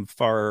on some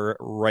far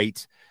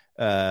right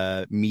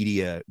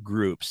media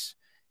groups.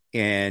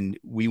 And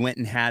we went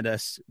and had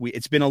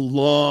it's been a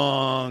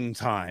long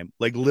time,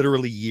 like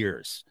literally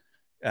years,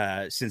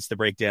 since the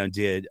Breakdown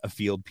did a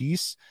field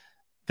piece.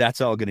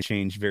 That's all going to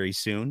change very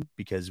soon,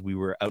 because we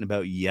were out and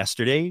about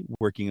yesterday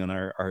working on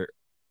our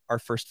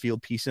first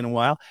field piece in a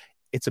while.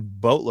 It's a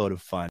boatload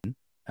of fun.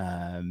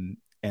 And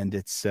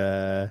it's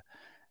going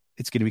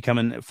to be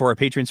coming for our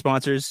Patreon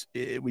sponsors.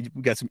 We've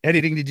got some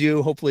editing to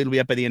do. Hopefully it'll be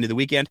up by the end of the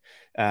weekend.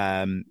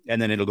 And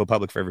then it'll go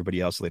public for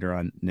everybody else later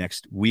on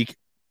next week.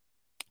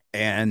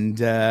 And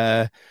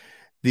the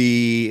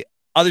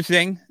other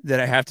thing that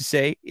I have to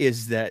say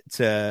is that,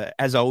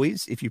 as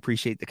always, if you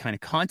appreciate the kind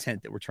of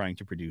content that we're trying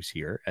to produce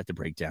here at The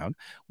Breakdown,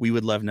 we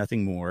would love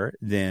nothing more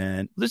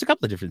than, there's a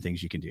couple of different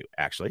things you can do,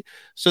 actually.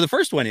 So the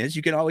first one is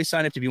you can always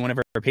sign up to be one of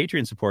our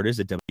Patreon supporters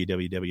at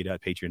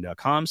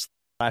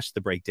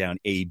www.patreon.com/The Breakdown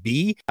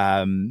AB.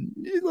 A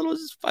little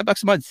as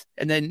 $5 a month.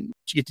 And then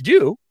what you get to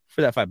do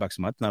for that $5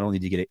 a month, not only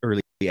do you get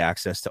early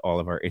access to all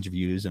of our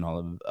interviews and all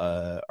of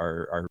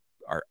our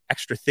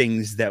extra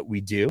things that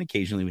we do.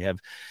 Occasionally we have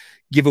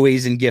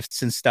giveaways and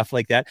gifts and stuff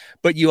like that,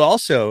 but you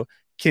also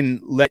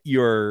can let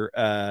your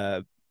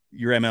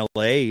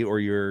MLA or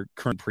your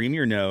current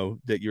premier know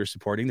that you're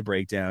supporting The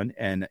Breakdown,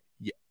 and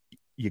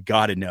you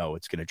got to know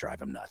it's going to drive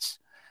them nuts.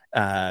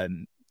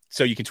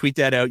 So you can tweet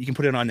that out. You can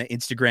put it on the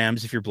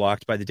Instagrams if you're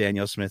blocked by the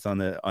Danielle Smith on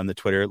the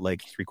Twitter,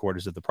 like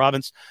 3/4 of the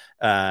province.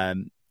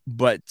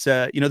 But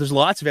there's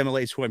lots of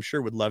MLAs who I'm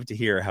sure would love to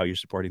hear how you're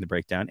supporting The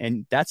Breakdown,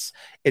 and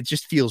it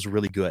just feels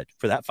really good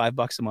for that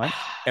 $5 a month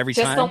every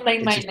time. Just don't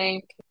make my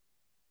name.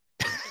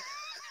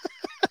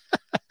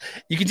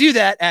 You can do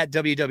that at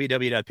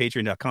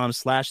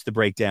www.patreon.com/The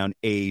Breakdown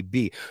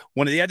AB.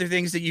 One of the other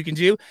things that you can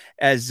do,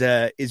 as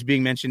is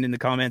being mentioned in the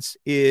comments,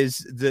 is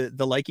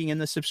the liking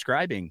and the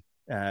subscribing.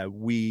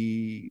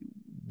 We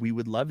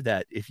would love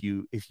that if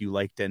you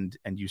liked and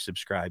you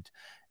subscribed.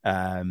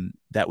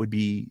 That would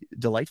be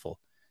delightful.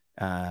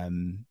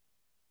 And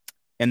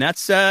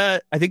that's I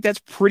think that's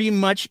pretty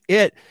much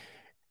it.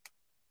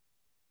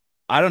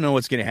 I don't know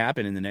what's going to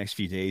happen in the next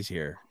few days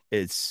here.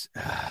 It's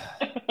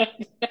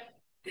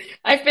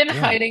I've been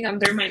hiding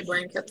under my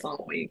blankets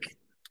all week.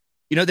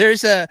 You know,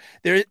 there's a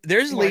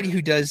lady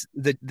who does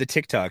the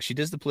TikTok. She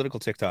does the political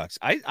TikToks.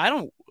 I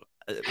don't.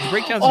 The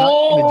breakdown's not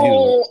going to do.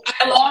 Oh,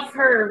 I love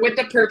her with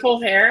the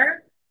purple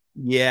hair.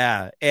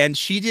 Yeah, and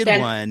she did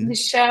one.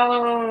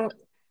 Michelle.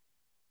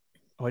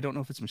 Oh, I don't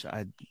know if it's Michelle.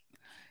 I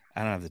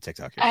don't have the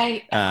TikTok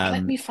here.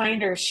 Let me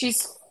find her.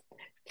 She's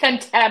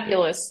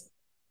fantabulous.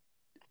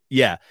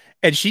 Yeah,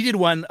 and she did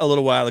one a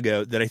little while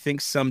ago that I think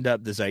summed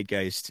up the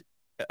zeitgeist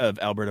of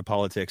Alberta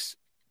politics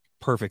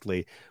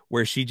perfectly,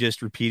 where she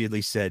just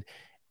repeatedly said,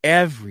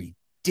 "Every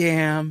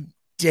damn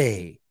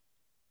day."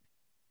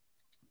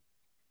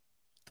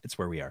 It's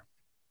where we are.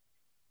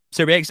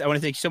 Sarah Beggs, I want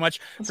to thank you so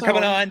much for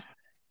coming on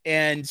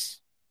and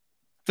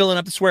filling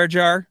up the swear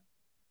jar.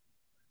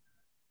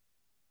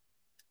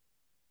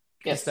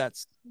 Yes,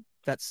 that's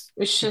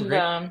we should.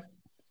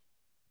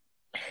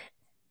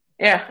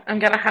 Yeah, I'm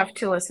gonna have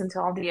to listen to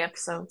all the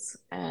episodes,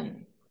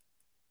 and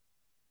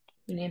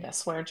we need a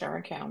swear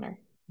jar counter.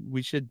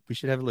 We should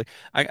have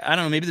I don't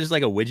know, maybe there's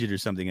like a widget or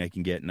something I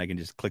can get, and I can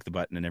just click the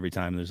button, and every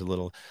time there's a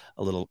little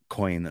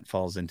coin that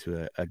falls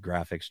into a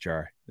graphics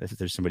jar. If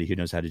there's somebody who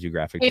knows how to do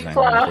graphic design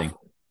or anything,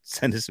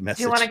 send us a message.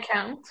 Do you want to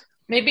count?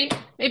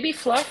 Maybe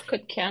Fluff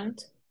could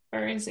count.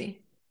 Where is he?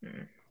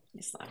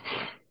 He's not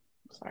here.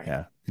 Sorry.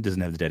 Yeah, he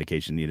doesn't have the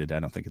dedication needed. I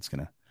don't think it's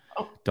gonna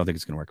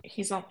work.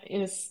 He's not.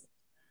 Is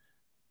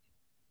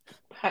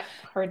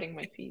hurting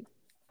my feet.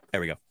 There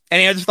we go.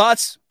 Any other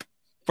thoughts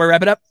before we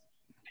wrap it up?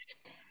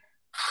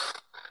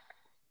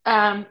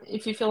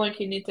 If you feel like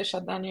you need to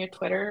shut down your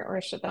Twitter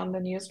or shut down the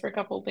news for a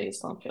couple of days,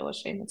 don't feel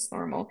ashamed. It's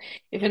normal.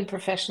 Even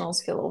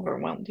professionals feel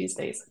overwhelmed these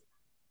days.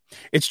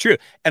 It's true.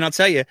 And I'll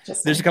tell you,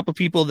 there's a couple of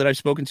people that I've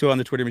spoken to on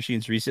the Twitter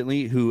machines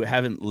recently who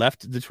haven't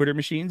left the Twitter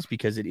machines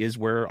because it is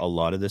where a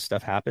lot of this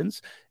stuff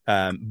happens.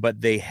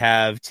 But they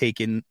have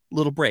taken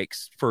little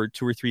breaks for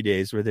 2 or 3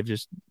 days where they've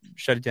just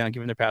shut it down,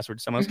 given their password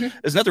to someone else.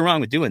 There's nothing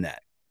wrong with doing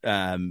that.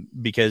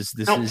 Because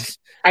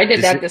I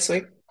did that this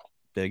week.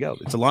 There you go.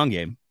 It's a long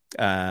game.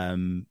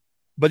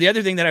 But the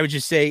other thing that I would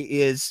just say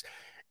is,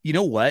 you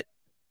know what?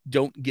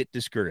 Don't get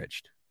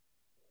discouraged,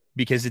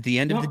 because at the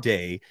end of the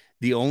day,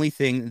 the only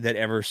thing that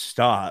ever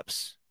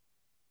stops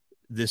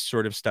this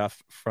sort of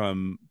stuff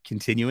from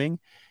continuing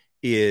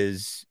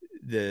is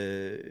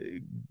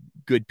the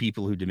good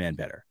people who demand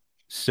better.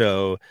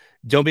 So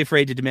don't be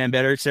afraid to demand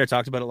better. Sarah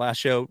talked about it last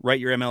show.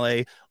 Write your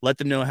MLA. Let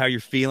them know how you're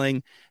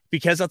feeling,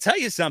 because I'll tell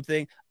you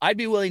something. I'd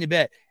be willing to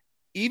bet,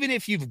 even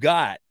if you've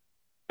got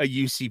a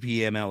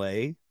UCP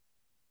MLA,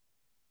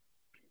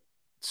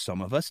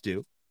 some of us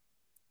do,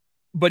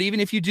 but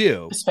even if you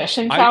do,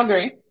 especially in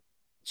Calgary,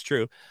 it's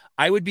true.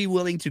 I would be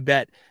willing to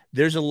bet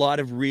there's a lot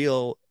of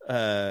real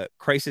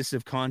crisis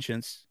of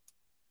conscience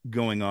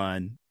going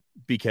on,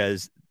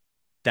 because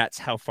that's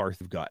how far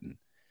they've gotten.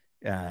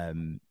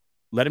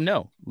 Let them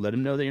know. Let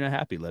them know that you're not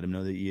happy. Let them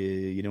know that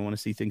you don't want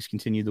to see things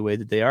continue the way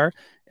that they are,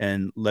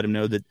 and let them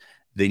know that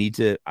they need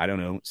to, I don't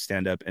know,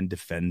 stand up and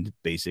defend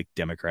basic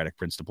democratic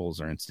principles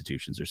or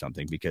institutions or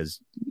something, because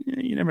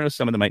you never know,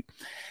 some of them might.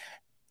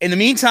 In the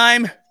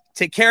meantime,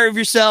 take care of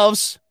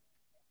yourselves.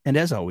 And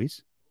as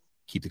always,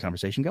 keep the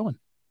conversation going.